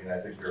prudent, and I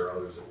think there are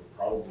others that would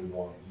probably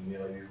want to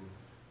email you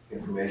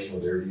information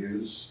of their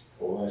views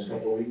over the next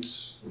couple of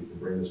weeks. We can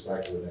bring this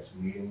back to the next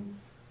meeting,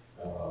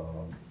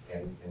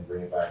 and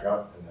bring it back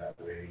up, and that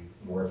way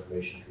more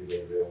information can be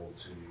available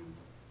to you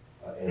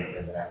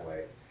in that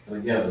way. And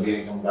again, the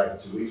meeting coming back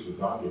in 2 weeks would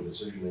not be a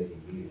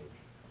decision-making meeting.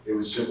 It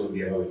would simply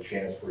be another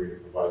chance for you to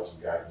provide some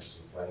guidance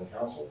to the planning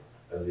council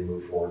as they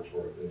move forward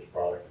toward a finished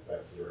product, if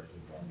that's the direction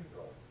you want to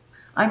go.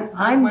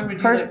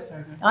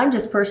 I'm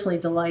just personally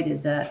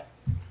delighted that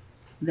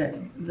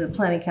the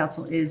planning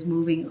council is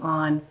moving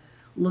on,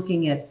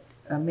 looking at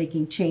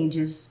making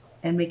changes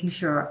and making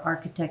sure our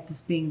architect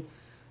is being,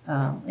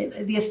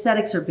 the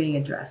aesthetics are being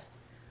addressed.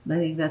 And I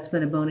think that's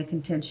been a bone of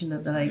contention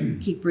that I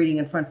keep reading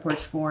in Front Porch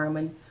Forum,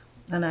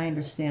 and I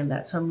understand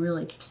that. So I'm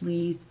really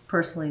pleased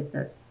personally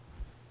that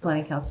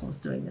planning council is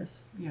doing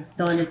this. Yeah.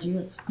 Dawn, did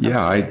you?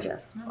 Yeah,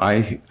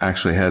 I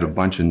actually had a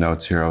bunch of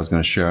notes here I was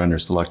going to share under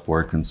select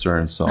board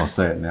concerns, so I'll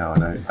say it now.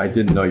 And I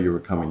didn't know you were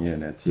coming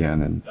in,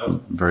 Etienne, and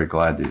I'm very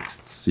glad to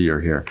see you're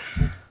here.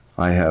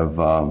 I have,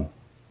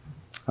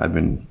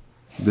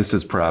 this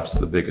is perhaps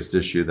the biggest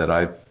issue that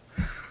I've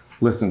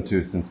listened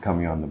to since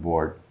coming on the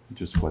board,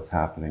 just what's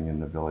happening in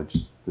the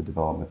village, the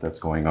development that's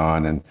going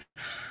on. And,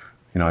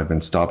 you know, I've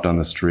been stopped on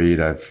the street,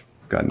 I've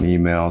gotten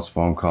emails,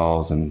 phone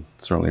calls, and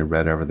certainly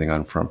read everything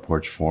on Front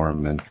Porch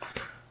Forum. And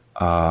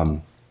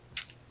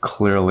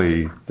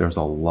clearly there's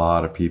a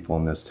lot of people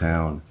in this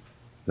town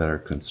that are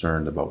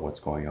concerned about what's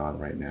going on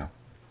right now.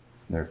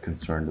 They're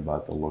concerned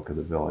about the look of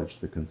the village.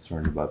 They're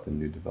concerned about the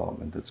new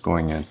development that's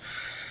going in.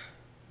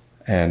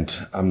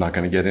 And I'm not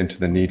going to get into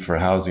the need for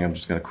housing. I'm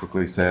just going to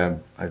quickly say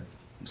I'm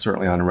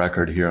certainly on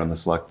record here on the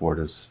select board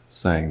as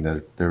saying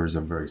that there is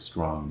a very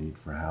strong need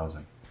for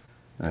housing.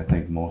 And I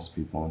think most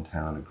people in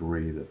town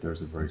agree that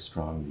there's a very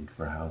strong need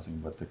for housing,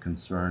 but the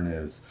concern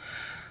is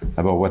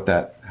about what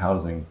that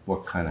housing,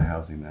 what kind of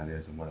housing that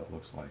is and what it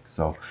looks like.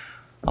 So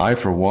I,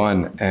 for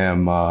one,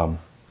 am I'm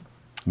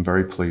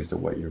very pleased at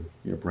what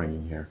you're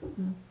bringing here.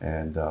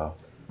 And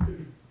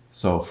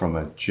so from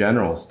a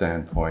general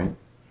standpoint,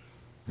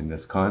 in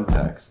this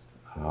context,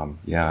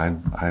 yeah,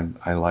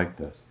 I like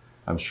this.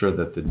 I'm sure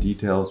that the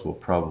details will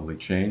probably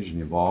change and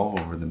evolve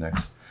over the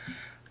next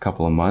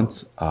couple of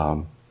months.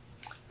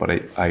 But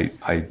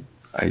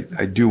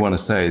I do want to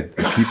say,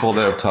 the people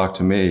that have talked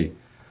to me,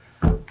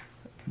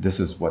 this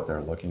is what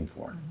they're looking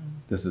for.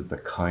 This is the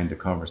kind of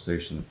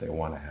conversation that they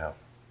want to have.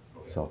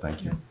 So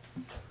thank you.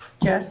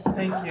 Jess?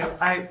 Thank you.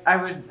 I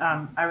would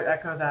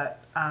echo that.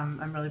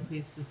 I'm really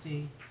pleased to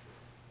see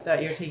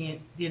that you're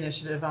taking the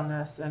initiative on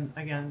this, and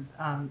again,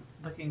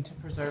 looking to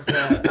preserve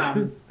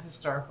the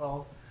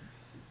historical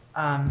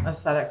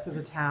aesthetics of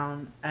the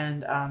town.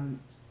 And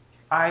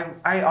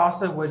I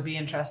also would be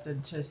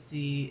interested to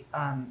see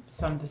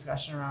some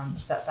discussion around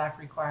setback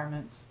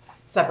requirements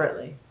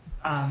separately,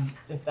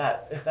 if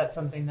that's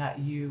something that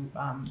you,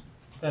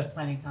 the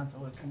planning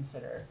council, would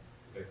consider.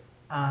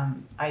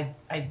 I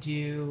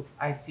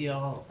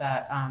feel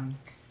that,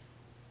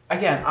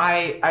 again,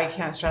 I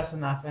can't stress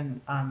enough,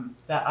 and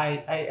that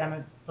I am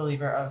a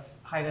believer of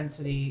high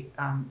density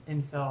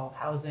infill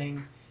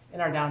housing in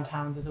our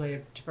downtowns as a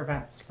way to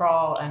prevent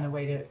sprawl and a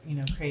way to, you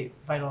know, create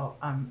vital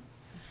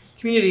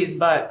communities.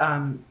 But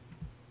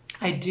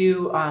I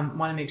do want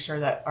to make sure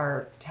that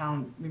our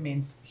town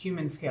remains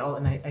human scale,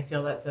 and I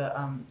feel that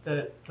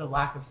the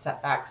lack of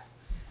setbacks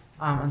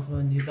on some of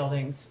the new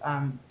buildings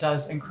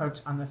does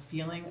encroach on the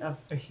feeling of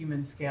a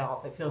human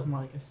scale. It feels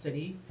more like a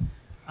city.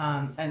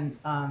 I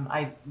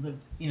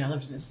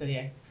lived in a city.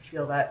 I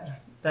feel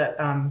that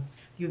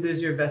you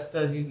lose your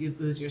vistas, you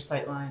lose your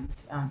sight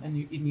lines, and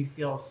you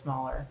feel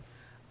smaller.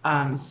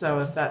 So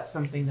if that's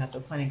something that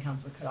the planning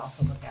council could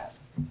also look at.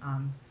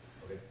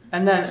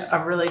 And then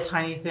a really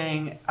tiny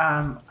thing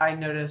I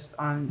noticed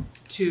on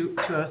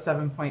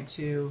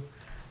 207.2,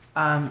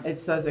 it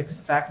says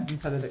expect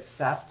instead of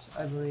accept,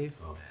 I believe,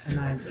 and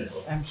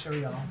I'm sure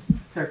we all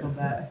circled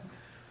that.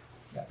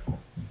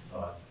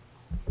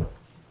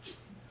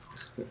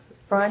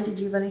 Brian, did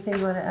you have anything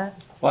you want to add?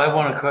 Well, I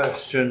want to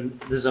question,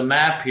 there's a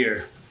map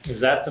here. Is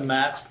that the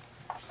map,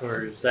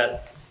 or is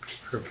that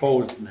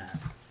proposed map?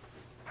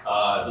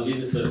 I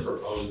believe it says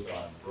proposed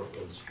on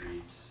Brooklyn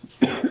Street,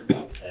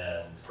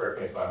 and correct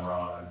me if I'm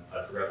wrong,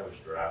 I forgot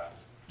which draft.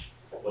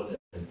 What's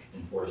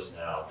enforced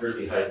now?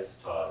 Jersey Heights,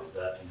 Todd, is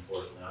that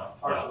enforced now?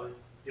 Partially,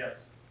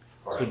 yes.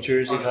 So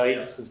Jersey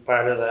Heights is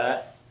part of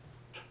that?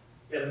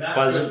 Yeah, the map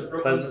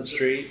Pleasant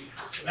Street?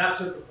 The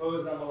maps are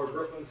proposed on Lower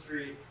Brooklyn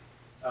Street,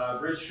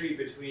 Bridge Street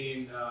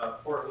between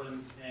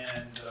Portland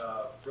and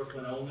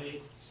Brooklyn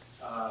only,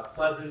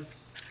 Pleasant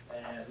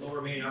and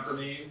Lower Main, Upper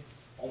Main,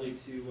 only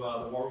to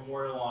the War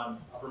Memorial on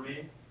Upper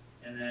Main,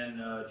 and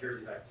then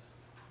Jersey Heights.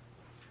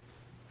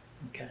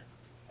 Okay.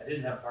 I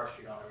didn't have Park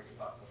Street on there, we can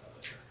talk about that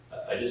later.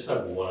 I just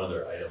have one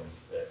other item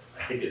that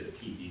I think is a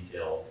key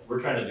detail. We're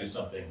trying to do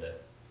something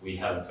that we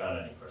haven't found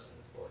any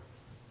precedent for,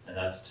 and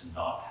that's to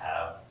not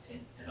have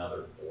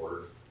another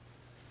board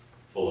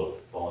full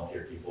of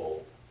volunteer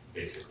people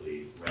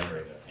basically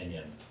rendering an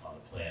opinion on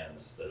the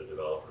plans that a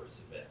developer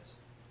submits.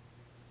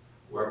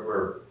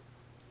 We're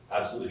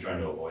absolutely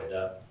trying to avoid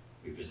that.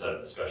 We've just had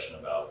a discussion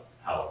about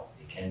how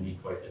it can be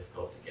quite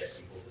difficult to get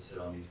people to sit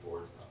on these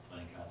boards. Not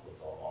planning council,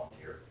 it's all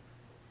volunteer.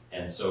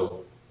 And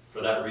so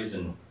for that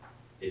reason,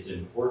 it's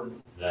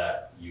important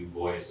that you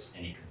voice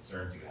any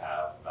concerns you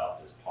have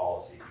about this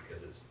policy,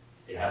 because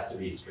it has to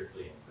be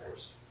strictly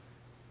enforced.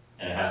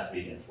 And it has to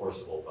be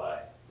enforceable by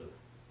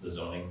the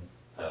zoning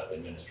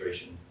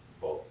administration,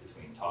 both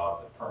between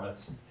TOG, the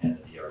permits, and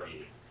the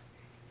DRB.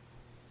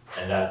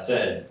 And that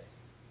said,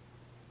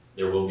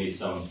 there will be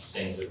some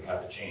things that we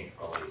have to change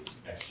probably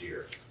next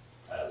year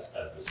as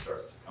this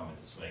starts to come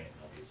into swing, and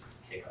there'll be some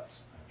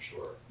hiccups, I'm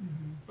sure.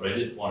 But I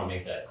did want to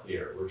make that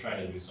clear. We're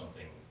trying to do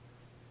something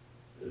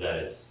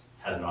that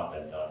has not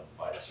been done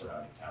by the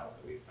surrounding towns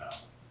that we've found.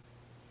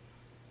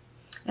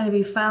 And have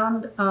you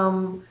found,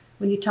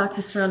 when you talk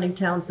to surrounding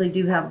towns, they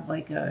do have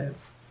like a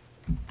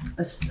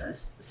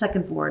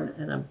second board,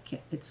 and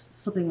it's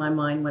slipping my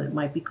mind what it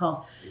might be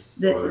called.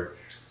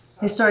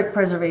 Historic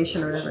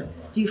preservation or whatever.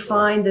 Do you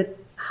find that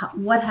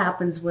what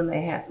happens when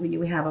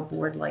you have a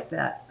board like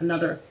that,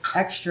 another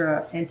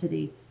extra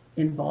entity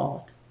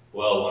involved?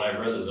 Well, when I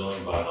read the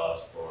zoning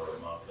bylaws for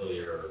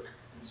Montpelier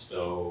and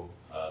Stowe,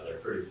 they're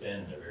pretty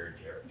thin, they're very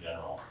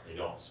general. They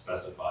don't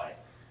specify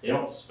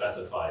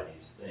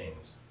these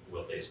things.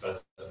 What they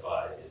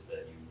specify is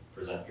that you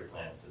present your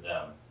plans to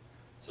them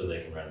so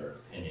they can render an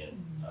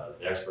opinion.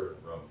 The expert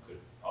in the room could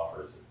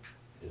offer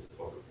his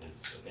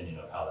opinion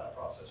of how that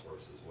process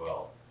works as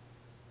well.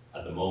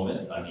 At the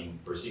moment, I mean,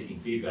 we're seeking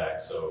feedback,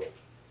 so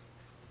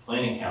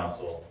Planning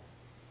Council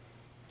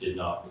did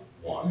not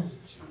want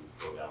to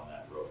go down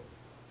that road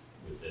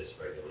with this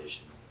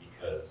regulation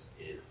because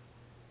it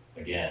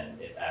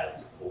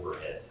adds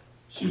overhead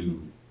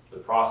to the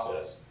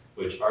process,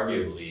 which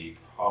arguably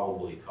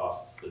probably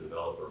costs the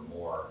developer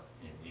more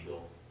in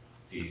legal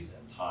fees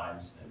and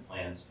times and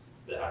plans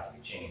that have to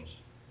be changed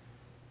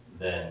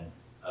than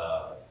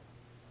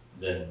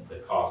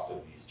the cost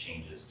of these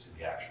changes to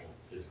the actual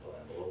physical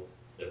envelope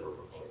that we're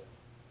proposing.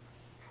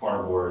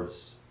 Corner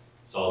boards,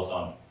 solid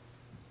sound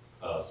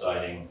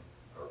siding,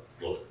 or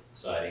look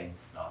siding,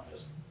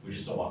 we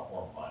just don't want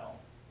form vinyl.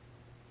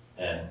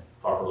 And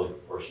properly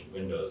proportioned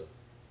windows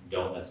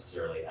don't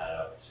necessarily add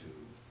up to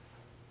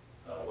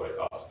what it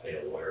costs to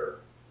pay a lawyer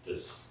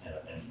and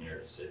an engineer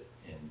to sit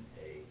in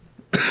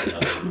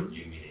another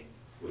review meeting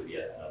with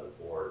yet another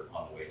board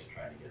on the way to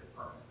trying to get a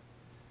permit.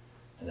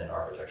 And then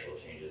architectural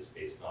changes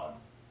based on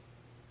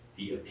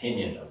the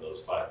opinion of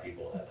those 5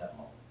 people at that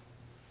moment.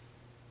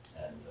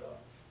 And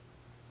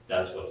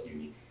that's what's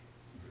unique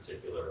in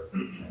particular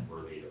and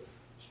worthy of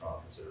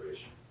strong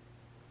consideration.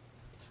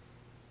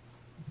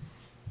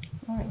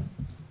 All right.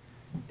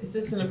 Is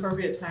this an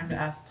appropriate time to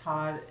ask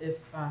Todd if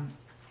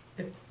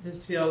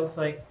this feels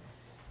like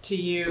to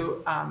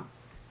you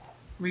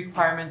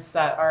requirements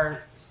that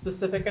are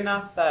specific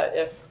enough that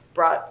if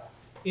brought,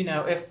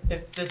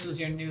 if this was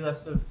your new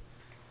list of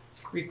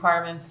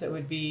requirements, it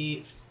would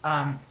be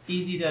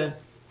easy to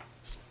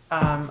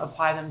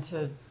apply them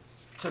to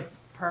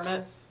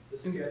permits? The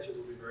sketches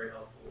will be very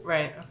helpful.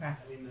 Right, okay.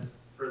 I mean,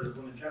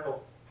 in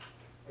general,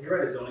 when you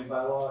write a zoning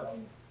bylaw, I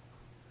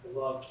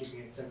love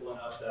keeping it simple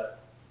enough that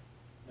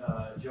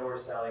Joe or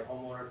Sally,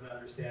 homeowner, can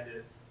understand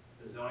it,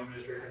 the zoning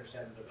administrator can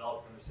understand it, the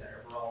developer can understand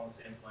it. We're all on the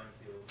same playing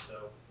field.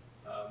 So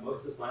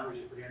most of this language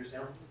is pretty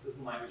understandable. This is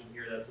some language in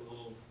here that's a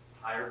little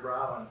higher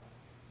brow and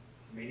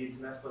may need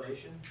some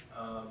explanation.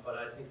 But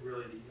I think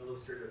really the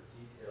illustrative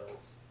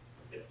details,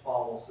 if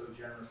Paul will so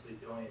generously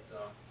donate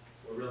them,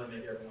 will really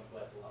make everyone's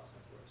life a lot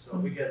simpler. So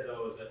if we get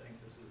those, I think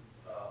this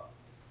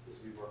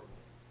will be workable.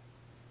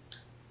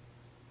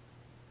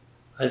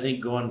 I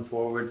think going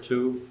forward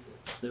too,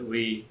 that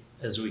we,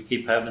 as we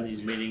keep having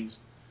these meetings,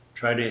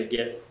 try to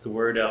get the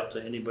word out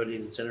to anybody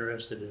that's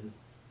interested in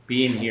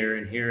being here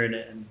and hearing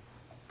it and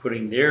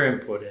putting their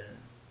input in,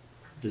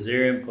 because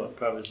their input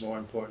probably is more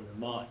important than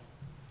mine.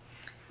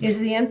 Is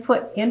the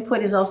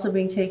input is also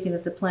being taken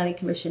at the planning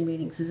commission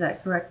meetings, is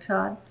that correct,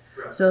 Todd?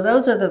 Correct. So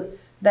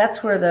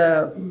that's where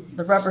the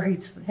rubber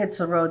hits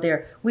the road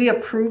there. We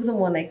approve them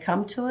when they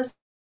come to us,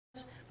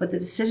 but the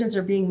decisions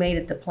are being made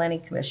at the planning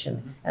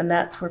commission, and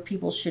that's where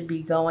people should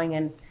be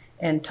going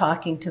and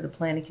talking to the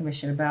planning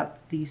commission about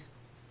this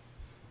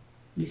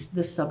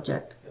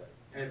subject. Yeah.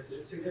 And it's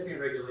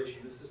significant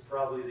regulation. This is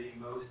probably the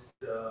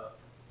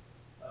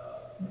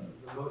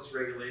most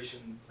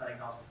regulation planning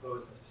council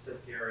proposed in a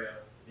specific area,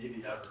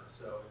 maybe ever.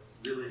 So it's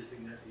really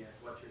significant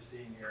what you're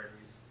seeing here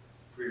in these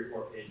 3 or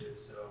 4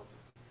 pages. So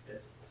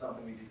it's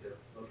something we need to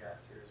look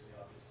at seriously,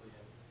 obviously,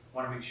 and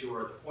want to make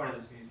sure, the point of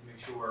this meeting is to make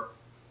sure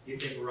you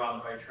think we're on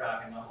the right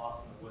track and not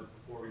lost in the woods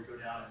before we go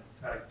down and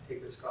try to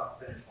take this across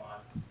the finish line,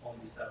 only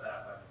be set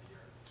back by the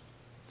year.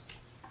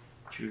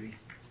 Judy?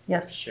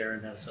 Yes.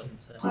 Sharon has something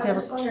to say. I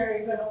just wonder, are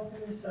you going to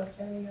open this up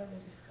to any other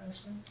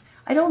discussion?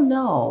 I don't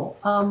know.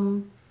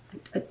 Well,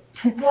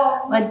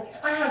 I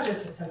have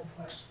just a simple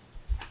question.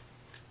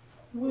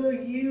 Will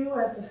you,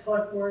 as a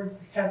select board,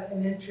 have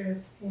an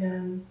interest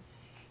in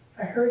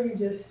I heard you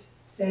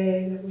just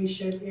say that we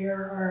should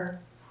air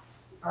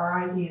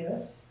our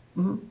ideas,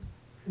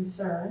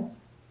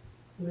 concerns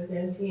with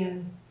NT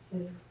and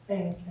his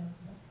planning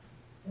council.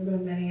 There have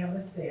been many of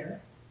us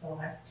there the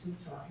last 2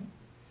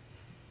 times.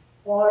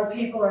 A lot of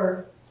people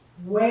are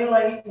way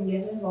late in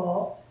getting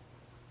involved.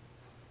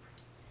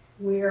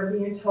 We are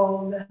being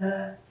told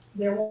that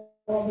there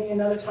won't be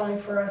another time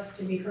for us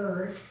to be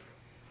heard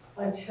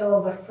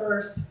until the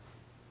first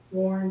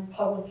warned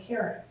public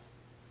hearing.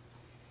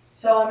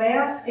 So I'm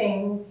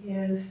asking,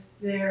 is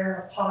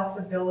there a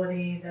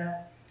possibility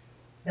that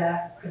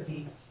that could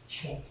be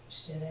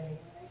changed in any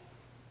way?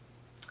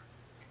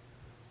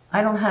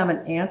 I don't have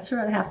an answer.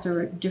 I'd have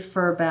to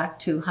defer back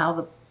to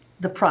how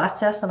the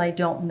process, and I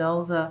don't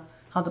know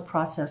how the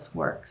process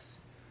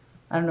works.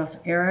 I don't know if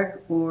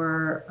Eric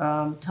or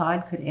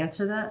Todd could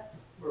answer that.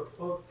 We're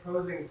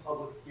proposing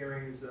public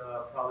hearings,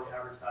 probably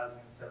advertising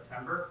in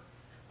September.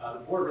 The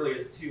board really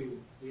has two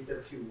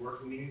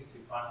working meetings to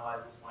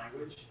finalize this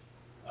language.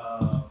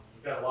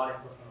 We've got a lot of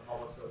input from the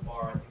public so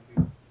far.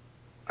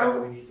 I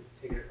think we need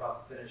to take it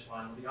across the finish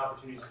line. There'll be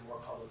opportunities for more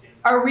public input.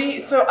 Are we,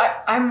 so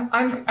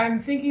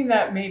I'm thinking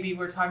that maybe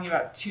we're talking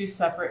about 2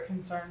 separate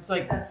concerns,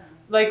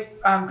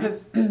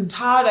 because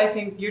Todd, I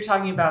think you're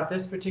talking about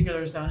this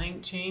particular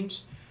zoning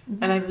change,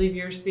 and I believe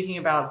you're speaking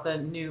about the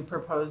new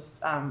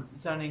proposed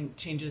zoning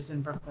changes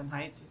in Brooklyn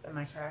Heights. Am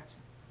I correct?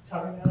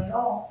 Talking about it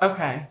all.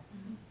 Okay.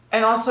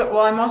 And also,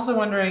 well, I'm also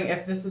wondering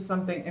if this is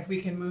something, if we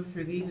can move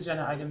through these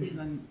agenda items and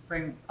then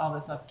bring all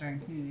this up during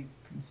community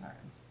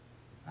concerns.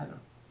 I don't know.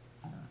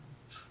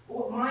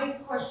 Well, my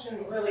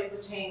question really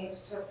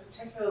pertains to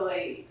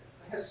particularly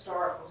the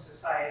Historical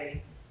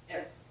Society.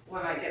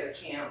 When I get a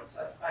chance,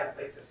 I'd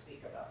like to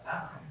speak about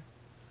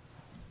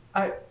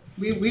that.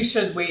 We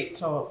should wait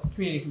till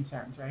community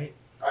concerns, right?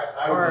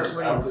 I would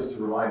just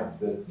remind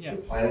that the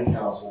planning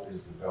council is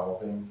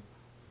developing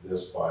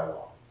this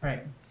bylaw.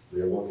 Right.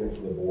 We're looking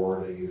for the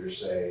board to either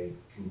say,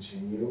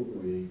 continue,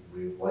 we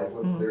like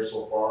what's there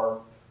so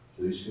far,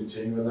 please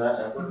continue in that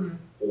effort,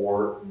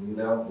 or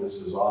no,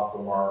 this is off the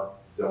mark,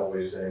 don't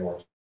waste any more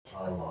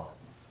time on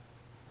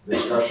it.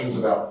 Discussions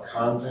about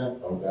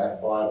content of that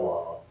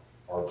bylaw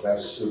are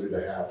best suited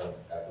to happen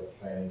at the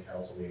planning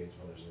council meetings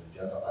when there's an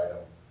agenda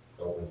item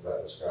that opens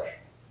that discussion.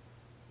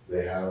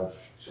 They have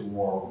 2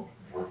 more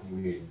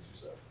working meetings, you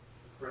said.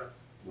 Correct.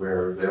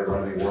 Where they're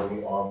going to be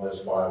working on this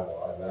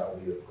bylaw, and that will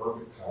be the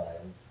perfect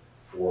time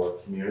for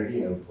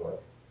community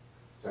input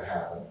to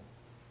happen.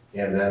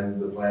 And then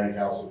the planning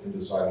council can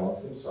decide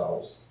amongst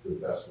themselves the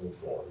best move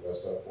forward, the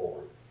best step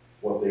forward.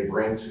 What they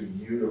bring to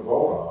you to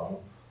vote on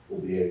will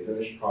be a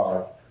finished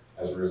product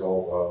as a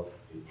result of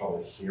a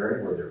public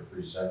hearing where they're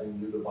presenting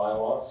you the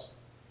bylaws,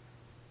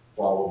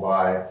 followed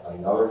by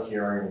another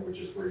hearing, which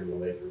is where you will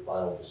make your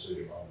final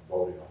decision on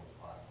voting on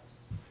the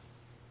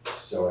bylaws.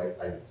 So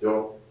I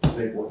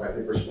think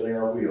we're spinning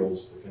our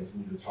wheels to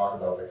continue to talk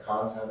about the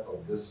content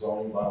of this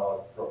zoning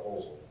bylaw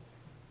proposal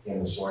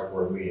in the select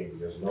board meeting,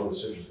 because no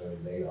decision is going to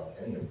be made on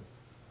any of it.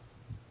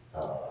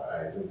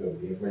 I think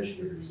that the information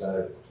can be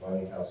presented at the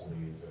planning council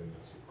meetings. I think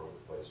that's the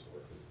appropriate place for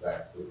it, because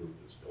that's the group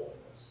that's building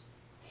this.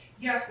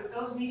 Yes, but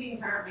those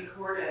meetings aren't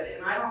recorded,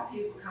 and I don't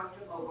feel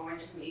comfortable going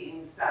to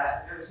meetings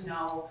that there's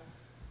no,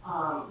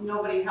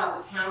 nobody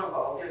held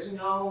accountable. There's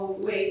no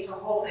way to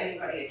hold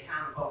anybody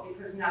accountable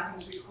because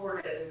nothing's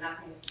recorded and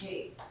nothing's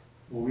taped.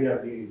 Well, we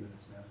have meeting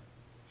minutes,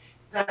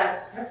 man.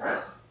 That's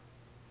different.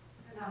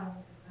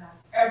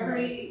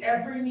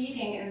 Every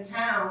meeting in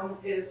town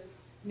is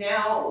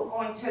now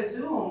going to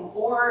Zoom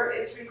or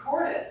it's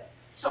recorded.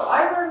 So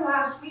I learned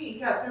last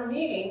week at their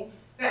meeting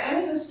that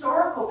any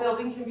historical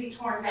building can be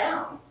torn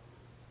down.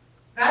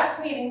 That's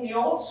meaning the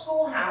old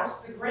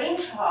schoolhouse, the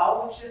Grange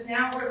Hall, which is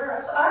now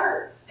Rivers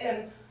Arts.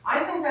 And I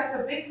think that's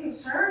a big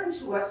concern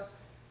to us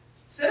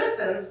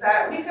citizens,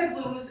 that we could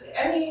lose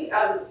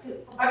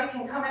anybody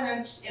can come in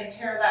and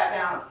tear that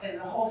down and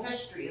the whole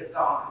history is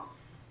gone.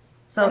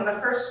 So from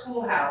the first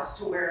schoolhouse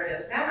to where it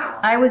is now.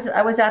 I was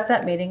at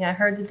that meeting. I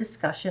heard the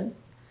discussion,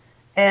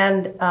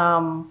 and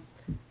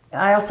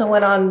I also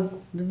went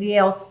on the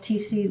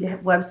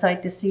VLTC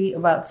website to see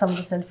about some of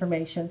this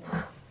information.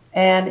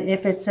 And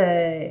if it's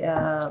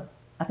I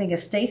think a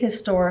state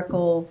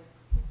historical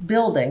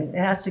building, it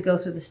has to go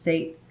through the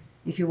state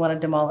if you want to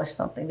demolish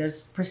something.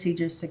 There's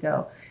procedures to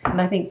go.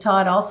 And I think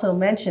Todd also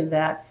mentioned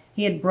that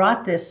he had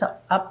brought this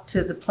up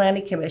to the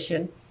planning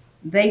commission.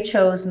 They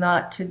chose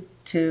not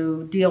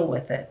to deal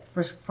with it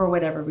for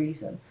whatever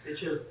reason. They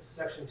chose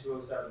section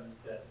 207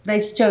 instead. They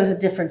chose a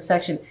different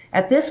section.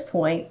 At this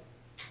point,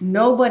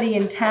 nobody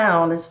in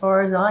town, as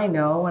far as I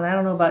know, and I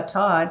don't know about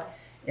Todd,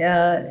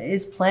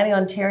 is planning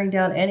on tearing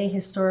down any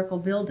historical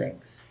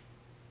buildings.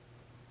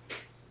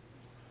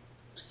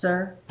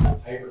 Sir?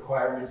 Height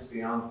requirements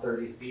beyond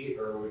 30 feet,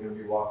 or are we going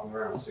to be walking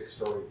around with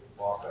 6-story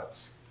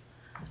walk-ups?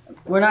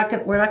 We're not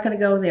going to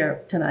go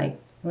there tonight.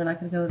 We're not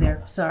going to go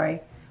there.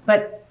 Sorry,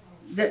 but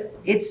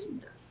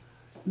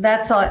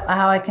that's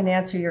how I can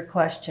answer your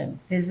question.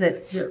 Is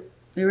that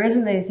there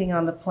isn't anything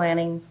on the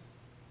planning,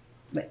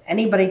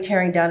 anybody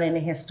tearing down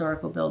any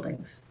historical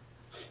buildings.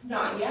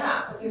 Not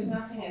yet, but there's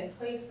nothing in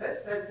place that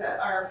says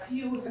that our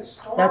few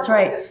historical. That's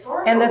right.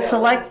 historical And the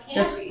buildings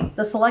can't be.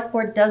 the select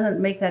board doesn't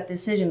make that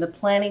decision. The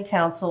planning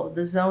council,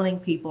 the zoning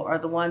people are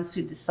the ones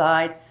who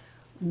decide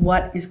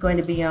what is going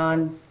to be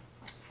on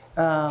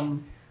their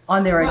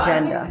Well,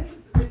 agenda. I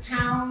think the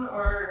town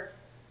or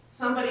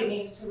somebody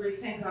needs to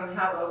rethink on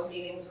how those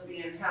meetings are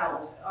being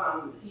held.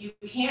 You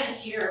can't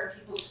hear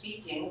people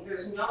speaking.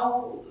 There's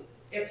no,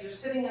 if you're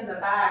sitting in the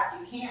back,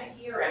 you can't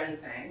hear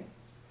anything.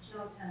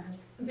 No attendance.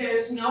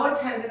 There's no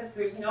attendance,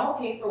 there's no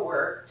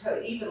paperwork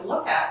to even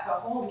look at the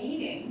whole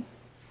meeting.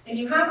 And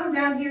you have them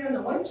down here in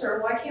the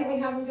winter, why can't we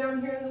have them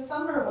down here in the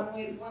summer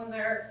when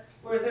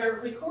they're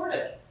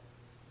recorded?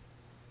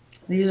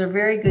 These are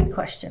very good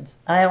questions.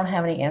 I don't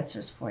have any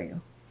answers for you.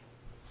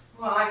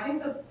 Well, I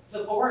think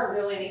the board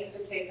really needs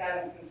to take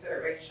that into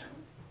consideration.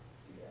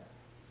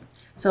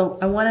 So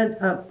I wanted,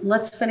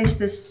 let's finish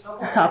this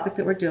Okay. topic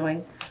that we're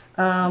doing.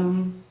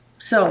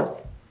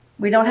 So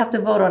we don't have to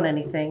vote on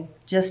anything,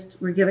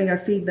 just we're giving our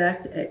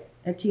feedback to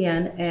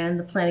Etienne and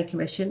the planning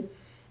commission.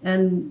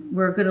 And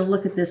we're gonna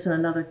look at this in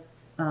another,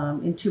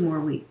 in 2 more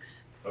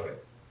weeks. Okay.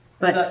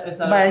 But, Is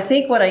that but I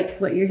think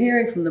what you're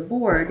hearing from the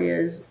board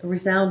is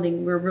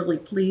resounding, we're really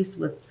pleased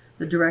with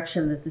the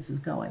direction that this is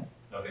going.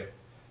 Okay,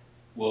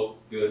 well,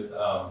 good.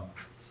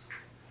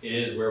 It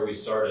is where we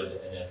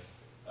started, and if,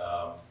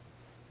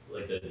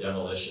 like the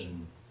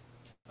demolition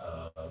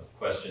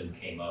question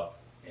came up,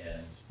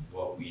 and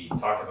what we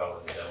talked about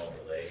was a demo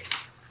delay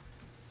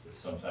that's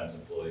sometimes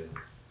employed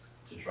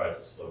to try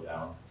to slow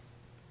down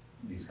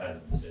these kinds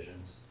of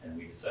decisions, and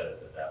we decided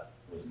that that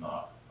was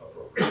not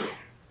appropriate,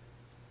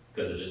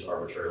 because it just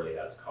arbitrarily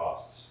adds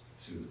costs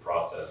to the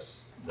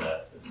process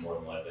that is more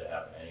than likely to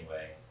happen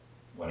anyway,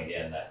 when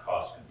again, that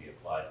cost could be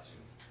applied to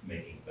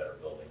making a better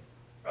building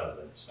rather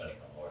than spending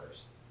on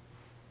lawyers.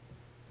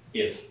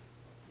 If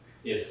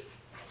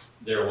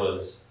there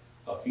was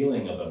a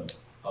feeling of a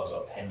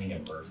pending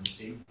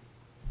emergency,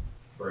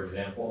 for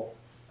example,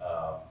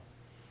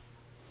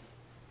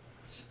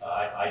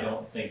 I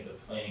don't think the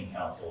planning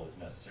council is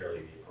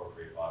necessarily the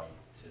appropriate body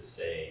to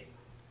say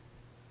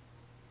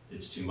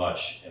it's too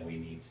much and we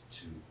need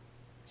to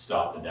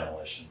stop the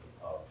demolition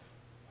of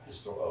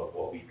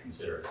what we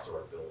consider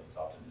historic buildings.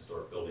 Often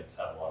historic buildings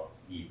have a lot of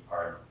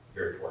are in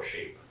very poor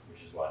shape,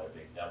 which is why they're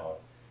being demoed.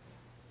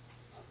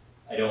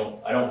 I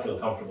don't feel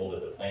comfortable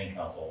that the planning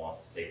council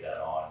wants to take that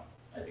on.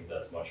 I think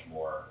that's much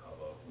more of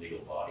a legal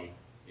body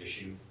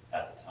issue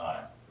at the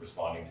time,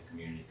 responding to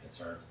community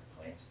concerns and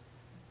complaints.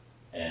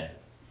 And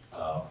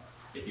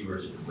if you were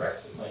to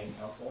direct the planning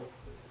council,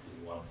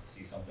 if you wanted to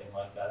see something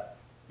like that,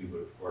 we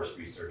would of course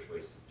research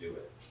ways to do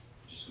it.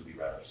 It just would be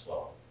rather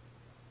slow.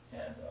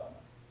 And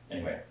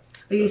anyway.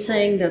 Are you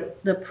saying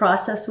that the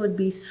process would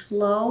be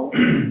slow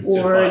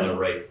or? To find the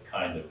right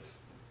kind of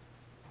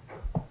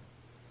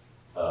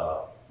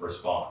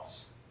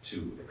response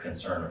to a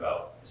concern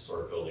about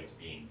historic buildings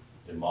being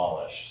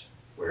demolished,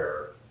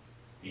 where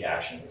the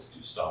action is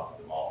to stop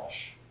the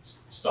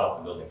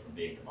building from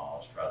being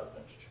demolished rather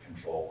than to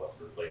control what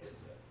replaces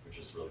it, which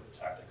is really the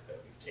tactic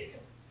that we've taken.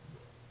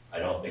 I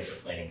don't think the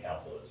planning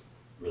council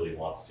really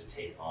wants to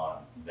take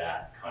on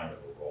that kind of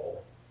a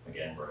role.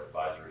 Again, we're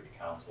advisory to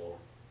council,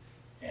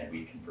 and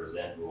we can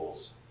present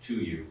rules to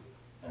you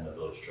and the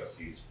village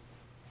trustees,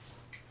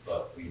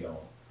 but we don't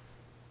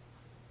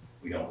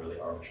really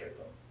arbitrate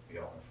them. We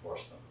don't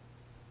enforce them.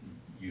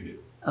 You do.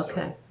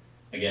 Okay.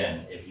 So,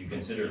 again, if you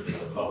consider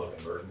this a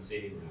public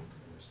emergency in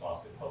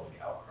response to public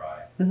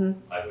outcry,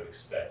 I would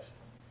expect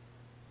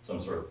some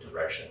sort of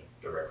direction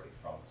directly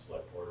from the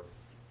select board.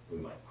 We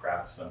might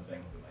craft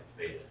something, we might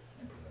debate it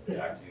and bring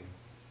it back to you.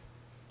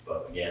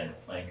 But again,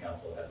 the planning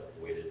council has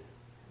avoided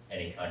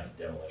any kind of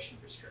demolition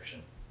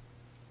restriction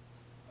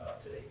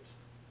to date.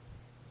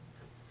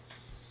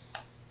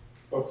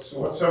 What's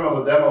some of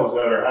the demos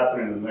that are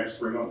happening in the next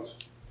 3 months?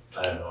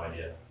 I have no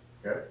idea.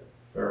 Okay,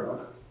 fair enough.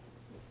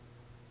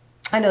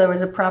 I know there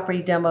was a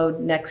property demoed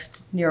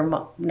next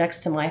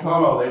to my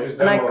home. No, they just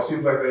And demo. It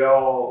seems like they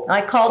all of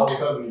a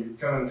sudden you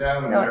come in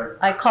town and they're.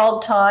 I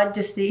called Todd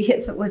to see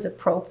if it was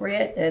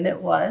appropriate, and it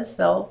was,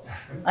 so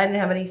I didn't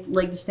have any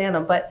leg to stand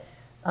on. But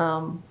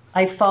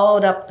I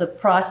followed up the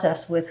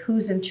process with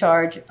who's in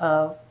charge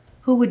of,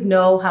 who would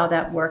know how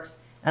that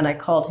works, and I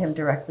called him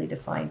directly to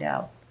find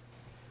out.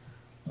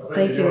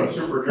 Thank you. Doing a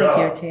super Thank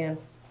you, job. Etienne.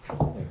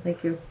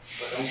 Thank you.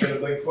 Don't get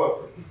a big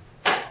foot.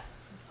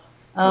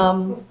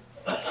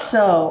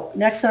 So,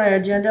 next on our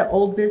agenda,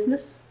 old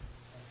business?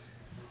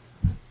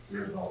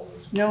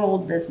 No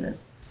old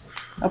business.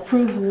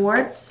 Approved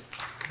warrants.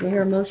 Do you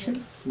hear a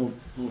motion?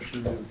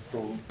 Motion to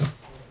approve.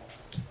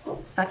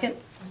 Second?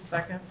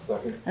 Second.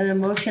 Second. And a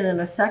motion and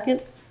a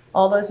second.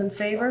 All those in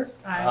favor?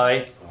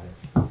 Aye.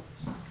 Okay.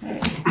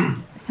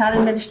 Town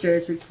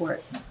administrators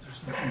report.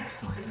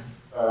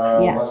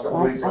 Last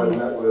couple weeks I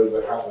met with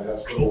the Hathaway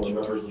Hospital and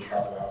members of the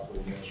Hathaway Hospital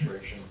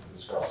administration to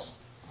discuss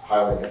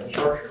highway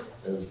infrastructure,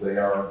 as they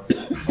are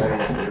planning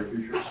for their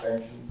future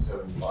expansions,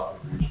 having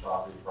lots of huge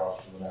property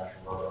across from the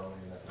National Guard Army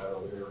and that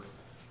meadow there.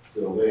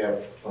 So they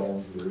have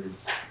plans, they're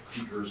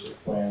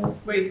futuristic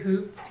plans. Wait,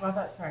 who? About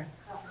that, sorry.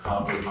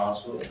 Concord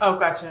Hospital. Oh,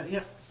 gotcha,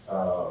 yep.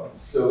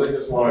 So they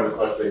just wanted to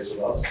touch base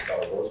with us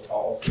about those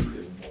policy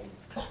and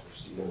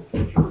proceed in the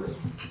future. And,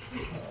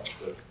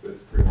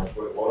 that's pretty much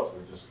what it was.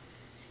 We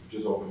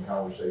just opened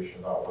conversation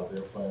about what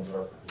their plans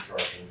are for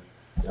construction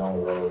down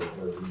the road,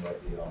 where we might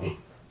be on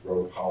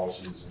road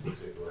policies in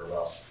particular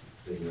about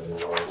taking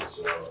the roads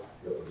that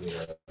would be a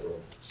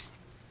road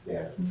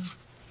standard.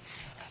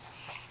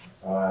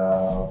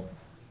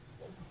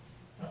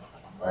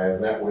 I have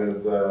met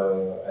with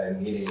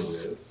and meeting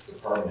with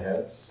department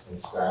heads and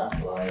staff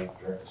that I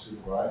direct to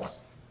supervise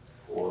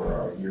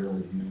for year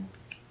review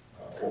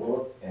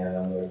overlook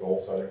and goal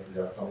setting for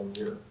the upcoming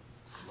year.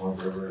 Going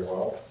very, very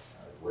well.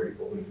 Great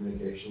open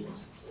communications.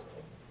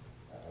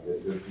 I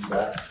get good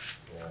feedback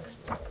and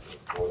look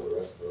forward to the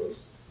rest of those.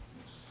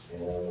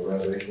 And the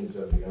renovations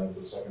have begun to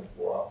the second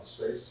floor office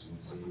space. You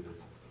can see the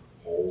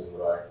holes in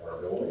the back of our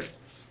building.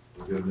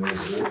 The good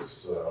news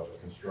is the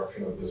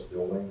construction of this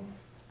building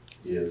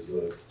is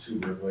 2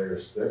 brick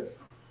layers thick.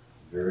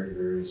 Very,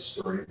 very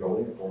sturdy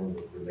building. According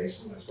to the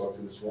mason I spoke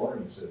to this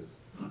morning, he says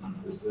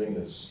this thing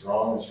is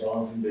strong and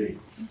strong can be.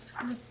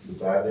 The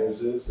bad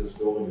news is this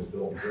building is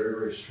built very,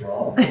 very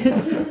strong,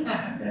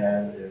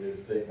 and it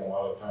is taking a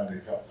lot of time to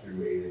cut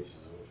through 8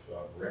 inches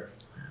of brick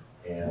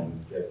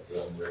and get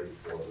them ready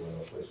for the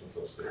window placements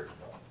upstairs.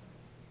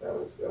 That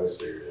was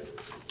figured in.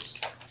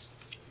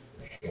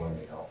 Showing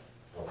me how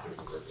thick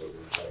the brick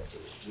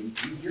was. We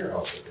hear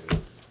how thick it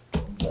is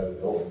inside the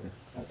building.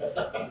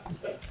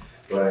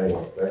 But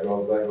anyway, that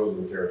goes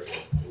with the territory.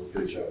 We'll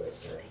get each other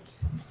that.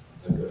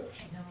 That's it.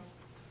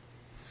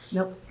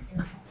 Nope.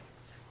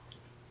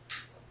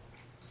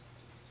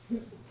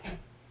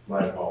 My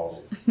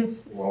apologies.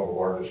 One of the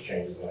largest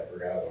changes I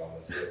forgot on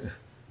this list.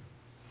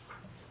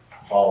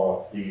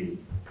 Paula Beatty,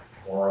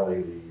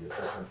 formerly the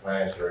Assistant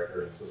Finance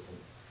Director and Assistant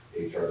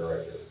HR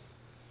Director,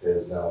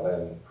 has now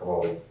been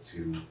promoted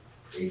to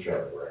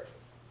HR Director.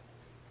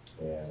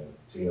 And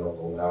Tina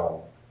will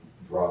now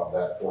drop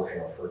that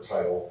portion of her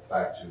title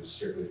back to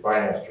strictly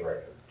Finance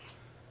Director.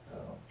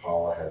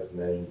 Paula has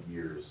many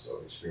years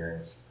of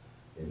experience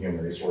in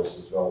human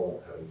resources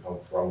development, having come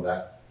from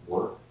that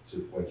work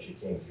to when she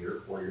came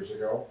here 4 years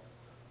ago.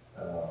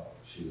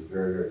 She was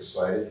very, very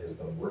excited, has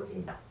been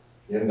working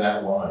in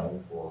that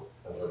line for,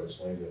 as I've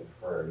explained in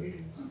prior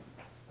meetings,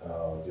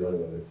 dealing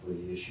with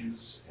employee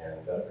issues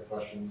and benefit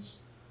questions.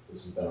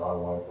 This has been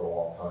ongoing for a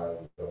long time.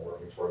 We've been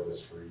working toward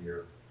this for a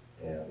year,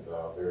 and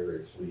very,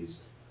 very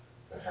pleased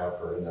to have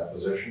her in that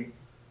position.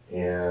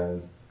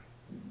 And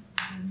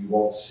you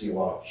won't see a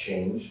lot of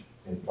change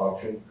in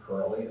function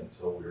currently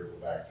until we're able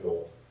to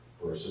backfill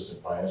her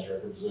assistant finance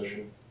director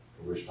position,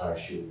 for which time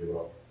she will give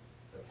up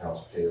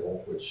accounts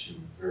payable, which she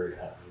would be very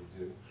happy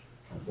to do,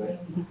 I think.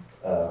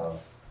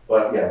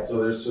 But yeah,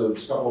 so there's a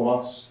couple of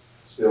months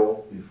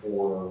still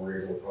before we're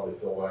able to probably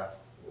fill that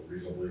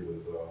reasonably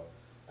with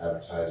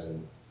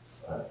advertising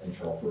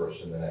internal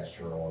first and then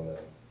external and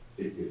then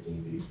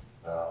 15B.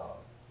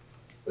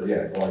 But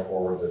yeah, going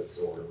forward,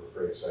 we're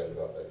pretty excited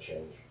about that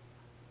change.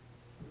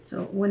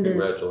 So when did?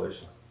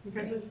 Congratulations.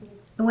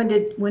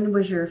 When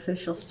was your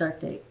official start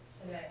date?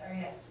 Today, or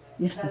yesterday.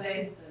 Yesterday.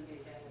 Today's the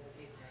beginning of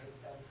the 8th grade,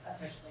 so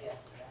officially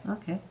yesterday.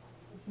 Okay.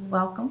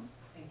 Welcome.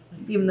 Thank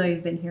you. Even though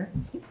you've been here.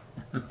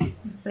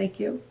 Thank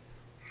you.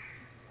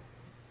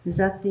 Is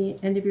that the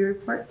end of your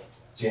report?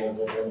 Jan's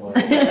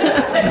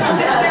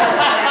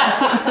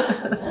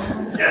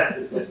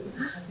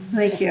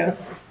Thank you.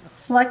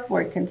 Select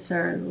board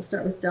concern. We'll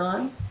start with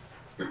Don.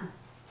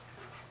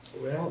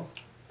 Well,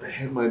 I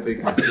had my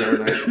big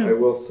concern. I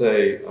will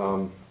say,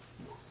 I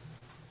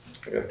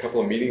got a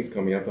couple of meetings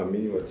coming up. I'm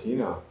meeting with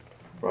Tina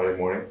Friday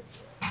morning.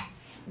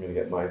 I'm gonna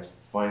get my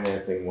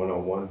financing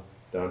 101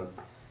 done.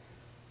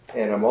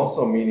 And I'm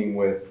also meeting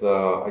with,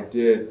 I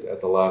did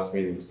at the last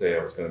meeting say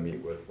I was gonna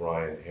meet with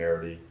Ryan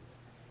Harity.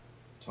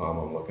 Tom,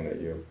 I'm looking at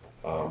you.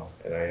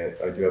 And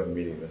I do have a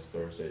meeting this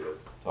Thursday to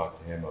talk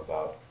to him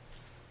about,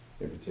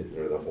 in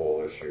particular, the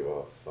whole issue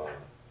of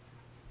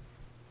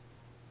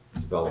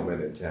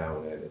development in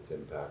town and its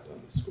impact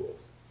on the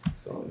schools.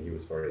 So and he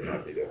was very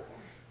happy to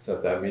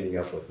set that meeting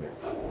up with me.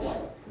 I'm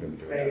gonna be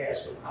doing that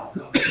this week.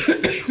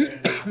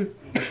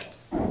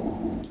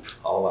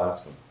 I'll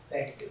ask him.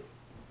 Thank you.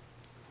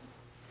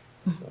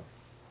 So,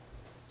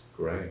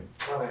 great.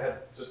 Well, I had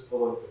just a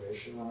little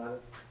information on that.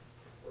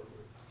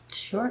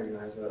 Sure.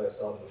 Recognize that I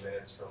saw in the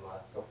minutes from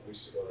a couple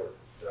weeks ago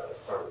that was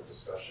part of the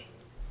discussion.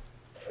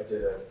 I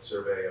did a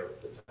survey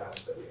of the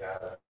towns that we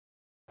had.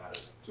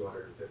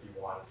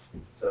 251,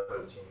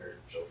 17 are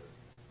children.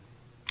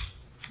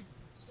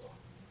 So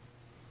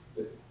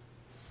it's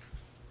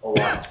a lot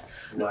less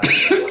than what I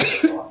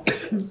thought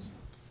it was.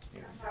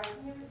 I'm sorry,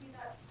 can you repeat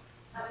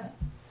that?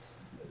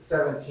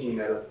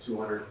 17 out of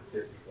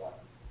 251.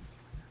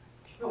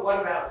 But what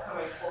about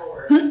coming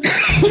forward?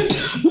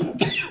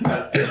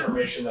 That's the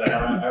information that I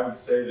have. I would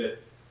say that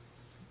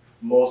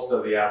most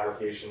of the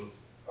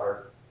applications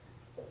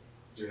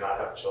do not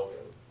have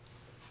children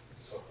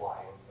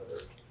applying, but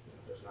there's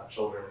not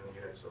children in the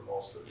units for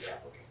most of the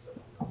applicants.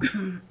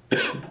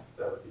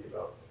 That would be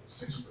about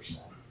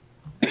 6%.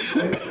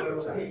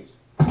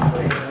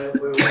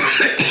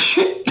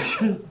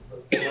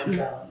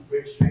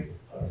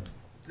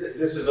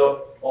 This is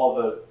all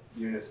the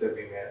units that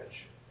we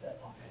manage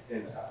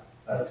in town.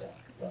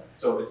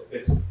 So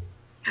it's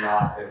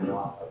not a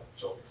lot of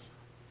children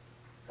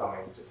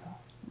coming to town.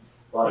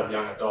 A lot of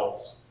young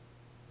adults,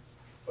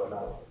 but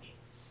not a lot of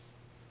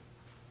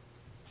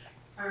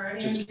children.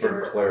 Just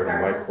for clarity,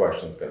 my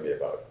question's gonna be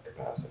about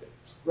capacity.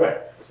 Right.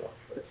 So,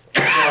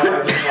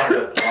 I just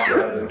wanted to offer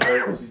that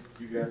insight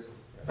to you guys.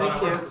 I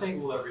work at the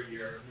school every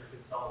year, and their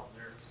consultant,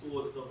 their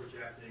school is still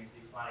projecting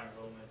declining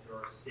enrollment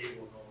or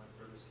stable enrollment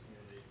for this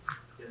community.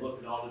 They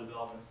looked at all the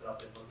development stuff,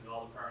 they looked at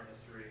all the current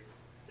history,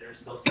 they're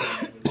still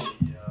staying with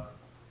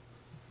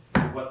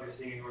what they're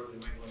seeing in northern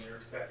New England, they're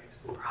expecting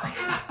school problems.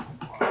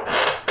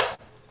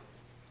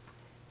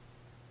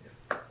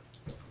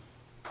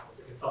 As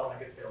a consultant, I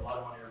gets paid a lot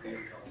of money every year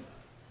to tell them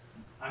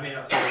that. I may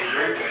not feel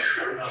very good,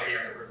 but I'm not the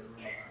expert in the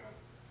room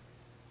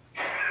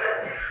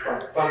on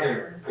that. Funding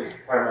is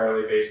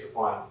primarily based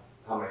upon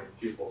how many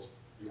pupils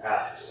you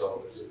have,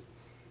 so there's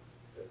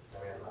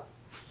I'm not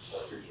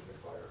preaching the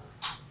choir,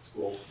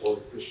 school board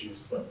issues,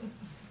 but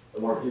the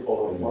more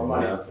people, the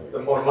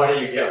more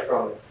money you get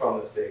from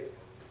the state.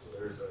 So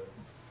there's a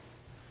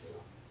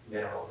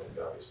minimum, and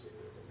obviously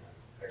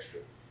that extra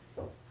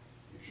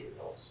usually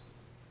helps.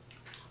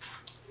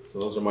 so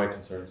those are my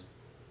concerns.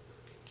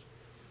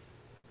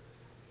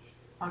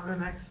 I'll go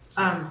next.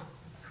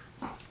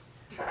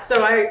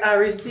 So I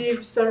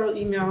received several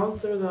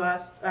emails over the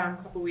last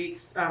couple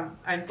weeks. I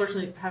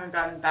unfortunately haven't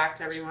gotten back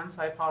to everyone,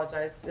 so I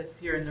apologize if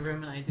you're in the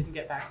room and I didn't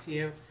get back to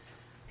you.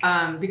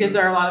 Because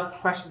there are a lot of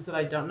questions that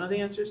I don't know the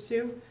answers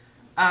to.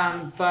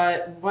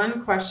 But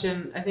one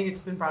question, I think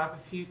it's been brought up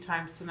a few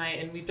times tonight,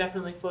 and we've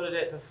definitely floated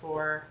it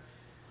before,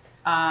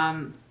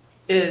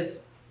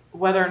 is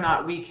whether or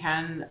not we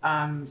can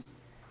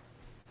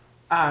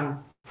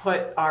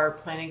put our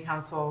planning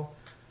council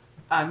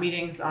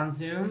meetings on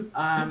Zoom.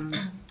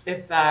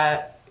 If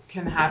that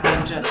can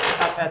happen just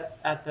up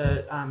at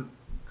the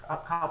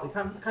Copley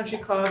Country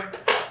Club.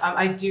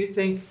 I do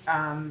think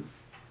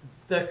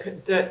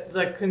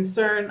the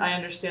concern, I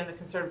understand the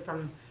concern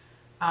from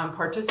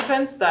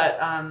participants that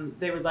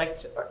they would like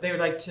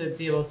to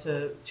be able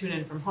to tune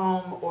in from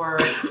home or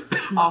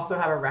also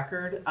have a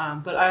record.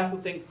 But I also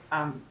think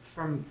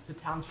from the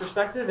town's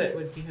perspective, it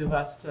would behoove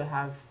us to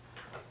have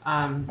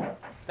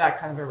that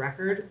kind of a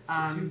record.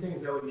 Two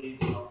things I would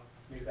need to help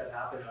make that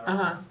happen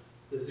are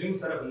the Zoom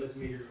setup in this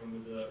meeting room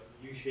with the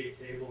U-shaped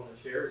table and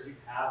the chairs. You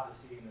have the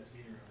seating in this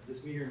meeting room.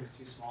 This meeting room is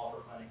too small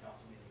for planning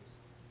council meetings.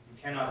 You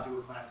cannot do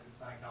a planning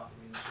council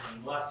meeting in this room.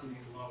 In the last 2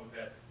 meetings alone, we've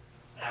had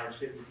an average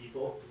 50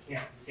 people. You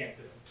can't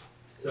fit it.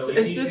 So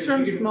is this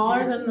room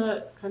smaller than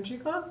the country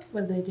club?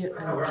 When they do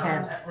we're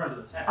tent. We're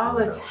under the tent. Oh,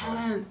 the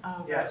tent.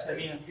 Oh, yes. gotcha. I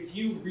mean, if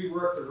you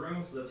rework the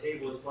room so the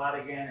table is flat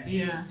again and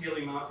you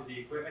ceiling mounted the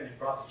equipment and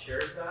brought the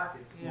chairs back,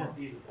 it's more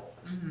feasible.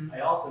 I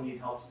also need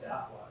help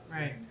staff-wise.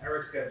 Right. I mean,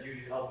 Eric's got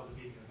Judy to help with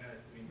the meeting of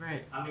minutes. I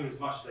mean, I'm doing as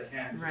much as I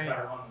can to try to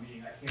run the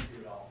meeting. I can't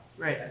do it all.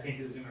 Right. I can't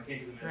do the Zoom. I can't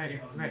do the minutes. I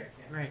can't run the meeting.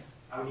 I can't. Right.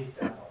 I would need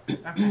staff help.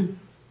 Okay.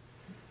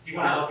 If you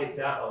want to allocate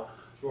staff help,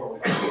 sure.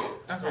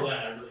 Until then,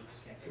 I really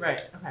just can't do it.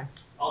 Right. Okay.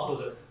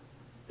 Also,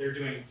 they're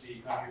doing the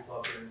country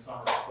club during the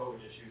summer with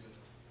COVID issues, and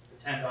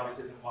the tent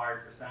obviously isn't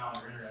wired for sound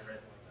or internet or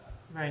anything like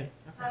that. Right.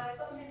 So I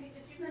thought maybe,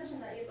 did you mention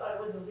that you thought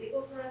it was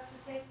illegal for us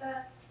to take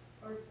that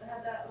or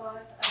have that live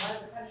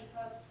at the country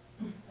club?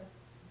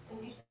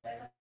 Did you say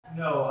that?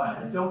 No,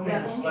 I don't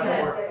think the select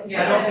board.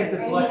 I don't think the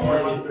select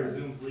board runs their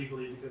Zooms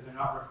legally because they're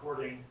not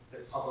recording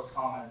their public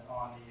comments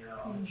on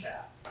the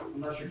chat.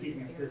 Unless you're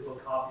keeping a physical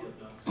copy of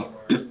them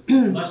somewhere.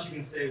 Unless you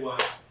can say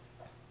what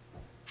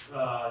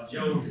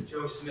Joe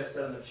Smith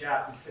said in the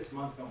chat from 6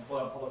 months ago and pull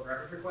out a public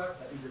records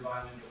request. I think you're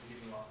violating the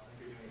meeting law. I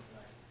think you're doing it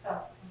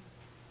tonight.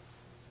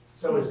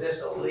 So is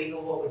this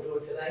illegal what we're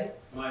doing today?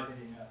 In my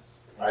opinion,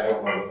 yes. I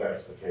don't know that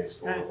that's the case,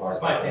 but we'll talk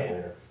That's my about that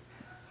opinion. later.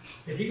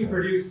 If you can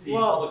produce the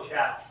public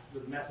chats,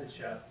 the message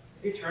chats,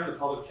 if you turn the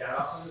public chat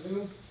off on the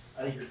Zoom,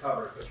 I think you're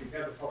covered. But if you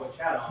have the public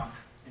chat on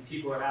and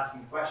people are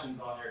asking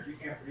questions on there, if you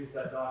can't produce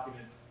that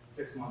document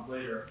 6 months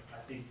later, I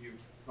think you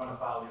run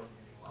afoul of the open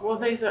meeting law.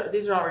 Well,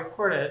 these are all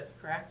recorded,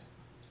 correct?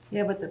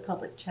 Yeah, but the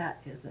public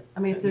chat isn't. I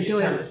mean, if they're You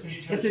doing, turn if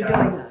they're chat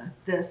doing on.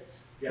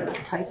 this Yes.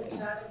 typing, The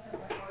chat isn't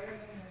recorded in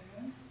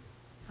the Zoom?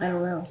 I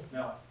don't know.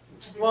 No.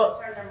 Did they Well-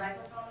 just turn their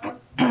microphone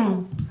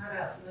on? I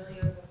have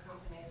millions of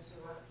companies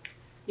who are.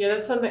 Yeah,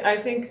 that's something, I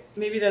think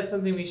maybe that's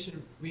something we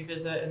should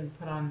revisit and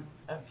put on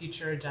a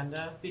future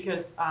agenda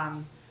because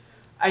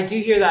I do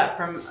hear that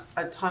from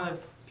a ton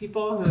of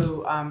people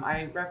who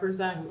I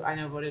represent, who I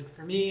know voted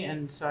for me,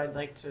 and so I'd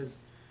like to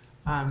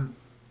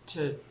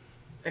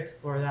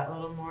explore that a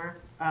little more.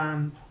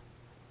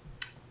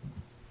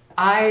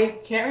 I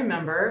can't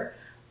remember.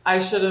 I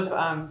should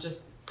have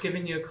just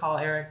given you a call,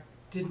 Eric.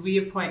 Did we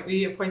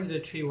appointed a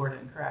tree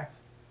warden, correct?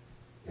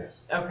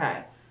 Yes.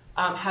 Okay.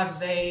 Have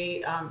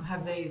they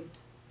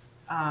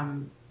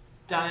done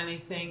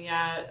anything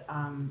yet?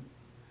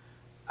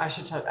 I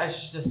should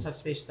just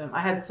touch base with them.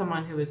 I had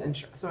someone who was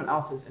someone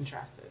else who's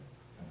interested.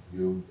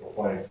 You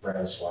appointed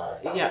Fran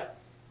Slack.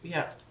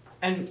 Yeah,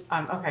 and,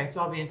 okay,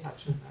 so I'll be in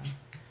touch with them.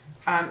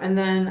 And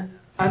then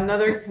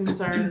another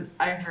concern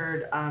I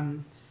heard,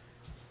 and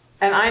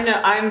I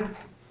know, I'm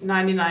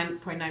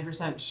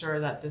 99.9% sure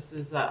that this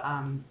is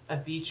a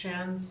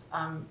V-Trans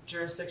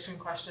jurisdiction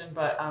question,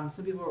 but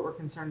some people were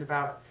concerned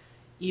about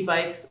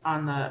e-bikes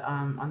on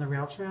the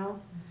rail trail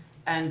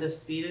and the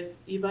speed of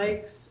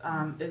e-bikes.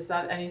 Is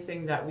that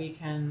anything that we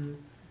can,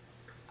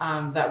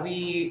 that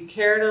we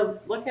care to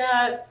look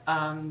at?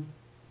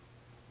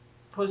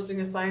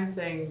 Posting a sign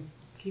saying,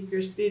 keep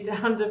your speed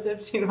down to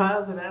 15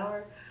 miles an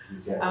hour?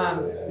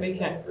 We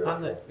can't,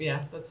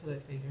 yeah, that's what I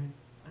figured.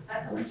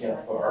 We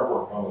can't put our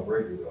work on the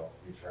bridge without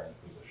V-Trans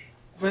position.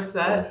 What's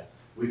that?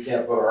 We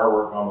can't put our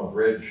work on the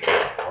bridge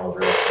on the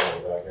rail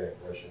trail without getting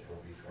permission from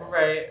V-Trans.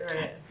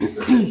 Right.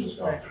 This has just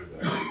gone through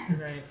that.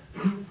 Right.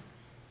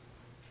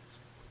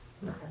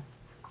 Okay.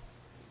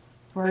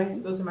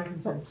 Brian? Those are my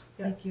concerns.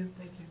 Thank you.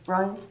 Thank you.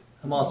 Brian?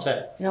 I'm all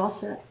set. You all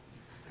set?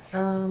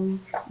 I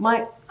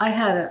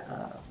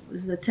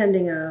was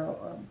attending a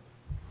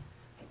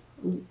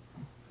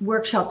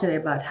workshop today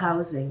about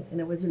housing, and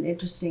it was an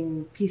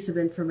interesting piece of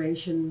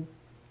information,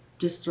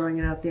 just throwing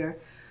it out there.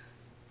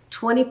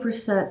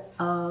 20%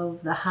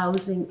 of the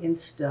housing in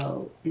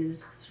Stowe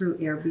is through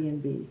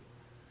Airbnb.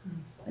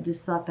 I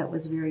just thought that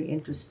was very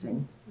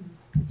interesting.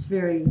 It's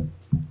very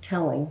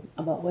telling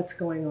about what's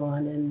going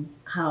on and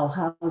how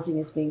housing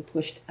is being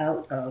pushed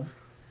out of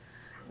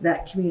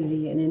that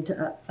community and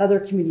into other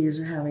communities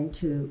are having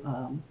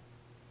to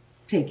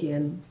take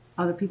in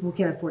other people who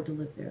can't afford to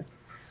live there.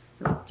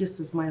 So just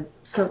as my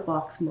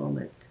soapbox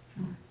moment.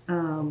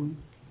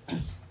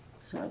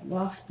 So I've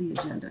lost the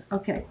agenda.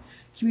 Okay,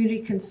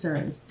 community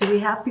concerns. Do we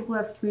have people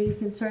who have community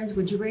concerns?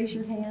 Would you raise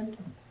your hand?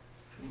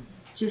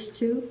 Just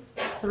 2,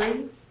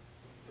 3,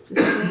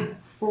 just 3,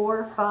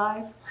 4,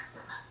 5,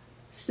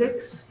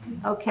 6?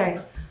 Okay,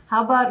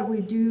 how about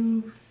we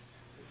do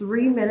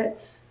 3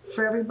 minutes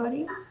for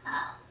everybody?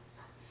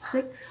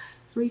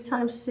 6, 3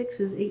 times 6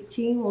 is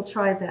 18. We'll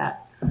try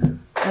that.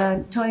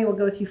 Tony, we'll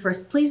go with you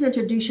first. Please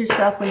introduce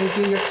yourself when you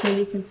do your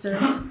community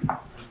concerns. Do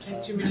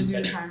you want me to do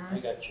the timer? I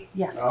got you.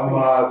 Yes, I'm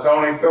please.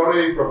 Tony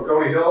Cody from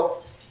Cody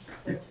Hill.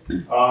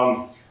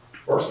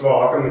 First of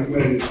all, how come the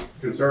community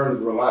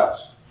concerns were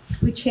last?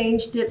 We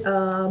changed it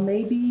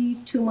maybe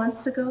 2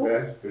 months ago.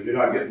 Okay, because you're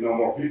not getting no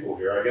more people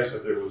here. I guess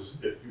if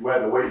you had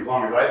to wait as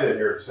long as I did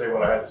here to say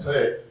what I had to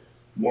say,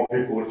 more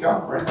people would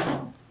come, right?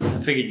 I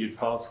figured you'd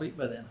fall asleep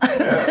by then.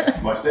 Yeah,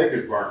 my steak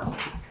is burnt.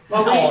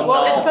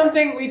 Well, it's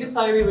something we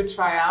decided we would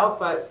try out,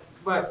 but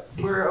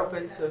we're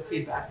open to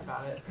feedback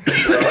about it.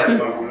 So I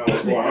don't know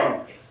what's going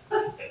on.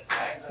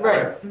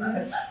 Right.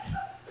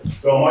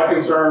 So my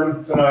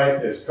concern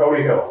tonight is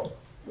Cody Hill.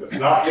 It's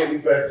not getting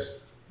fixed.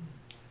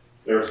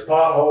 There's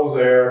potholes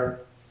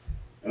there,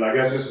 and I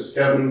guess this is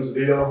Kevin's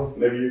deal.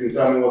 Maybe you can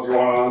tell me what's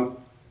going on.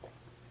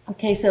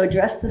 Okay, so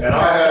address the. And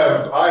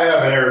I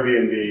have an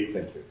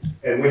Airbnb,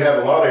 and we have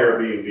a lot of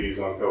Airbnbs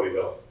on Cody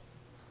Hill.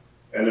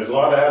 And there's a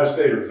lot of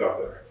out-of-staters up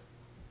there.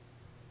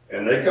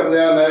 And they come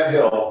down that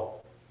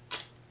hill,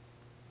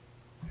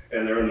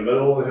 and they're in the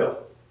middle of the hill.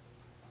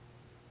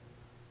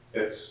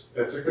 It's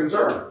a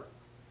concern.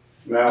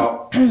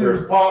 Now,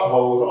 there's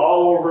potholes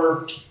all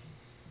over.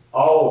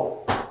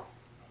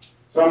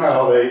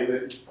 Somehow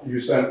you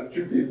sent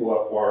 2 people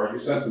up, or you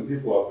sent some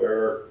people up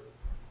there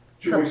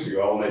 2 weeks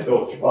ago, and they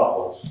filled 2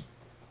 potholes.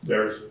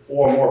 There's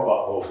 4 more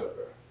potholes up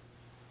there.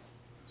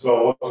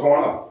 So what's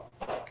going on?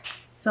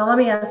 So let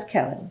me ask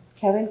Kevin.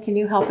 Kevin, can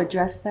you help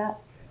address that?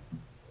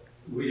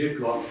 We did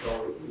go up and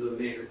fill the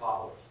major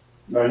potholes.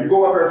 Now, you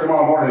go up there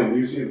tomorrow morning and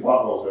you see the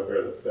potholes up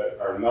there that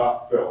are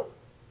not filled.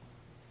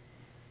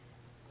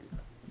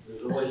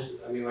 There's always,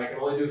 I mean, I can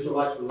only do so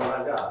much with what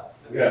I've got.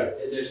 I mean, Yeah.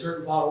 there's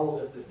certain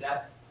potholes, if the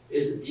depth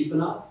isn't deep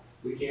enough,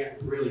 we can't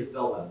really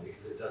fill them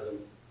because it doesn't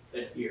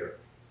adhere.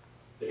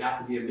 They have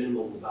to be a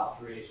minimum of about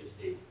 3 inches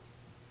deep.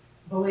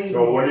 Believe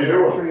So me, what do you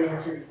do with 3 it?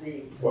 inches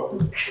deep.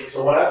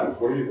 So what happens?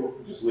 What do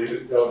you just leave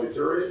it until it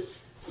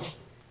deteriorates?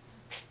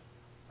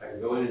 I can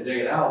go in and dig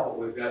it out, but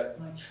we've got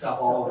stuff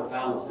all over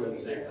town that's doing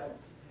the same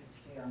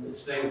thing.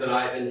 It's things that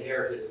I've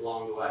inherited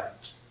along the way.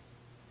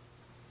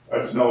 I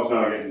just know it's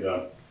not getting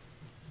done.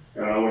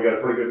 And I know we got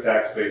a pretty good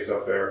tax base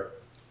up there,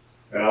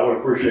 and I would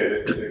appreciate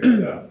it if it got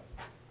done.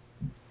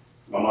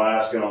 I'm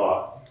not asking a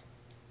lot.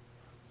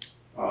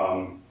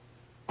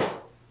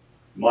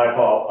 My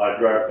fault, I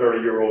drive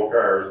 30-year-old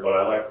cars, but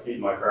I like to keep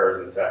my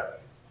cars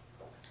intact.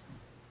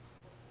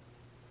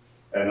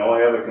 And the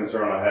only other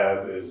concern I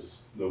have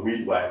is the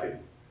weed whacking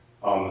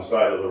on the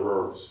side of the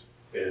roads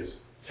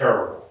is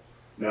terrible.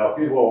 Now,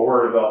 people are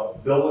worried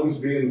about buildings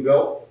being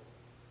built.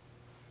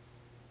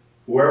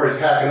 Whoever's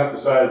hacking up the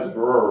sides of the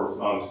roads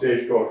on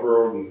Stagecoach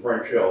Road and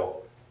French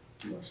Hill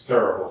looks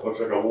terrible. It looks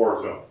like a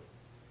war zone.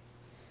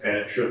 And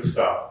it should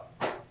stop.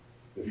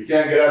 If you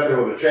can't get out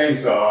there with a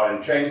chainsaw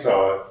and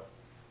chainsaw it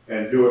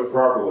and do it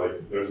properly,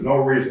 there's no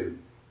reason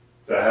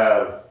to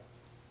have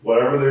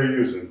whatever they're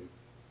using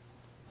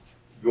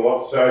go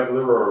up the sides of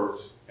the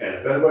roads, and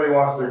if anybody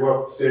wants to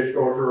go up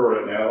Stagecoach Road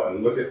right now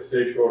and look at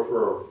Stagecoach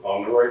Road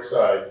on the right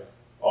side,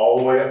 all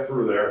the way up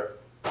through there,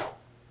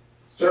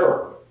 it's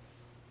terrible.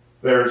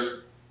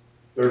 There's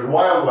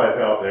wildlife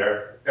out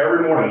there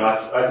every morning.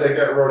 I take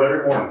that road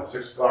every morning,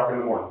 6 o'clock in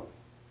the morning.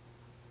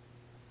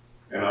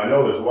 And I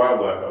know there's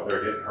wildlife out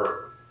there getting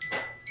hurt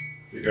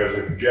because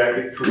there's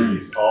jagged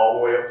trees all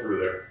the way up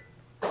through there.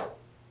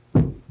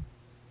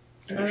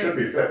 And it should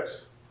be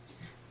fixed.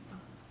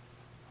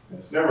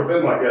 It's never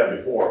been like that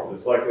before, but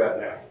it's like that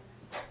now.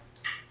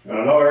 And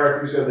I know,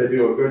 Eric, you said they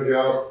do a good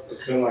job.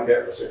 It's been like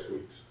that for 6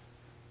 weeks.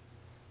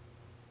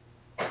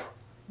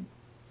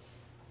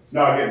 It's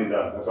not getting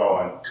done, that's all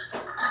I know.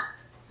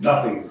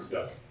 Nothing is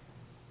done.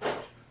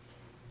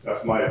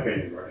 That's my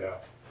opinion right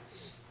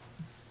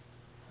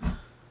now.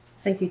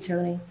 Thank you,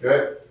 Tony.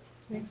 Okay?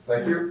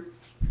 Thank you.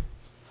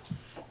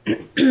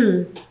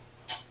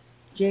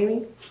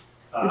 Jamie,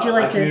 would you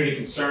like my to? community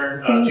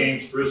concern,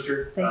 James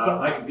Brewster. Thank you.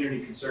 My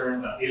community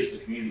concern is the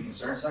community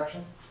concern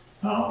section.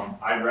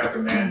 I'd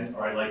recommend,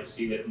 or I'd like to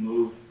see it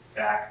move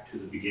back to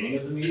the beginning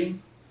of the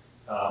meeting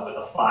with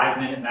a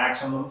 5-minute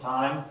maximum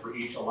time for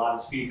each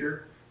allotted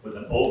speaker, with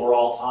an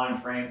overall time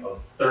frame of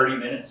 30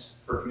 minutes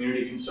for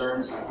community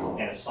concerns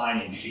and a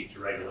sign-in sheet to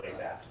regulate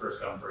that, first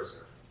come, first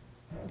served.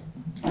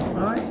 All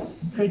right,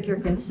 take your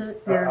consider.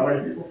 How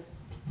many people?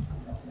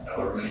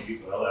 However many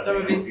people, well, That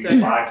would be would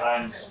 6. 5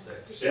 times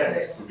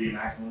 6 would be a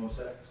maximum of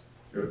 6.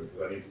 Good,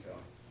 I need to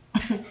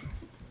tell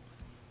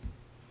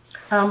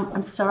them.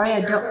 I'm sorry,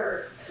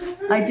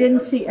 I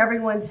didn't see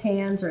everyone's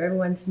hands or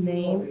everyone's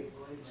name.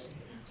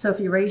 So if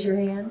you raise your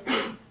hand.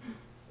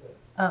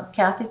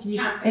 Kathy, can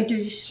you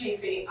introduce?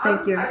 Chiefy,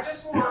 Thank you. I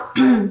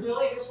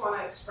really just want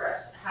to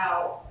express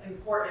how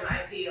important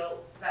I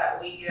feel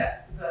that we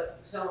get the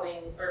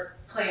zoning or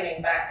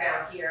planning back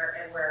down here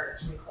and where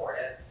it's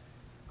recorded.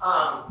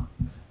 I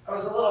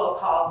was a little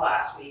appalled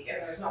last week,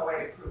 and there's no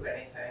way to prove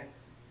anything.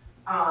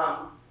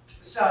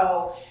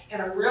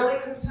 And I'm really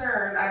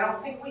concerned. I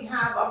don't think we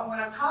have, when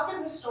I'm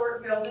talking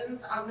historic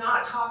buildings, I'm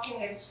not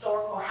talking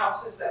historical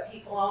houses that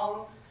people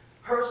own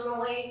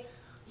personally.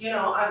 You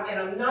know, and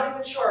I'm not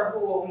even sure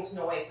who owns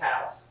Noy's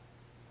house.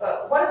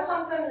 But what if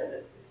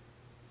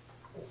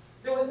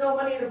there was no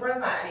money to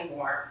run that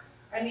anymore?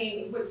 I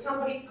mean, would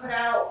somebody put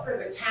out for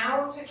the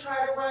town to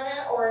try to run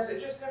it, or is it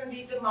just gonna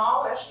be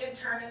demolished and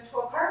turned into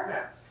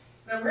apartments?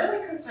 And I'm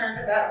really concerned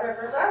about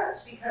Rivers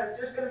Arts, because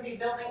there's gonna be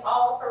building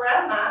all up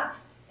around that,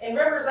 and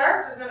Rivers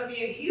Arts is gonna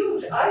be a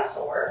huge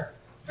eyesore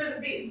for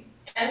the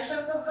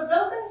entrance of the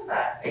buildings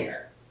back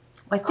there.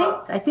 I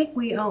think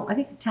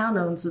the town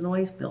owns the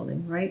Noise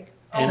Building, right?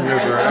 And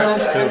River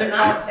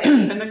Arts, too.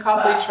 And the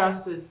Copley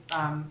Trust is,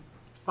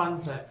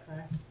 funds it,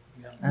 correct?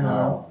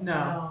 No.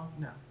 No.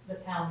 The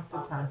town. The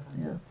town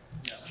funds it.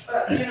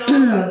 But, you know,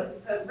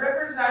 the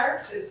Rivers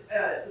Arts is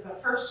the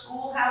first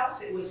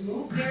schoolhouse. It was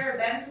moved there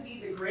then to be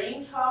the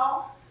Grange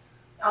Hall.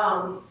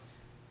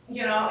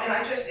 You know,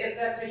 and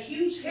that's a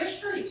huge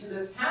history to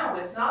this town.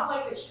 It's not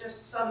like it's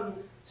just some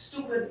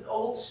stupid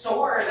old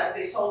store that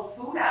they sold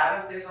food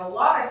out of. There's a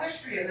lot of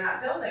history in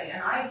that building,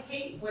 and I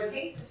would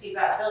hate to see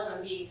that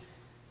building be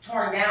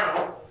torn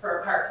down for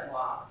a parking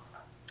lot.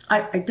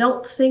 I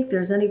don't think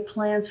there's any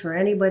plans for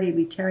anybody to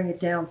be tearing it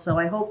down, so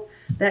I hope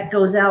that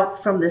goes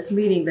out from this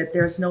meeting that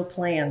there's no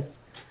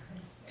plans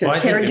to Well, I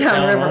tear think the down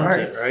town River owns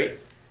Arts. it, right?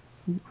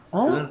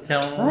 Oh, Doesn't the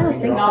town I own don't it?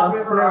 think so. Not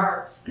River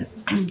Arts.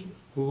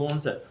 Who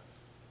owns it?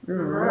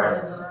 River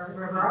Arts.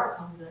 River Arts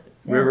owns it.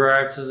 Yeah. River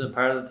Arts isn't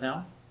part of the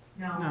town?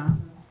 No.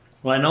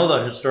 Well, I know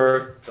the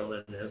historic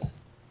building is,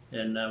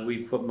 and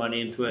we put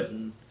money into it,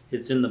 and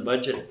it's in the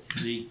budget.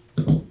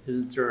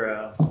 Isn't there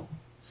a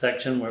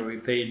section where we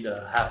paid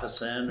half a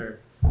cent or?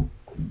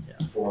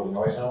 Yeah. For the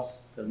Noise House?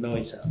 The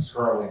Noise House.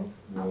 Currently,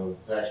 the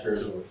taxpayers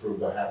have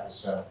approved a half a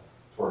cent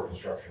toward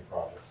construction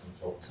projects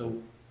until.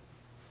 So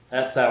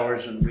that's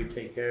ours, and we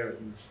take care of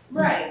it.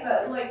 Right,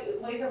 but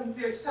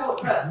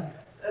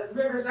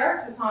Rivers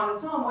Arts is on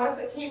its own. What if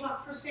it came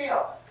up for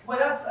sale? What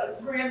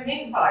if Graham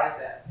Mink buys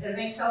it and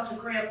they sell to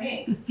Graham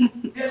Mink?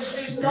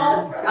 There's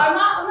no, I'm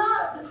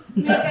not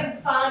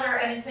making fun or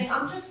anything.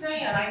 I'm just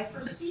saying, I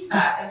foresee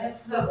that, and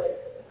it's the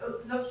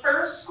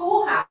first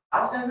schoolhouse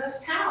in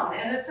this town,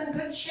 and it's in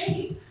good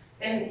shape,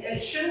 and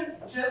it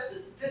shouldn't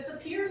just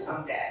disappear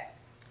someday.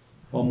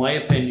 Well, my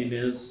opinion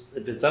is,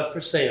 if it's up for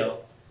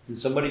sale and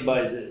somebody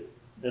buys it,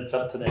 that's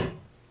up to them.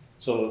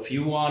 So if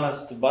you want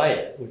us to buy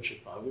it,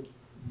 which I would,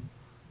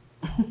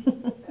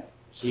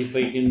 see if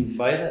we can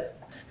buy that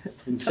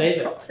and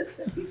save it.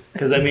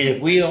 Because I mean,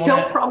 if we own it.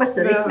 Don't promise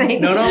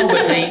anything. No,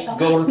 but they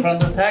go in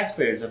front of the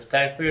taxpayers. If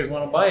taxpayers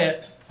want to buy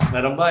it,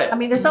 let them buy it. I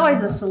mean, there's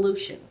always a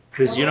solution.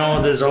 Because, you know,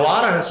 there's a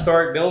lot of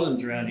historic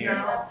buildings around here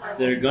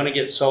that are going to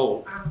get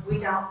sold. We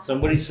don't.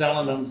 Somebody's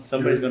selling them,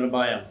 somebody's going to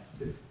buy them.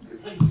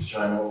 Just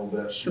chime in a little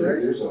bit.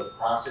 Sure. There's a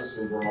process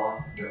in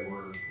Vermont that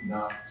we're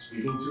not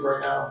speaking to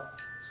right now.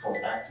 It's called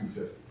Act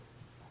 250.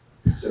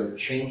 So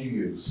change of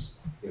use.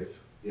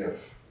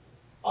 If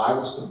I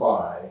was to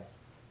buy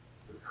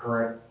the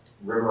current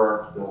River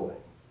Arts building,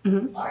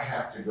 I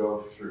have to go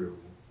through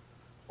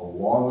a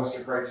long list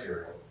of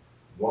criteria,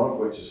 one of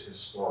which is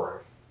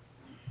historic,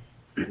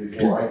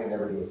 before I can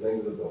ever do a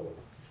thing to the building.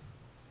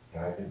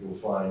 And I think you'll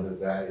find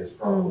that that is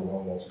probably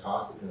one of the most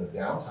costly in the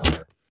downtown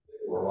area,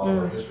 where a lot of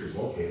our history is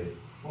located.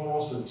 One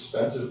of the most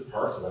expensive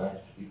parts of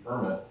that to keep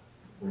permit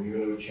when you're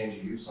going to do a change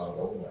of use on a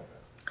building like that.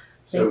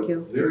 So Thank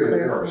you.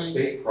 there are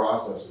state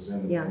processes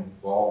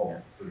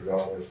involved for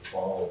developers to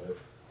follow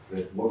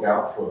that look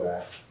out for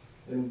that.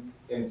 And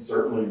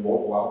certainly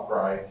local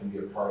outcry can be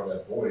a part of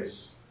that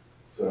voice.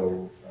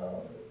 So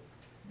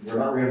we're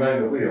not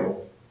reinventing the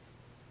wheel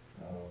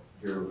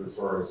here as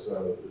far as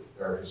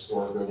our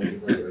historic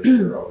buildings.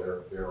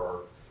 There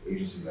are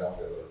agencies out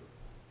there that are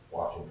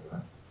watching for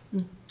that.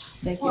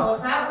 Thank you. Well,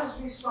 if that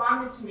was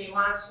responded to me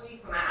last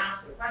week when I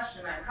asked the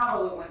question, I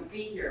probably wouldn't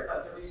be here,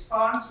 but the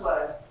response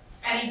was,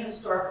 any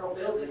historical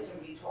building can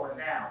be torn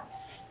down.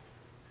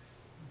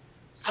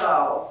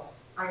 So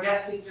I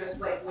guess we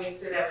just like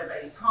wasted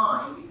everybody's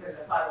time, because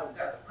if I would have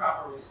got the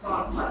proper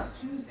response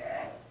last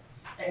Tuesday,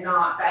 and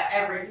not that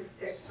every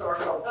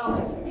historical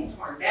building can be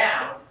torn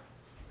down,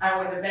 I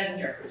would have been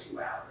here for 2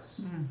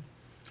 hours.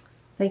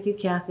 Thank you,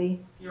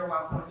 Kathy. You're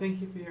welcome.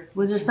 Thank you for your.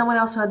 Was there someone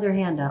else who had their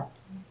hand up?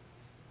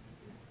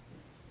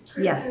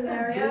 Yes.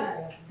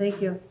 Maria?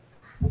 Thank you.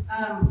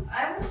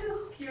 I was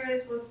just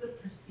curious, what's the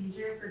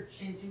procedure for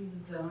changing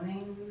the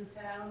zoning in the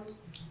town?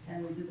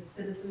 And do the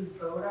citizens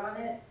vote on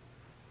it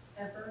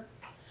ever?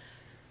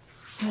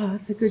 Oh,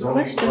 that's a good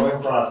Zoning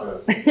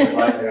process. We're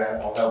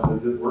going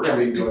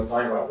to be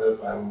talking about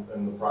this. I'm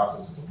in the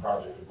process of a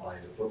project of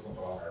mine to put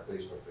something on our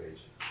Facebook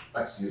page,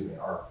 excuse me,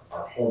 our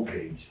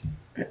homepage,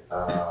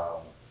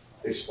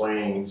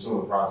 explaining some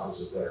of the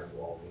processes that are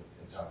involved in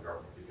town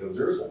government, because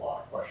there's a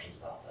lot of questions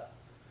about that.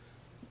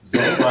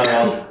 Zoning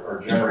bylaws are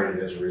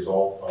generated as a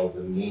result of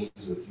the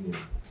needs of the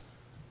community.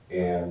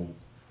 And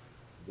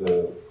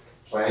the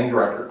planning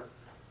director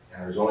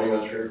and our zoning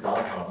administrator,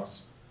 Todd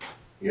Thomas,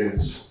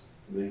 is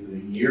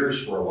the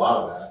years for a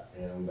lot of that.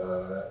 And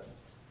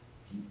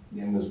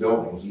in this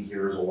building, he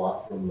hears a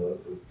lot from the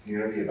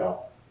community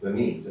about the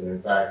needs. And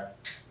in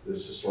fact,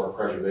 this historic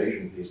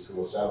preservation piece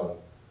 207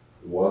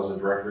 was a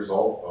direct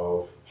result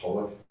of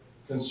public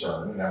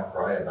concern and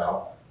outcry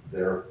about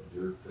their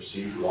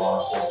perceived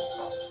loss of,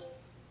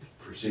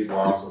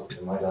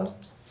 am I done?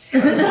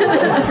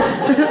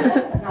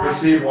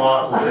 Perceived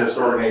loss of the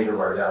historic nature of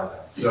our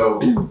downtown.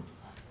 So,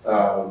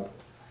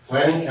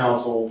 planning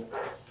council,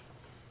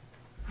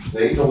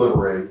 they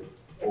deliberate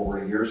over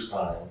a year's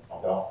time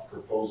about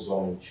proposed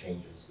zoning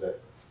changes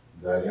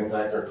that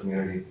impact our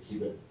community to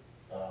keep it,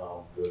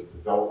 the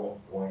development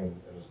going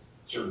in a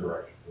certain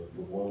direction,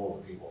 the will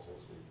of the people, so to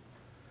speak.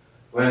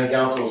 Planning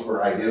council is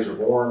where ideas are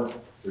born,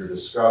 they're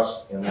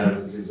discussed, and then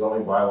there's a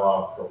zoning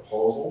bylaw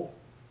proposal.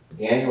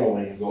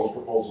 Annually, those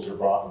proposals are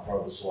brought in front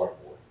of the select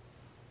board.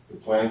 The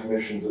planning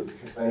commission, the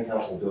planning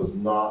council does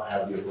not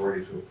have the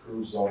authority to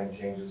approve zoning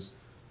changes.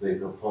 They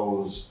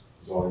propose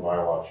zoning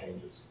bylaw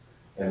changes.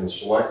 And the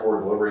select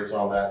board deliberates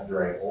on that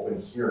during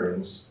open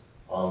hearings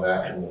on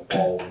that in the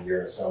fall of the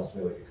year. It sounds to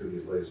me like it could be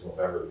as late as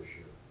November this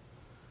year.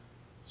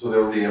 So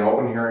there will be an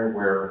open hearing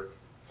where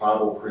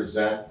Todd will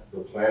present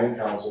the planning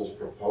council's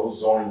proposed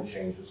zoning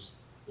changes,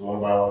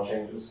 zoning bylaw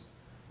changes.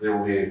 There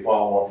will be a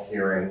follow-up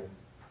hearing,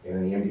 and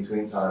in the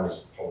in-between time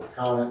is public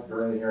comment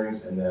during the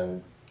hearings, and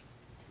then,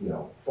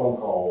 phone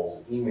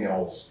calls,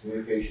 emails,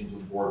 communications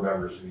with board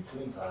members in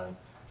between time,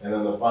 and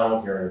then the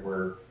final hearing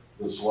where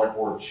the select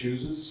board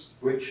chooses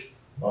which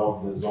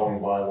of the zoning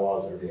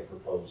bylaws that are being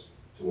proposed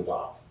to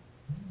adopt.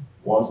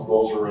 Once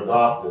those are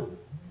adopted,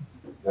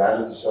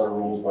 that is the set of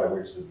rules by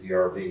which the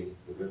DRB,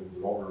 the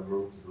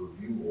Development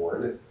Review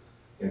Board,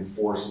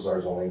 enforces our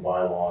zoning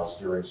bylaws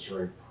during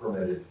certain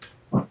permitted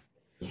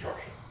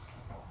construction.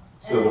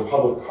 So the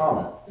public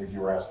comment that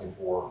you were asking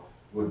for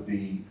would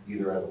be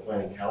either at the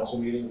planning council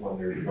meeting when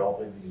they're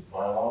developing these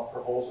bylaw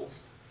proposals,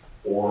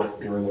 or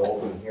during the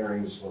open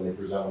hearings when they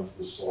present them to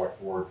the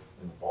select board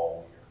in the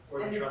following year.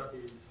 Or the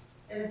trustees.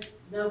 And if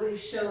nobody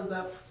shows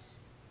up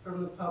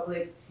from the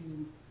public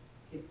to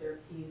give their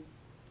piece,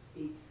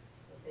 speak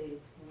what they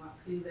want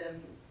to,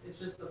 then it's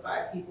just the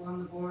 5 people on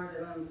the board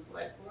and then the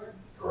select board?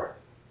 Correct.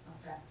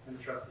 Okay. And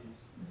the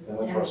trustees. And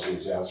the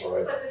trustees, yeah, that's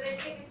right. But do they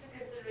take into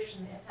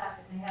consideration the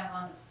impact it may have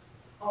on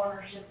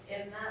ownership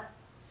in that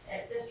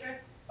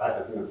district?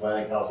 I think the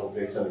planning council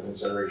takes into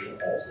consideration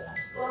all things.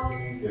 Well,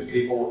 If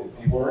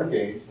people are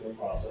engaged in the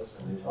process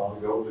and they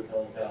want to go to the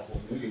county council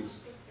meetings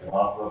and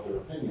offer up their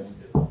opinion,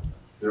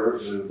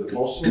 the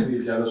posting of the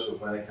agendas for the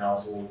planning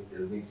council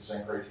meets the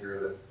same criteria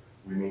that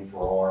we meet for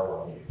all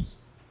our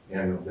meetings.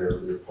 And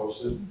they're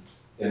posted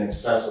in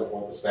excess of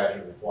what the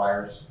statute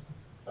requires.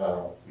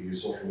 We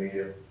use social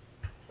media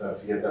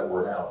to get that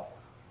word out.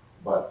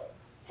 But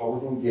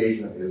public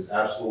engagement is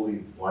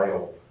absolutely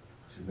vital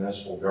to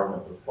municipal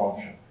government to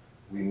function.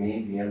 We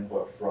need the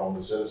input from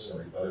the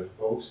citizenry, but if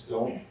folks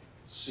don't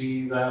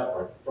see that,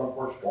 like Front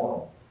Porch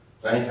Forum,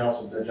 planning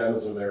council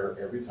agendas are there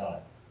every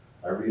time.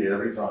 I read it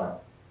every time.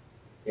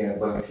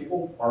 But if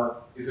people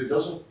if it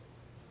doesn't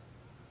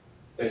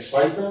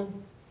excite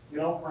them,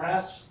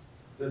 perhaps,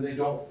 then they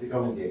don't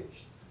become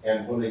engaged.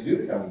 And when they do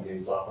become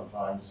engaged,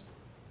 oftentimes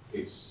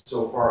it's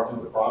so far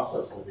through the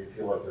process that they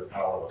feel like they're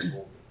powerless.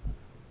 Well,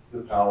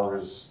 the power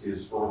is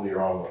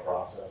earlier on in the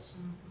process.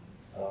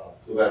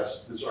 So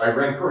that's I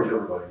encourage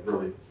everybody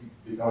really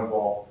become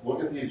involved.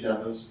 Look at the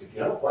agendas. If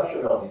you have a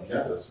question about the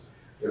agendas,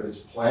 if it's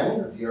planning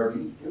or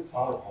DRB, give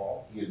Todd a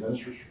call. He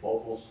administers for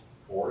both those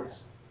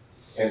boards.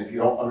 And if you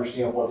don't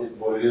understand what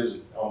it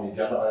is on the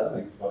agenda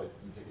item, but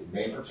you think it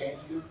may pertain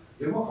to you,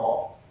 give him a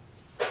call.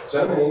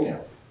 Send him an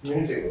email.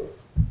 Communicate with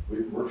us.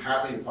 We're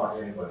happy to talk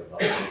to anybody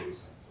about any of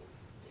these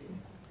things.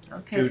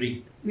 Okay.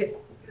 Judy.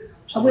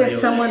 Oh, we have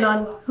someone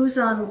on, who's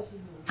on,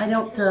 I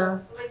don't,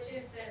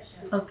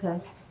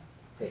 okay.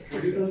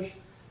 Judy finished?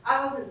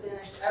 I wasn't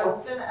finished. I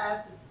was gonna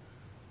ask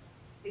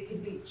if it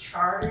could be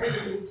chartered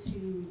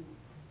into,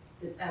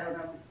 I don't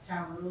know if it's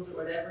town rules or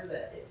whatever,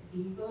 that it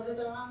be voted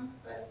on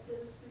by the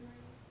citizenry.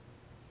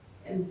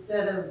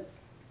 Instead of,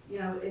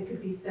 it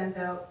could be sent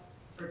out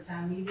for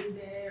town meeting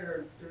day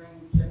or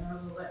during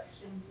general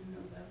elections in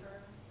November.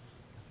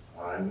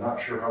 I'm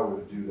not sure how we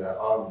would do that.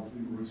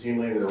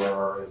 Routinely, there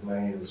are as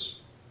many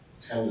as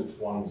 10 to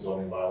 20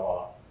 zoning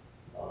bylaw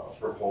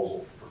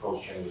proposed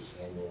changes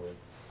annually.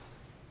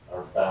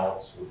 Our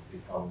ballots would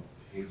become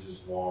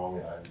pages long,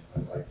 and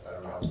I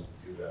don't know how to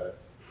do that.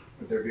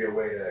 Would there be a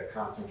way to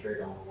concentrate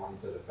on the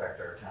ones that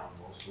affect our town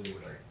mostly?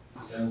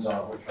 Depends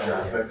on what kind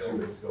of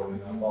traffic is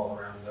going up all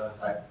around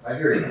us. I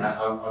hear you.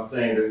 I'm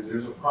saying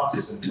there's a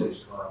process in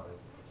place currently,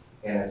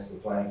 and it's the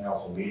planning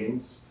council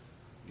meetings,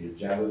 the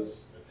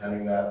agendas,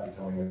 attending that,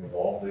 becoming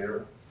involved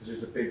there. Because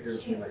there's a big difference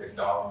between like a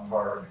dog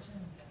park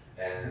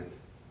and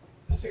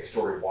a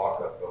 6-story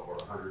walk-up over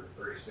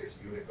 136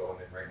 unit going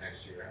in right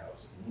next to your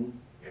house. Mm-hmm.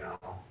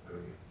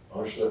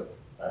 Understood.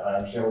 I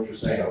understand what you're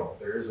saying. So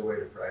there is a way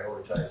to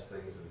prioritize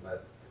things and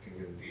let the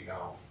community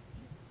know.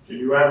 Can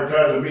you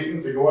advertise a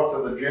meeting to go up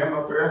to the gym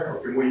up there,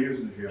 or can we use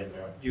the gym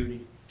there?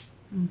 Judy.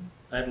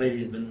 That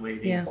lady's been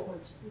waiting. Yeah.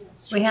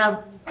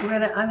 I'm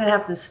gonna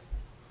have to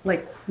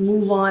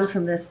move on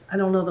from this. I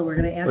don't know that we're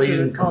gonna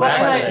answer the call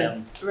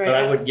questions. But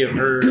I would give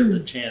her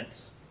the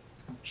chance.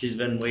 She's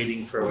been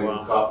waiting for a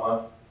while. Top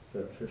left. Is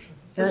that Tricia?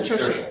 That's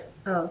Tricia.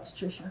 Oh, it's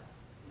Tricia.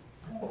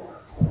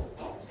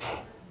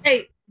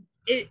 Hey,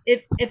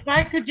 if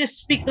I could just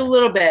speak a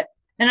little bit,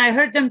 and I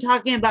heard them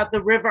talking about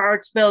the River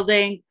Arts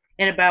Building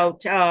and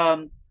about,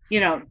 development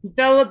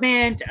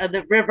of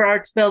the River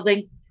Arts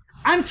Building.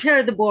 I'm chair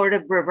of the board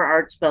of River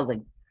Arts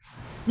Building.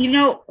 We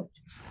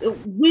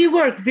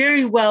work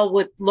very well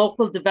with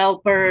local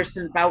developers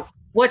and about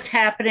what's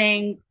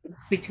happening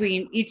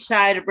between each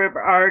side of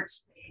River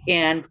Arts,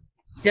 and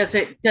does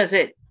it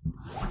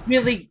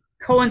really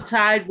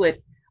coincide with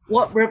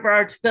what River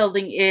Arts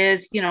Building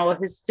is, a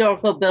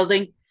historical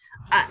building.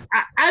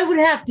 I would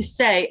have to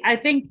say, I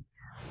think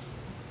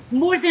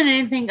more than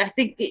anything, I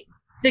think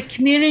the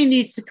community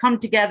needs to come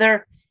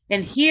together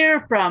and hear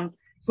from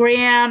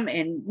Graham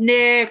and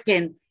Nick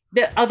and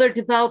the other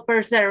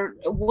developers that are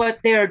what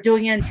they are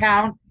doing in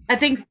town. I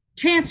think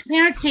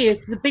transparency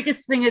is the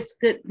biggest thing that's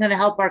going to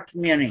help our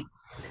community.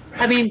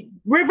 I mean,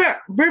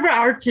 River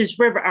Arts is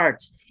River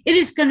Arts. It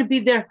is going to be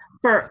there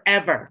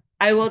forever.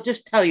 I will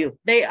just tell you,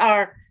 they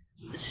are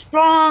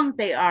strong.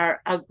 They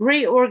are a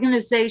great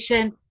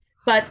organization.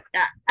 But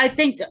I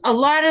think a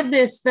lot of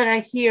this that I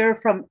hear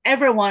from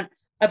everyone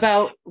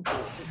about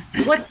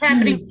what's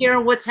happening here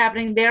and what's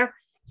happening there,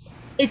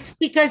 it's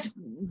because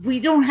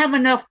we don't have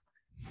enough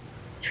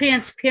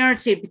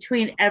transparency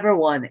between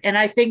everyone. And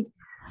I think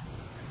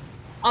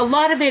a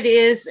lot of it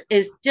is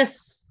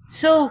just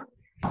so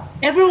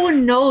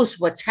everyone knows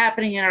what's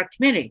happening in our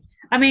community.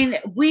 I mean,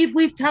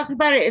 we've talked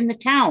about it in the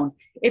town.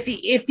 If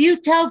you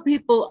tell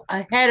people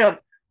ahead of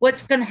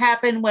what's going to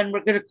happen when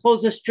we're going to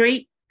close a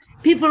street,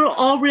 people are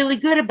all really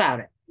good about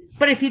it.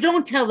 But if you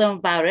don't tell them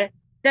about it,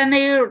 then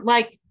they're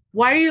like,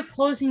 why are you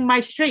closing my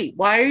street?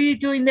 Why are you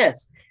doing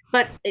this?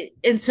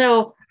 And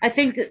so I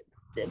think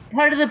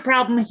part of the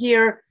problem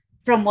here,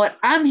 from what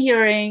I'm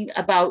hearing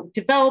about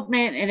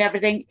development and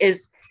everything,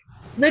 is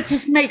let's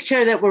just make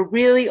sure that we're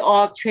really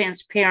all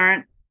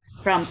transparent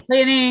from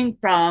planning,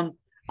 from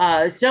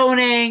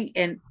zoning.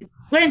 And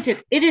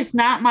granted, it is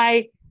not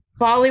my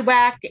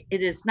ballywhack.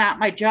 It is not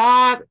my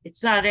job.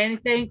 It's not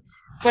anything.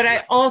 But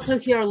I also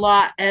hear a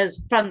lot as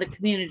from the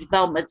community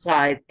development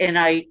side. And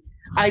I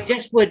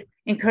just would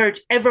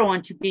encourage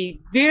everyone to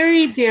be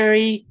very,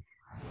 very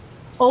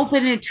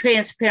open and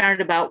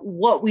transparent about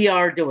what we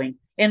are doing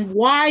and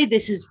why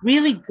this is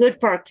really good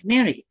for our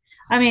community.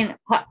 I mean,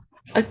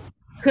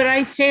 could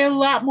I say a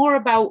lot more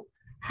about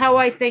how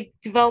I think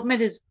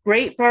development is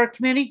great for our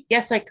community?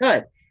 Yes, I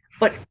could,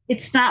 but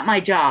it's not my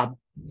job.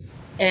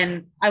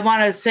 And I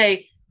want to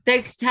say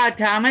thanks, Todd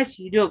Thomas.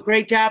 You do a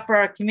great job for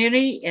our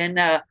community, and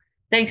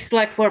thanks,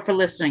 Select Board, for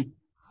listening.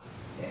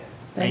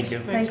 Thank you.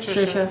 Thanks,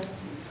 Tricia.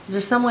 Is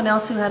there someone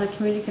else who had a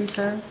community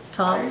concern?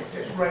 Tom?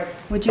 Just right.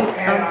 Would you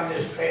add on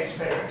this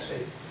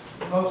transparency?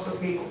 Most of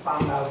the people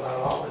found out about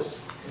all this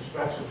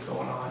construction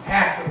going on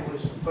after it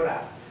was put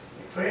out.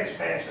 The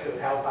transparency would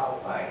help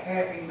out by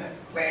having the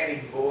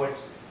planning board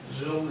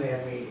Zoom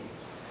their meeting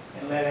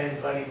and let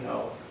everybody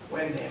know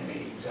when their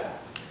meetings are.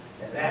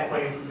 And that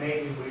way,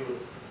 maybe we would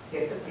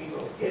get the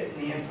people getting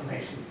the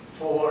information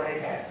before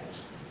it happens,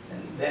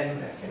 and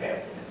then they could have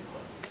the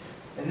input.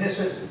 And this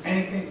isn't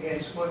anything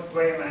against what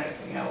Graham or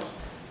anything else,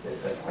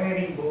 that the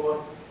planning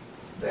board,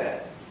 the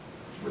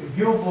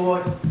review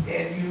board,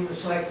 and you, the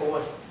select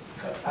board,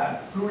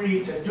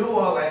 agreed to do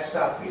all that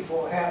stuff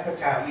before half the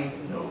town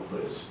even knew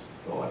it was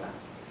going on.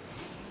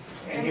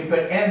 And you could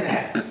end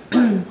that,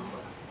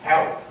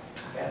 help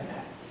end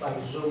that,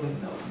 by zooming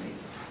those meetings.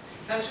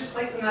 That's just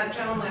like when that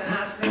gentleman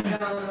asked the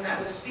gentleman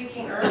that was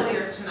speaking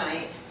earlier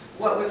tonight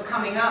what was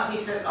coming up. He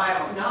says, I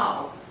don't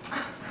know.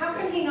 How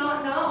can he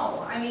not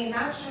know? I mean,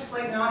 that's just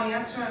like not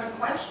answering a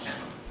question.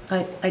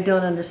 I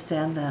don't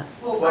understand that.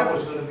 Well, What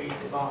was gonna be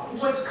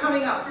demolished? what's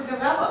coming up for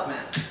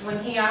development? When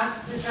he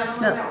asked the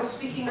gentleman No. that was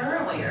speaking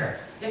earlier,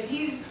 if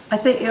he's, I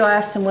think you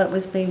asked him what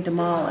was being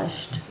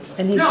demolished,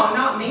 and he. no,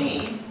 not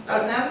me.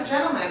 Another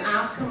gentleman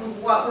asked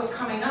him what was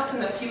coming up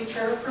in the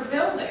future for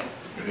building.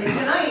 And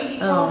tonight, he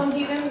told him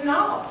he didn't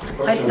know. The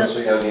question was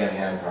to Eddie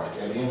Hancock.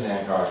 Eddie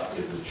Hancock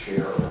is the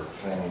chair of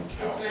planning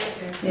council.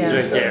 Yeah. He's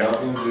right It's there. got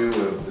nothing to do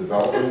with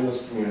development in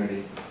this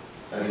community.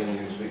 Eddie, you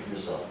can speak for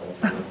yourself.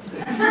 Thank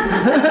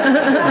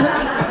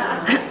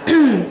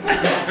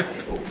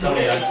you.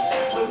 Somebody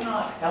else, Would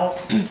not help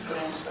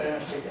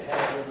transparency to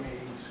have their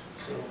meetings,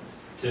 so.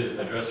 to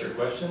address your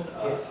question,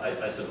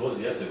 I suppose,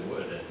 yes, it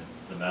would, and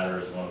the matter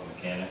is one of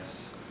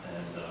mechanics,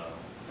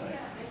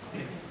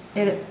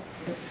 and,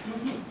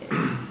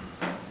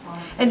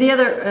 And the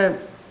other,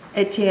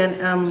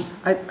 Etienne,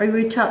 are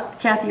you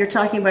Kathy, you're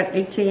talking about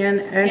Etienne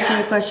answering the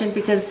Yes. question?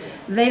 Because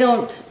they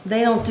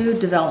don't do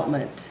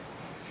development.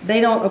 They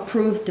don't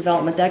approve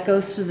development. That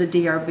goes through the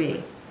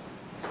DRB.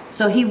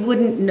 So he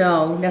wouldn't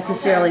know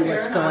necessarily Okay, fair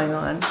what's going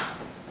on.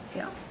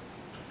 Yeah.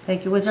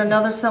 Thank you. Was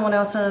there someone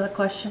else another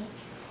question?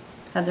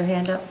 Had their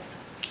hand up?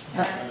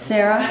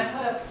 Sarah? Can I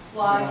put a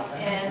plug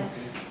in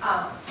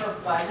for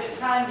budget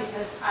time,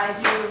 because I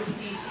do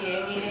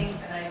BCA meetings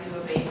and I do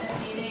abatement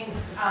meetings.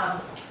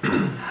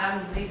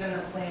 I'm leaving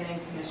the planning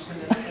commission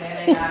this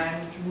Saturday.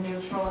 I'm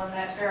neutral in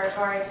that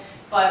territory,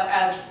 but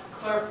as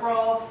clerk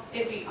role,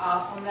 it'd be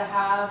awesome to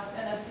have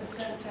an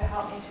assistant to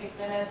help me take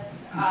minutes.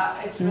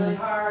 It's really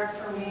hard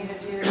for me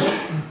to do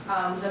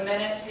the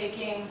minute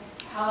taking,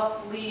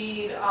 help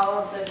lead all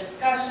of the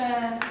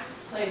discussion,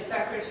 play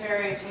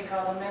secretary, take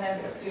all the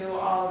minutes, do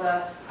all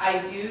the, I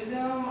do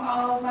Zoom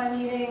all of my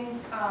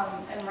meetings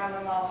and run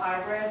them all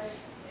hybrid.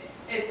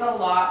 It's a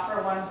lot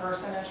for one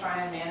person to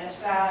try and manage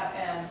that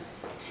and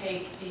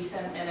take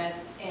decent minutes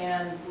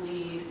and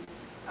lead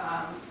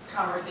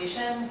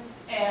conversation.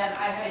 And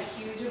I had a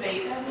huge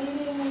abatement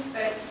meeting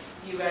that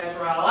you guys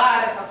were all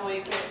at a couple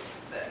weeks ago.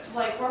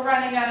 Like, we're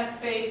running out of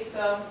space,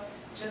 so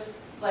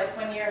just like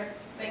when you're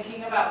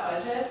thinking about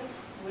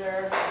budgets,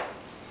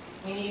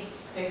 we need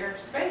bigger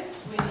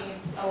space. We need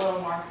a little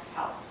more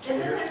help. Isn't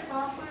there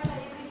software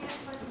that you could use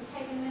for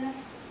taking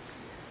minutes?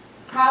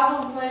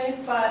 Probably,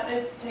 but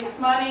it takes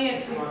money,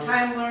 it takes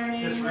time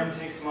learning. This room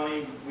takes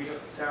money.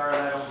 Sarah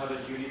and I don't have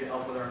a duty to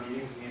help with our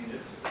meetings. I mean,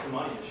 it's a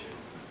money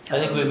issue. I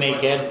think we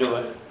make Ed do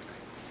it.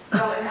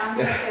 Well, and I'm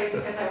gonna say,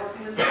 because I work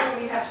in the school,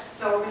 we have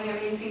so many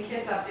amazing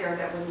kids up there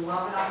that would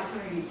love an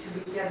opportunity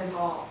to get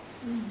involved.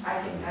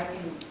 I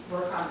can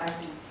work on, I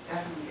can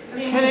definitely I do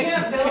mean, it. we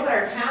can't build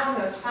our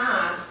town this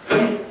fast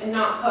and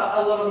not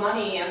put a little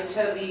money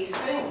into these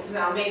things.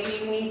 Now, maybe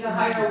you need to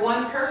hire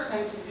one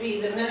person to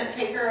be the minute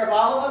taker of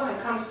all of them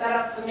and come set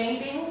up the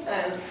meetings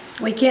and.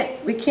 We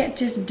can't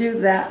just do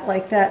that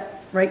like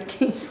that, right,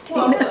 Tina?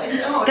 Well, no,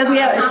 it's not gonna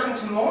happen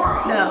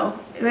tomorrow. No,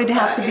 it would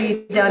have to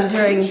be done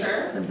during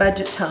the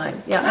budget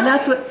time. Yeah, and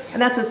that's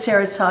what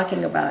Sarah's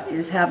talking about,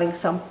 is having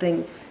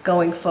something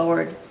going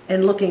forward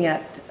and looking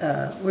at,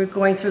 we're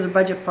going through the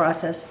budget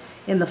process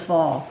in the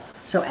fall.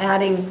 So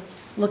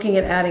looking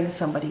at adding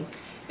somebody.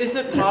 Is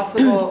it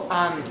possible,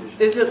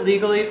 is it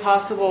legally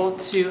possible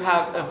to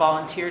have a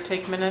volunteer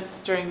take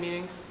minutes during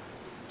meetings?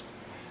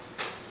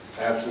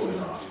 Absolutely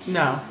not.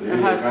 No. They're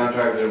either a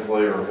contracted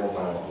employee or a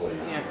full-time employee.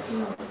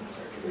 Yeah.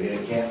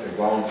 They can't, a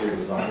volunteer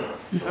does not work.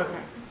 Okay.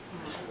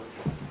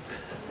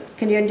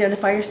 Can you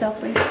identify yourself,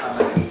 please? My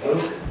name's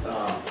Luke.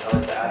 I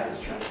like to add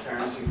this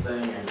transparency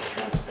thing, and it's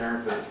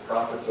transparent, but it's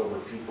profits over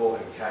people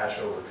and cash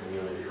over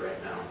community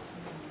right now.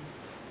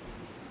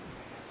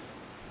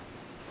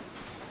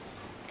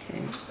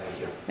 Okay. Thank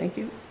you. Thank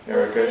you.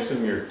 Eric, I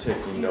assume you're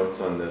taking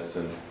notes on this,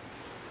 and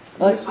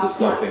this is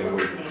something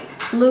we...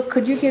 Luke,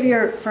 could you give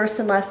your first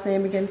and last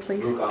name again,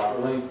 please? Luke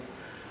Opperling.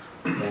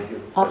 Thank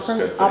you. I was just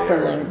gonna say, Eric,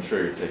 Opperling. I'm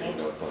sure you're taking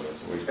notes on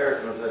this.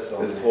 Eric, was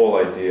that This whole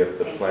idea of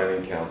the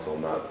planning council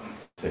not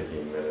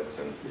taking minutes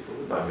and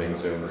not being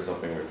Zoom is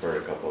something we've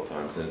heard a couple of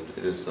times, and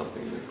it is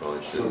something we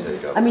probably should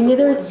take up. I mean, there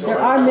are I minutes.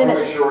 want to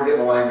make sure we're getting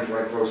the language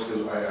right, folks,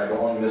 because I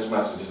don't want to miss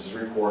messages. It's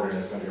recorded and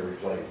it's going to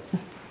get replayed.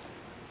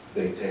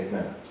 They take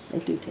minutes. They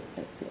do take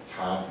minutes, yeah.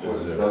 Todd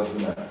does the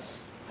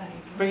minutes.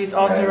 But he's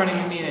also And running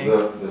the meeting.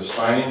 The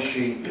sign-in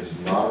sheet is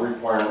not a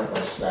requirement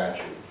by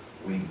statute.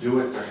 We do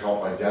it to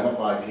help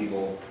identify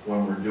people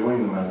when we're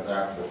doing the minutes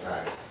after the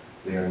fact.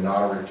 They are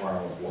not a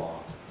requirement of law.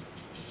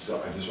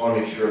 So I just want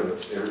to make sure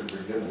that they're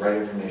getting the right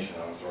information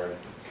out, sorry.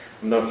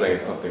 I'm not saying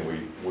it's something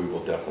we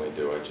will definitely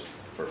do, just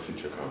for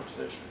future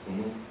conversation.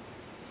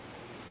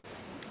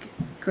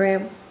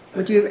 Graham,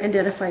 would you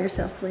identify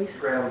yourself, please?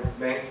 Graham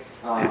Mink.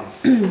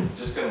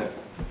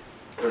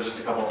 There's just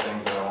a couple of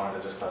things that I wanted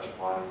to just touch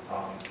upon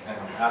and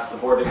ask the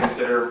board to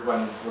consider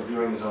when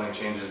reviewing the zoning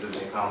changes that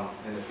may come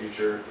in the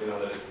future. You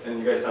know, and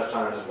you guys touched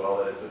on it as well,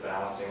 that it's a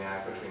balancing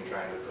act between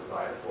trying to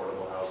provide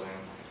affordable housing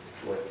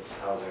with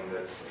housing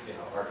that's, you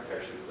know,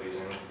 architecturally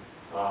pleasing,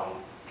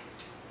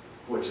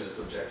 which is a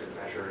subjective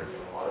measure in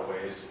a lot of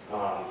ways.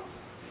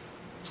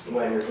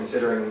 When you're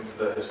considering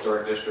the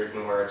historic district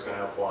and where it's going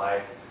to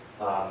apply,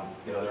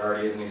 you know, there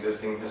already is an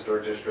existing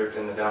historic district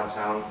in the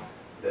downtown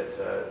that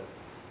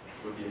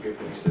would be a good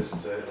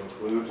basis to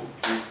include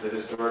the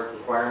historic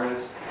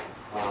requirements.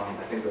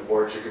 I think the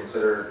board should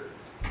consider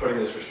putting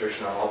this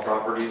restriction on all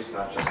properties,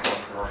 not just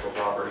on commercial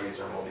properties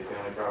or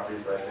multifamily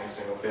properties, but I think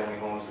single family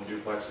homes and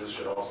duplexes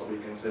should also be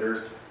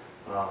considered.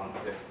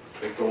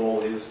 If the goal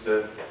is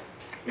to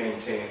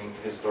maintain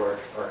historic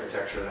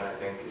architecture, then I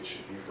think it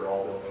should be for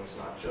all buildings,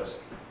 not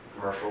just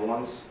commercial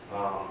ones.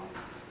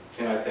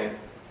 And I think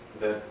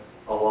that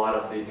a lot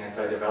of the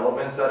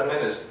anti-development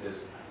sentiment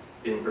is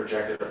being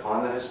projected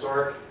upon the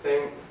historic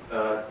thing,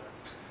 the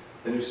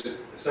new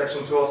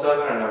section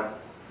 207, and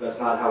that's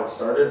not how it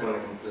started when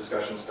the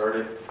discussion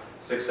started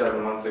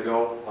 6-7 months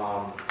ago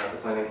at the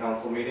planning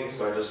council meeting.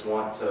 So I just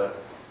want to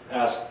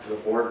ask the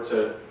board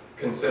to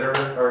consider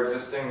our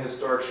existing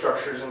historic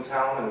structures in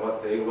town and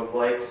what they look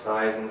like,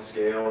 size and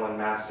scale and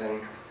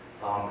massing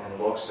and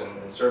looks,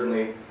 and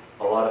certainly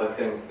a lot of the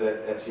things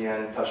that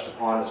Etienne touched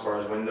upon as far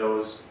as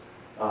windows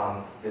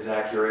is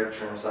accurate,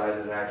 trim size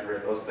is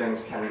accurate. Those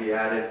things can be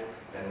added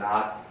and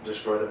not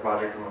destroy the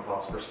project from a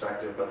cost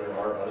perspective, but there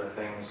are other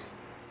things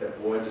that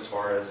would, as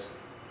far as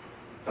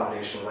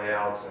foundation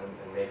layouts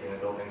and making the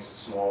buildings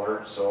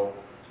smaller. So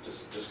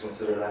just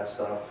consider that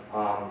stuff.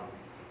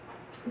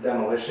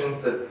 Demolition,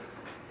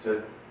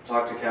 to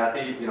talk to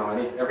Kathy, you know,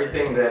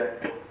 everything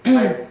that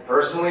I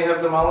personally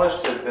have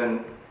demolished has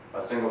been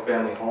a single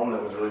family home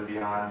that was really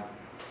beyond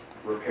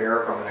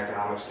repair from an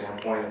economic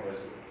standpoint. It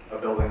was a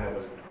building that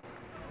was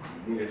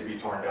needed to be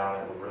torn down,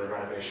 and really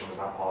renovation was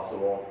not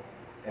possible.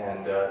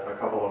 And a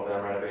couple of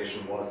them,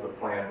 renovation was the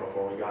plan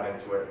before we got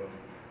into it and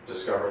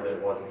discovered that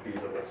it wasn't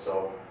feasible.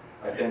 So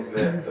I think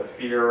that the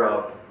fear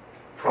of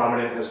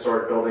prominent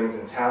historic buildings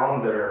in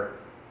town that are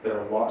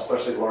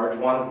especially large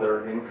ones that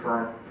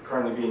are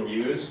currently being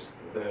used,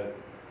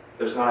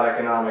 there's not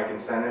economic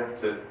incentive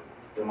to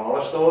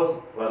demolish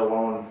those, let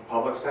alone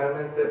public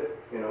sentiment that,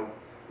 you know,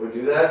 would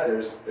do that.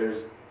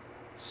 There's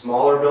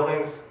smaller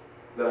buildings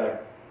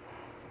that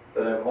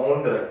I've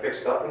owned that I've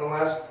fixed up in the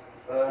last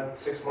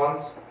 6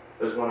 months.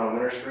 There's one on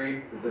Winter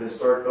Street. It's a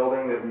historic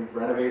building that we've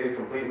renovated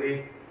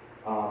completely.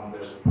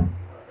 There's a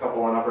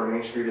couple on Upper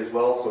Main Street as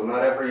well. So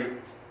not every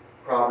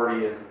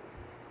property is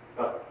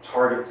a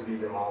target to be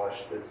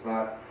demolished.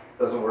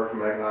 Doesn't work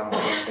from an economic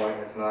standpoint.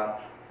 It's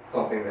not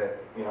something that,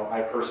 you know,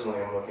 I personally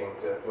am looking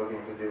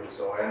to do.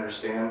 So I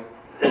understand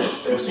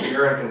there's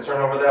fear and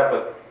concern over that,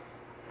 but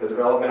the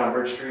development on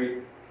Bridge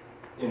Street,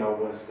 you know,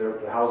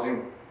 the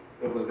housing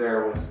that was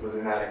there was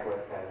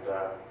inadequate,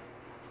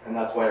 and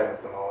that's why it was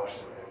demolished.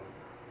 And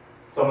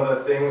some of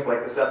the things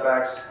like the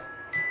setbacks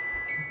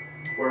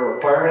were a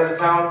requirement of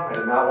the town. I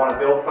did not want to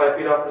build 5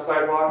 feet off the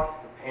sidewalk.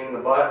 It's a pain in the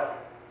butt.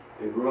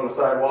 They ruin the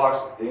sidewalks.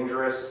 It's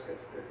dangerous.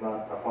 It's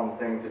not a fun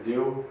thing to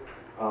do.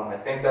 I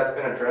think that's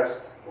been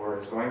addressed, or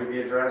is going to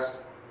be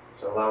addressed,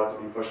 to allow it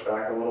to be pushed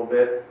back a little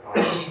bit.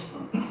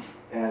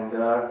 And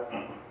the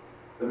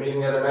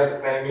meeting the other night, the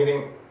planning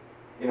meeting,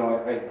 you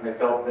know, I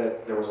felt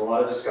that there was a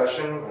lot of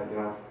discussion. You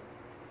know,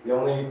 the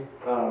only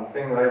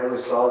thing that I really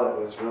saw that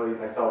was really,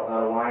 I felt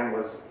out of line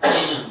was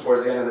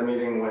towards the end of the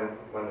meeting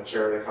when the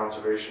chair of the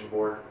conservation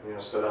board, you know,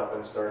 stood up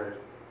and started,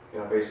 you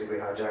know, basically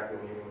hijacked the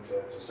meeting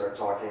to start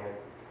talking.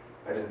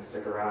 I didn't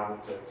stick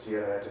around to see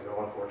it. I had to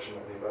go,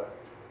 unfortunately, but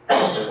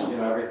you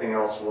know, everything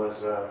else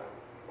was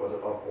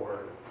above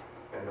board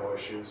and no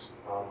issues.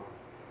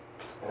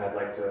 And I'd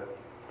like to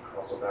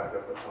also back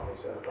up what Tony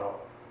said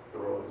about the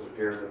roads. It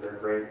appears that they're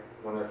great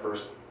when they're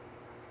first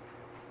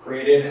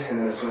graded, and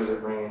then as soon as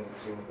it rains, it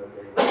seems that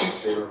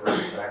they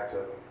revert back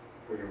to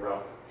pretty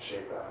rough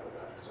shape after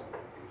that. So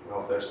I don't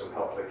know if there's some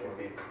help that can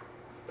be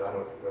done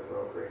with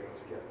road grading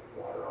to get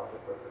water off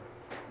it quicker.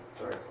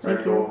 Sorry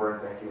to go over,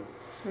 and thank you.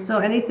 So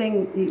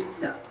anything,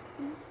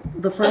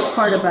 the first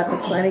part about the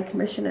planning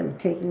commission and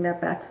taking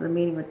that back to the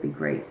meeting would be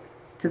great,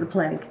 to the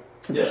planning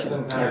commission. Yes,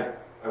 then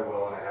I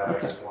will, and I have. Okay.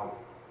 I just want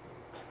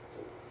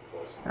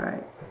to All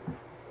right.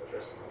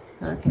 address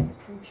some of Okay.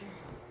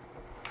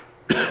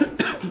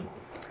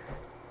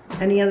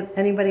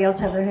 Anybody else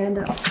have their hand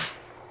up?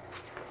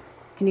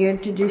 Can you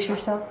introduce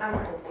yourself? I'm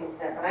Christine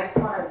Smith, and I just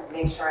want to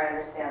make sure I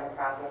understand the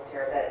process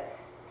here, that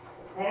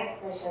the planning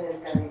commission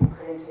is going to be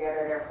putting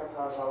together their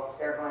proposal,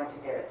 they're going to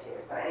give it to you.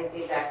 So any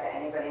feedback that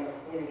anybody in the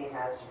community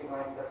has should be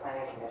going to the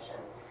planning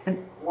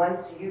commission.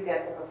 Once you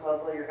get the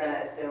proposal, you're going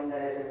to assume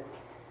that it is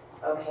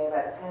okay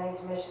by the planning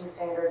commission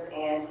standards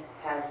and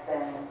has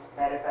been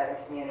vetted by the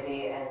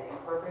community and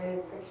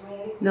incorporated the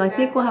community? No, I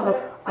think we'll have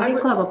feedback a, I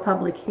think we'll have a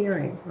public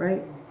hearing,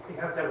 right? You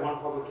have to have one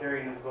public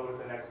hearing and vote at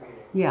the next meeting.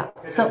 Yeah.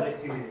 It's So at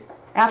least 2 meetings.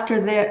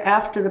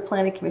 after the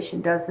planning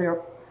commission does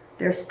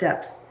their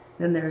steps,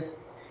 then there's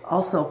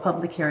also a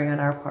public hearing on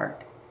our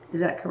part. Is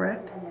that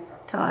correct,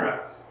 Todd?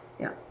 Correct.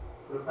 Yeah.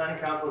 So the planning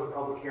council is a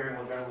public hearing,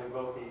 will generally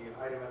vote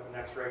the item at the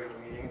next regular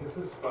meeting. This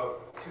is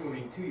about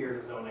 2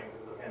 years of zoning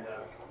because of the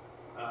pandemic.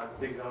 It's a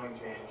big zoning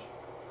change.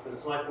 The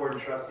select board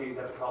and trustees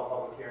have to call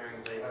public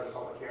hearings. They have the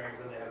public hearings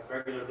and they have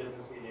regular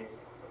business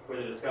meetings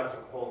where they discuss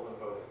the proposal and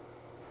vote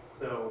it.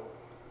 So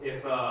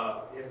if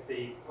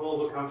the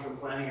proposal comes from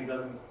planning and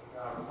doesn't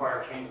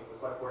require change at the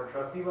select board and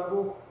trustee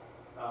level,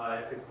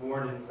 if it's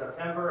warned in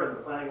September at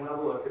the planning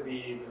level, it could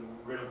be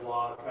the writ of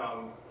law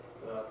come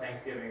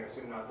Thanksgiving or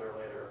soon not there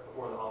later,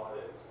 before the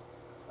holidays.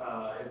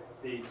 If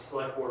the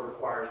select board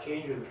requires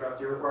change or the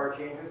trustee requires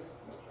changes,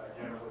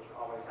 which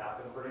always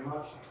happen pretty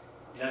much,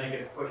 then it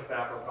gets pushed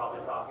back. We're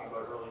probably talking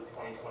about early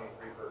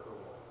 2023 for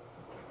approval.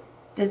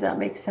 Does that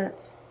make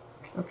sense?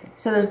 Okay.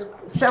 So there's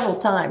several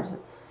times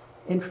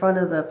in front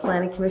of the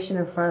planning commission,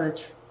 in front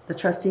of the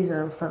trustees,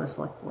 and in front of the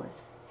select board.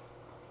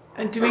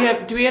 And do we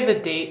have the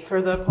date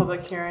for the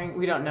public hearing?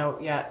 We don't know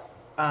yet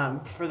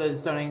for the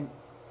zoning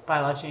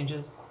bylaw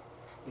changes.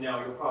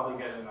 No, you'll probably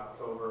get it in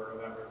October or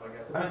November. I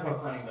guess depends what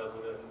planning does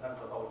with it, and depends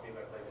on the public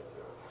feedback they get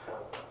too.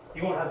 So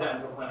you won't have that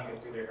until planning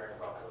gets through their hearing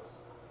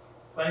process.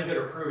 Planning's going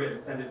to approve it and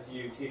send it to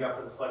you, teed up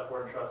for the select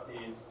board and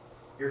trustees.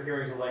 Your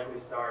hearings will likely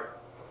start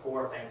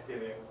before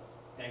Thanksgiving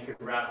and could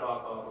wrap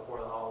up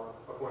before the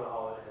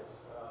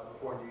holidays,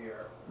 before New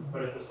Year.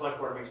 But if the select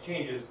board makes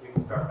changes, we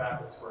can start back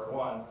at square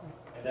one,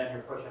 and then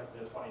you're pushing us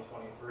into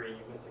 2023. You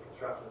miss the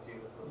construction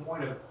season. So the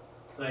point of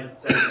tonight's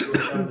Section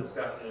 207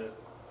 discussion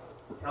is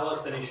tell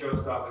us any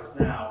showstoppers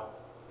now,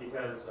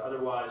 because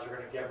otherwise you're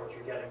going to get what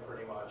you're getting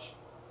pretty much.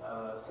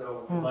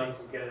 So we'd like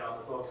to get it on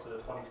the books for the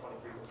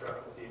 2023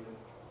 construction season.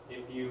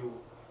 If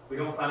we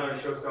don't find out any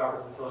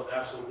showstoppers until it's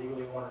actually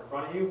legally warned in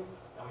front of you,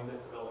 and we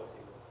miss the building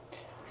season.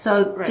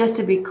 So just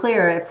to be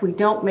clear, if we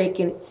don't make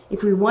any,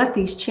 if we want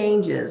these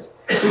changes,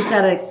 we've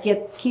got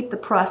to keep the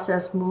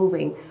process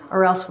moving,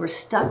 or else we're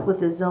stuck with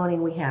the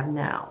zoning we have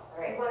now.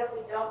 Right. What if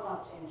we don't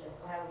want changes?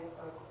 How do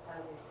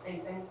we,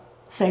 same thing?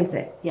 Same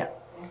thing, yeah.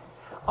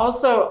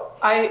 Also,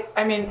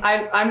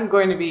 I'm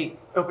going to be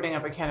opening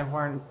up a can of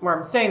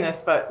worms saying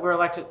this, but we're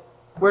elected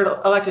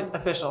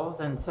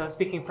officials, and so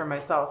speaking for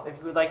myself, if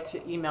you would like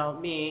to email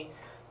me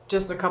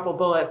just a couple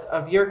bullets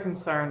of your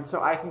concerns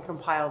so I can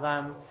compile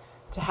them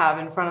to have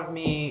in front of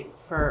me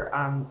for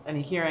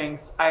any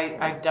hearings.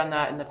 I've done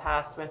that in the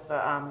past with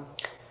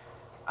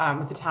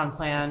the town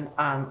plan.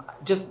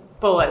 Just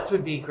bullets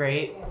would be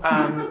great.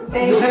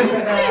 Thank you for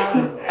that.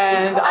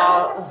 And I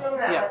just assume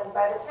that when,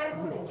 by the time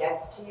something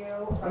gets to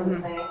you from the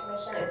planning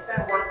commission, it's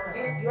going to work.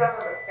 You have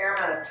a fair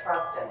amount of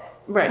trust in it.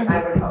 Right.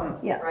 I would hope.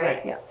 Yeah.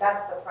 Right. Yeah.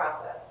 That's the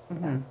process.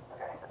 Mm-hmm.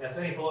 Okay. Yeah,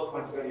 so any bullet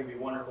points are going to be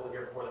wonderful to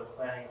hear before the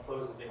planning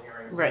closes the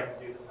hearing. So Right.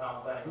 you can do the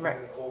town planning Right.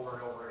 over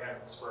and over again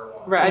from square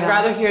one. Right. I'd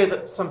rather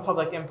hear some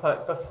public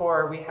input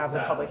before we have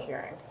the public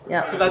hearing.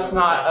 Yeah. So that's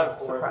not a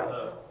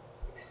surprise.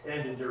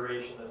 Extended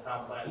duration the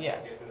town plan to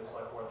get through the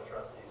select board and the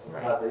trustees. They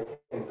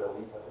can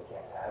delete what they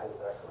can't add, is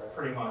that correct?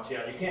 Pretty much,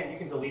 yeah. You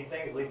can delete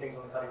things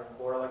on the cutting room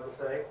floor, I like to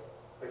say,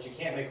 but you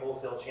can't make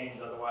wholesale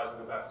changes, otherwise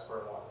we go back to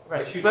square one.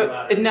 Right. So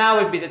But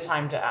now would be the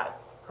time to add.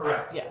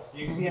 Correct. Yes.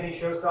 You can see any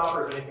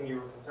showstoppers, anything you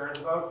were concerned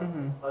about,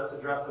 Mm-hmm. let's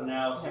address them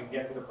now so you can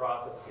get through the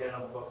process, get it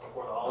on the books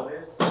before the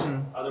holidays.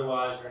 Mm-hmm.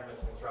 Otherwise, you're gonna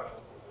miss the construction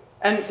season.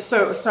 And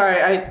so,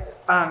 sorry,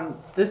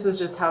 this is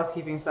just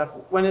housekeeping stuff.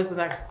 When is the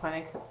next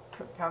planning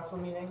council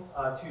meeting?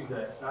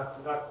 Tuesday, not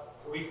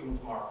a week from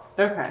tomorrow.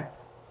 Okay.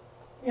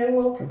 And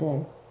It's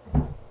today.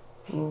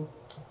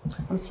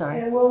 I'm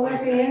sorry. And will there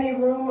be any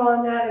room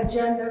on that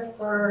agenda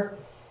for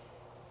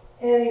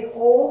any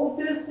old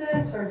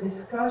business or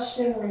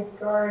discussion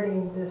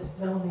regarding this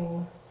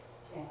zoning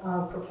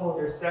proposal?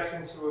 There's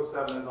section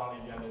 207 is on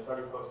the agenda, it's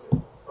already posted.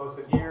 It's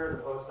posted here,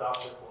 the post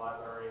office, the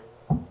library,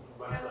 Some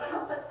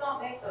website. of us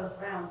don't make those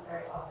rounds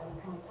very often.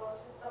 Can we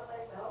post it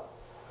someplace else?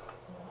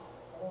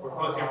 We're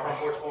posting on Front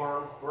Porch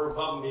Forum, we're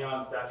above and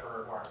beyond statutory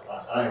requirements.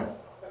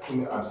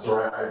 I'm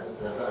sorry,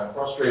 I'm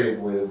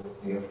frustrated with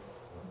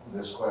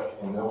this question,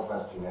 and no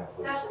offense to you, Matt,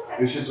 please. That's okay.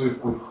 It's just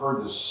we've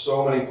heard this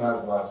so many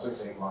times in the last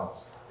 6-8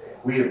 months.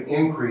 We have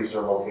increased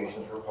our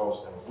locations for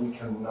postings. We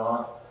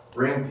cannot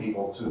bring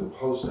people to the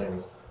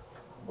postings.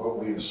 What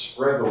we've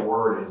spread the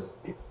word is,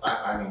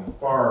 I mean,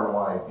 far and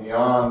wide,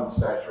 beyond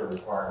statutory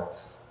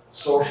requirements.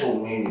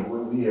 Social media,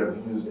 we have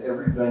used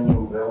every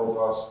venue available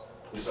to us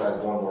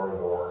besides going door to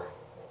door.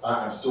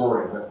 I'm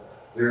sorry, but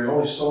there's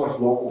only so much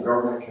local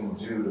government can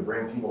do to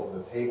bring people to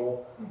the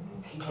table.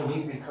 People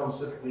need to become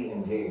civically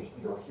engaged.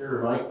 You're here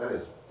tonight, that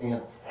is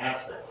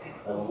fantastic.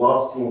 I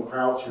love seeing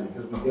crowds here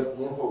because we get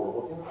the input we're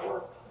looking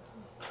for.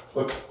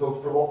 But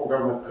for local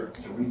government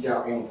to reach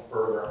out any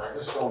further, I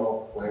just don't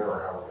know where or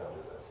how we're going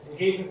to do this.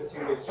 Engagement's a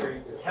two-way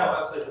street. The town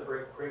website's a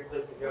great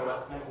place to go.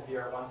 That's meant to be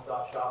our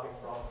one-stop shopping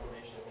for all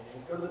information and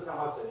meetings, go to the town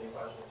website, any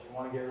questions, you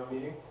wanna get to a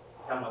meeting,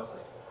 town website.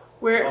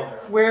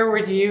 Where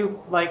would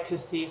you like to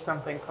see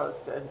something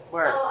posted?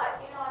 Where? Well,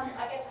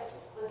 I guess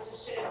I was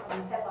just shooting from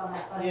the hip on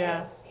that, but I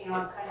Yeah. guess,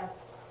 I'm kind of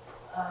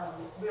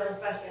really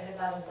frustrated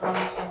about a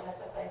zoning change that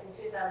took place in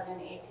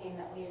 2018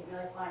 that we didn't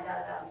really find out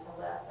about until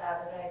last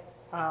Saturday,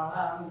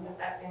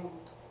 affecting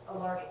a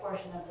large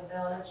portion of the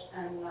village.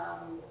 And,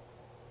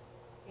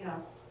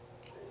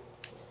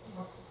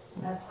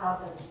 as Todd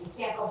said, you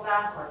can't go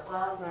backwards.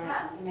 Well, you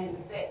can. You made a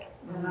mistake.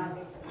 And I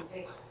think the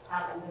mistake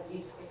happened that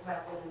needs to be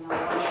corrected in the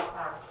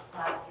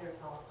last year's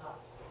whole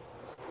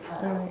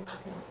stuff. All right.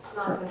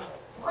 Not So- good.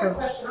 Quick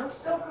question, I'm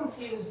still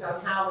confused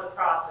on how the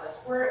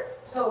process works.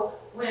 So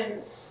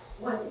when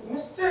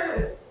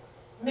Mr.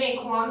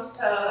 Mink wants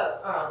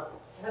to,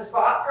 has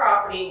bought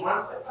property,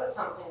 wants to put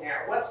something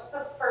there, what's the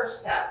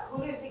first step?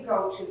 Who does he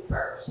go to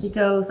first? He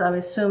goes, I'm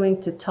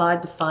assuming, to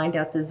Todd to find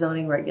out the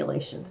zoning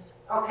regulations.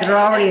 Okay. They're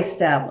already And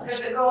established.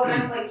 Does it go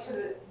then like to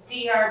the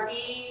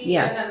DRB?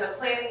 Yes. And then the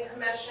planning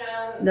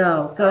commission?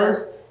 No,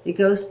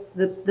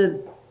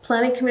 the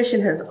planning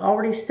commission has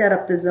already set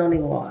up the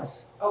zoning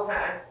laws.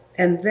 Okay.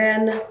 And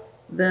then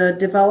the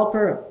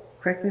developer,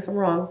 correct me if I'm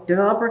wrong,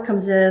 developer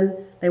comes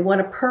in, they want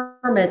a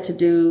permit to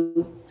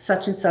do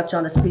such and such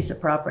on this piece of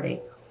property.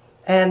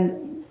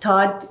 And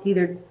Todd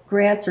either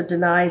grants or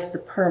denies the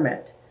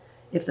permit.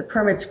 If the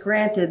permit's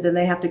granted, then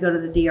they have to go to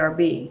the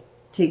DRB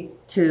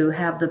to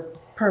have the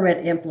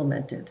permit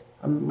implemented.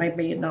 Might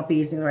not be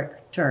using the right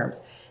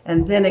terms.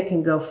 And then it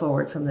can go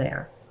forward from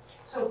there.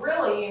 So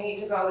really, you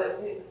need to go to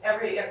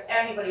if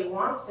anybody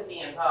wants to be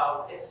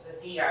involved, it's the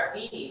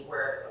DRB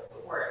where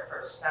it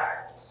first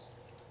starts.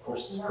 For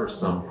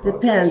some.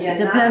 Depends, it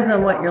depends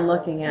on what you're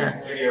looking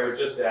at. Maybe I would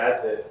just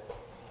add that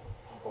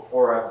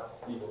before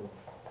I'm even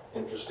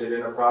interested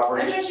in a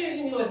property. I'm just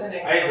using you as an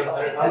example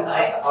because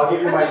I'll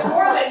give you my. Because there's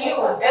more than you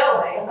in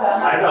building.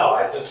 I know,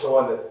 I'm just the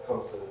one that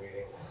comes to the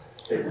meetings,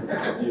 takes the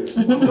confused.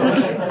 So,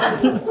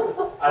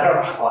 I don't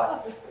know why.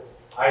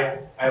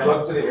 I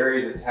look to the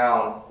areas of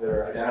town that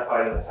are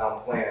identified in the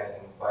town plan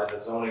and by the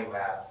zoning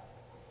map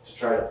to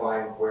try to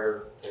find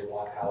where they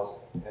want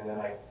housing. And then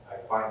I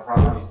find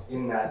properties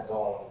in that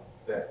zone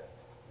that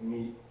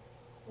meet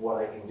what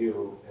I can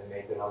do and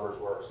make the numbers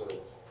work so that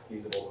it's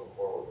feasible to move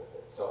forward with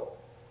it. So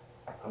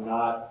I'm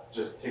not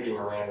just picking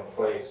a random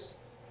place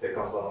that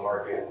comes on the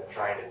market and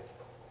trying to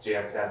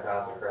jam 10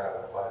 pounds of crap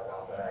in a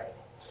 5-pound bag.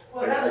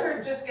 Well, that's where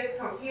it just gets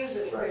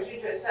confusing because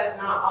you just said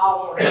not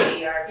all go to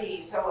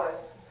DRB. So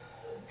as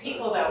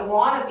people that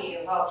want to be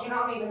involved, you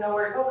don't even know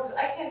where to go because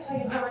I can't tell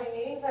you how many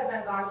meetings I've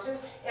been gone to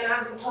and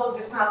I've been told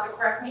it's not the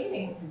correct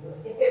meeting.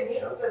 If it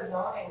meets the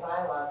zoning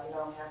bylaws, you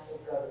don't have to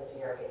go to the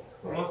DRB.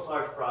 For most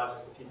large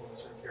projects that people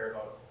necessarily care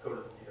about, go to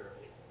the DRB.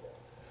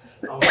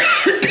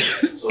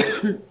 So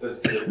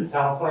the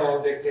town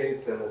plan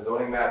dictates and the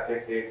zoning map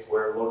dictates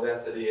where low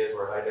density is,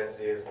 where high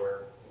density is,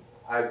 where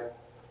high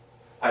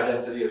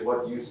density is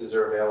what uses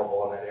are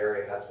available in that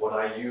area. And that's what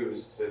I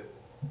use to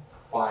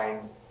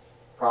find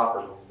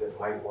properties that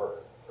might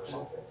work for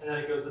something. And then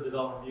it goes to the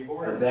development review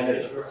board. And then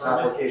it's issue a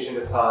permit. application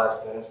to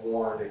Todd, then it's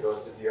warned, it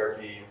goes to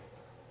DRB,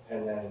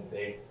 and then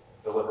they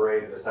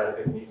deliberate and decide if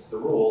it meets the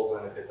rules,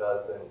 and if it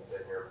does, then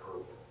you're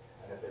approved.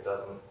 And if it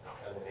doesn't,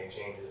 then they make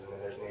changes, and then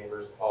there's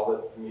neighbors, all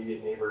the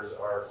immediate neighbors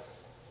are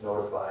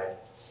notified,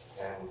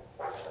 and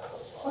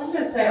that's how When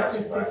does that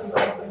 250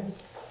 happen?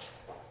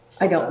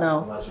 I don't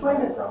know.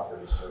 When is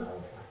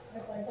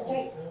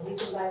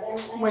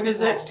When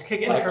is it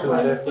kick in? Like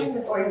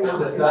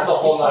 250. That's a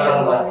whole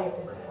nother.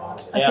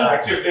 Yeah,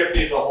 Act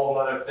 250 is a whole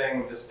other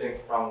thing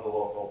distinct from the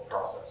local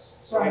process.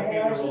 So Right, and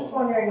I was just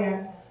wondering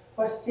at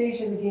what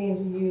stage of the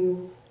game do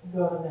you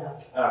go to them?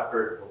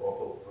 after the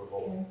local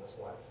approval, this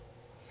one.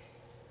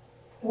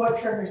 What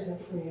triggers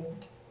it for you?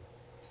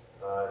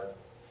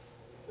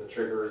 The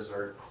triggers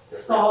are different.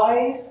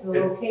 Size, the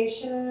It's-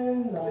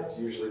 location? It's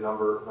usually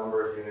number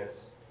of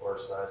units or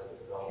size of the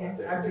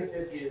development. Act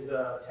 250 is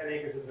 10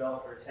 acres of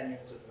development or 10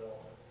 units of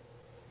development.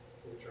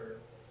 Which are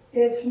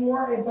It's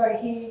more, but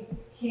he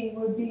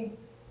would be,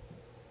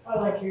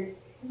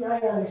 I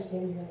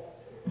understand your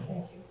answer,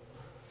 thank you.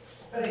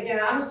 But again,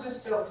 I was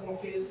just still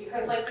confused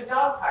because like the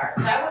dog park,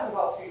 that wouldn't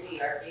go through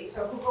DRB,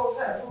 so who goes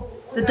that?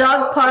 The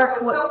dog park, So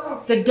it's so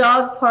confusing. the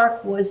dog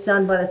park was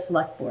done by the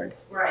select board.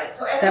 Right,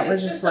 so That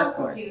was it's a just so select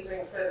board.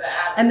 confusing for the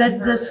And average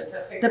the person to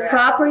figure the out.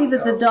 property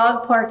that the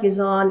dog park is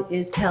on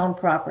is town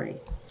property.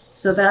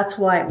 So that's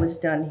why it was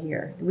done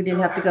here. We didn't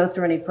have to go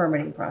through any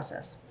permitting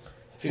process,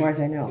 as far as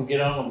I You know.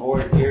 get on the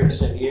board here,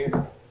 sit here,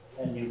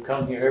 and you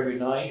come here every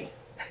night,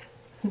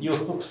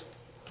 you'll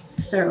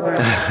Start with.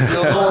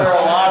 you'll know where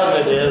a lot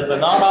of it is, but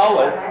not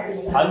always.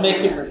 I'm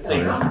making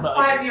mistakes.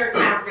 5-year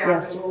countdown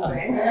Yes. to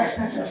moving.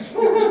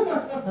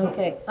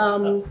 Okay,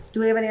 do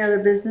we have any other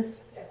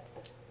business?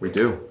 We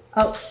do.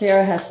 Oh,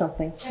 Sarah has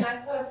something. Can I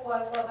put a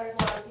plug while there's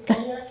a lot of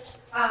people here?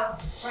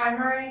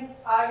 Primary,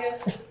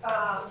 August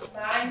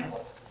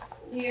 9th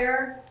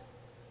here.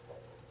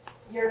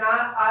 You're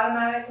not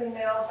automatically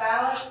mailed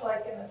ballots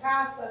like in the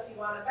past, so if you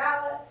want a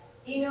ballot,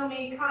 email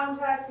me,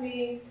 contact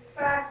me,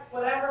 fax,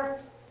 whatever.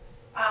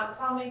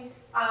 tell me,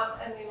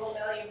 and we will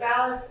mail you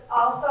ballots.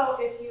 Also,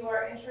 if you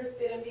are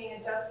interested in being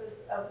a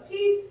justice of the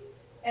peace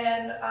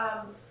and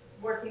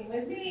working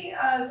with me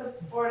as a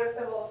Board of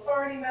Civil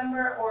Authority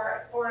member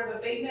or Board of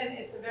Abatement,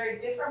 it's a very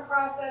different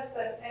process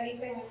than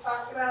anything we've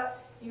talked about.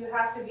 You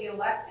have to be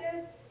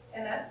elected,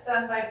 and that's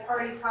done by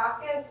party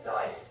caucus. So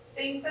I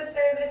think that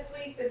they're this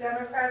week. The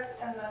Democrats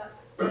and the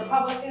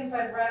Republicans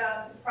I've read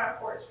on Front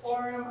Porch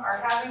Forum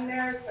are having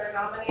theirs. They're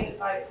nominated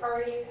by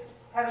parties.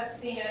 Haven't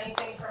seen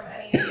anything from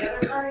any of the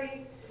other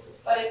parties.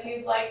 But if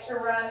you'd like to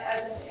run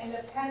as an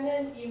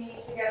independent, you need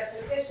to get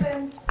a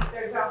petition.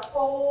 There's a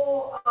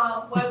whole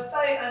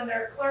website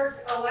under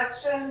clerk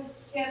election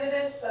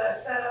candidates that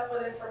I've set up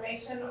with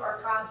information,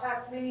 or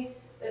contact me.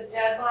 The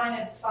deadline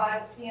is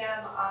 5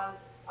 p.m. on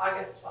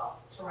August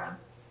 12th to run.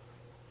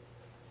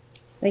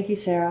 Thank you,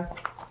 Sarah.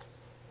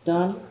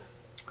 Don?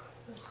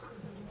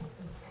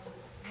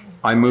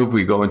 I move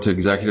we go into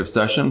executive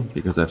session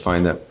because I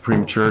find that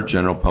premature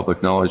general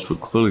public knowledge would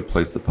clearly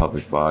place the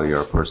public body or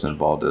a person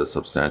involved at a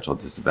substantial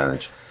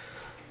disadvantage.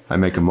 I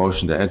make a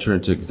motion to enter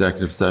into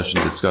executive session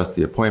to discuss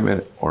the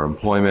appointment or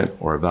employment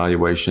or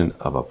evaluation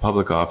of a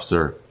public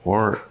officer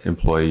or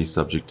employee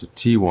subject to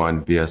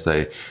T1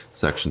 VSA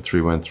Section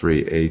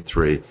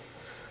 313A3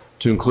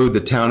 to include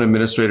the town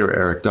administrator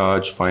Eric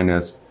Dodge,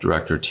 finance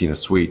director Tina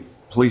Sweet,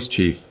 police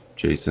chief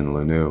Jason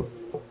Lanou,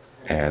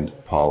 and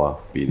Paula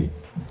Beatty.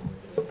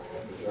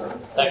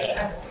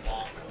 Second.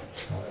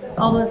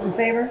 All those in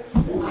favor?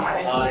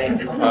 Aye.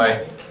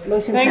 Aye.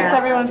 Motion Thanks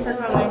passed. everyone for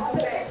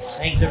coming.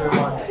 Thanks,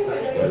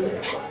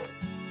 everyone.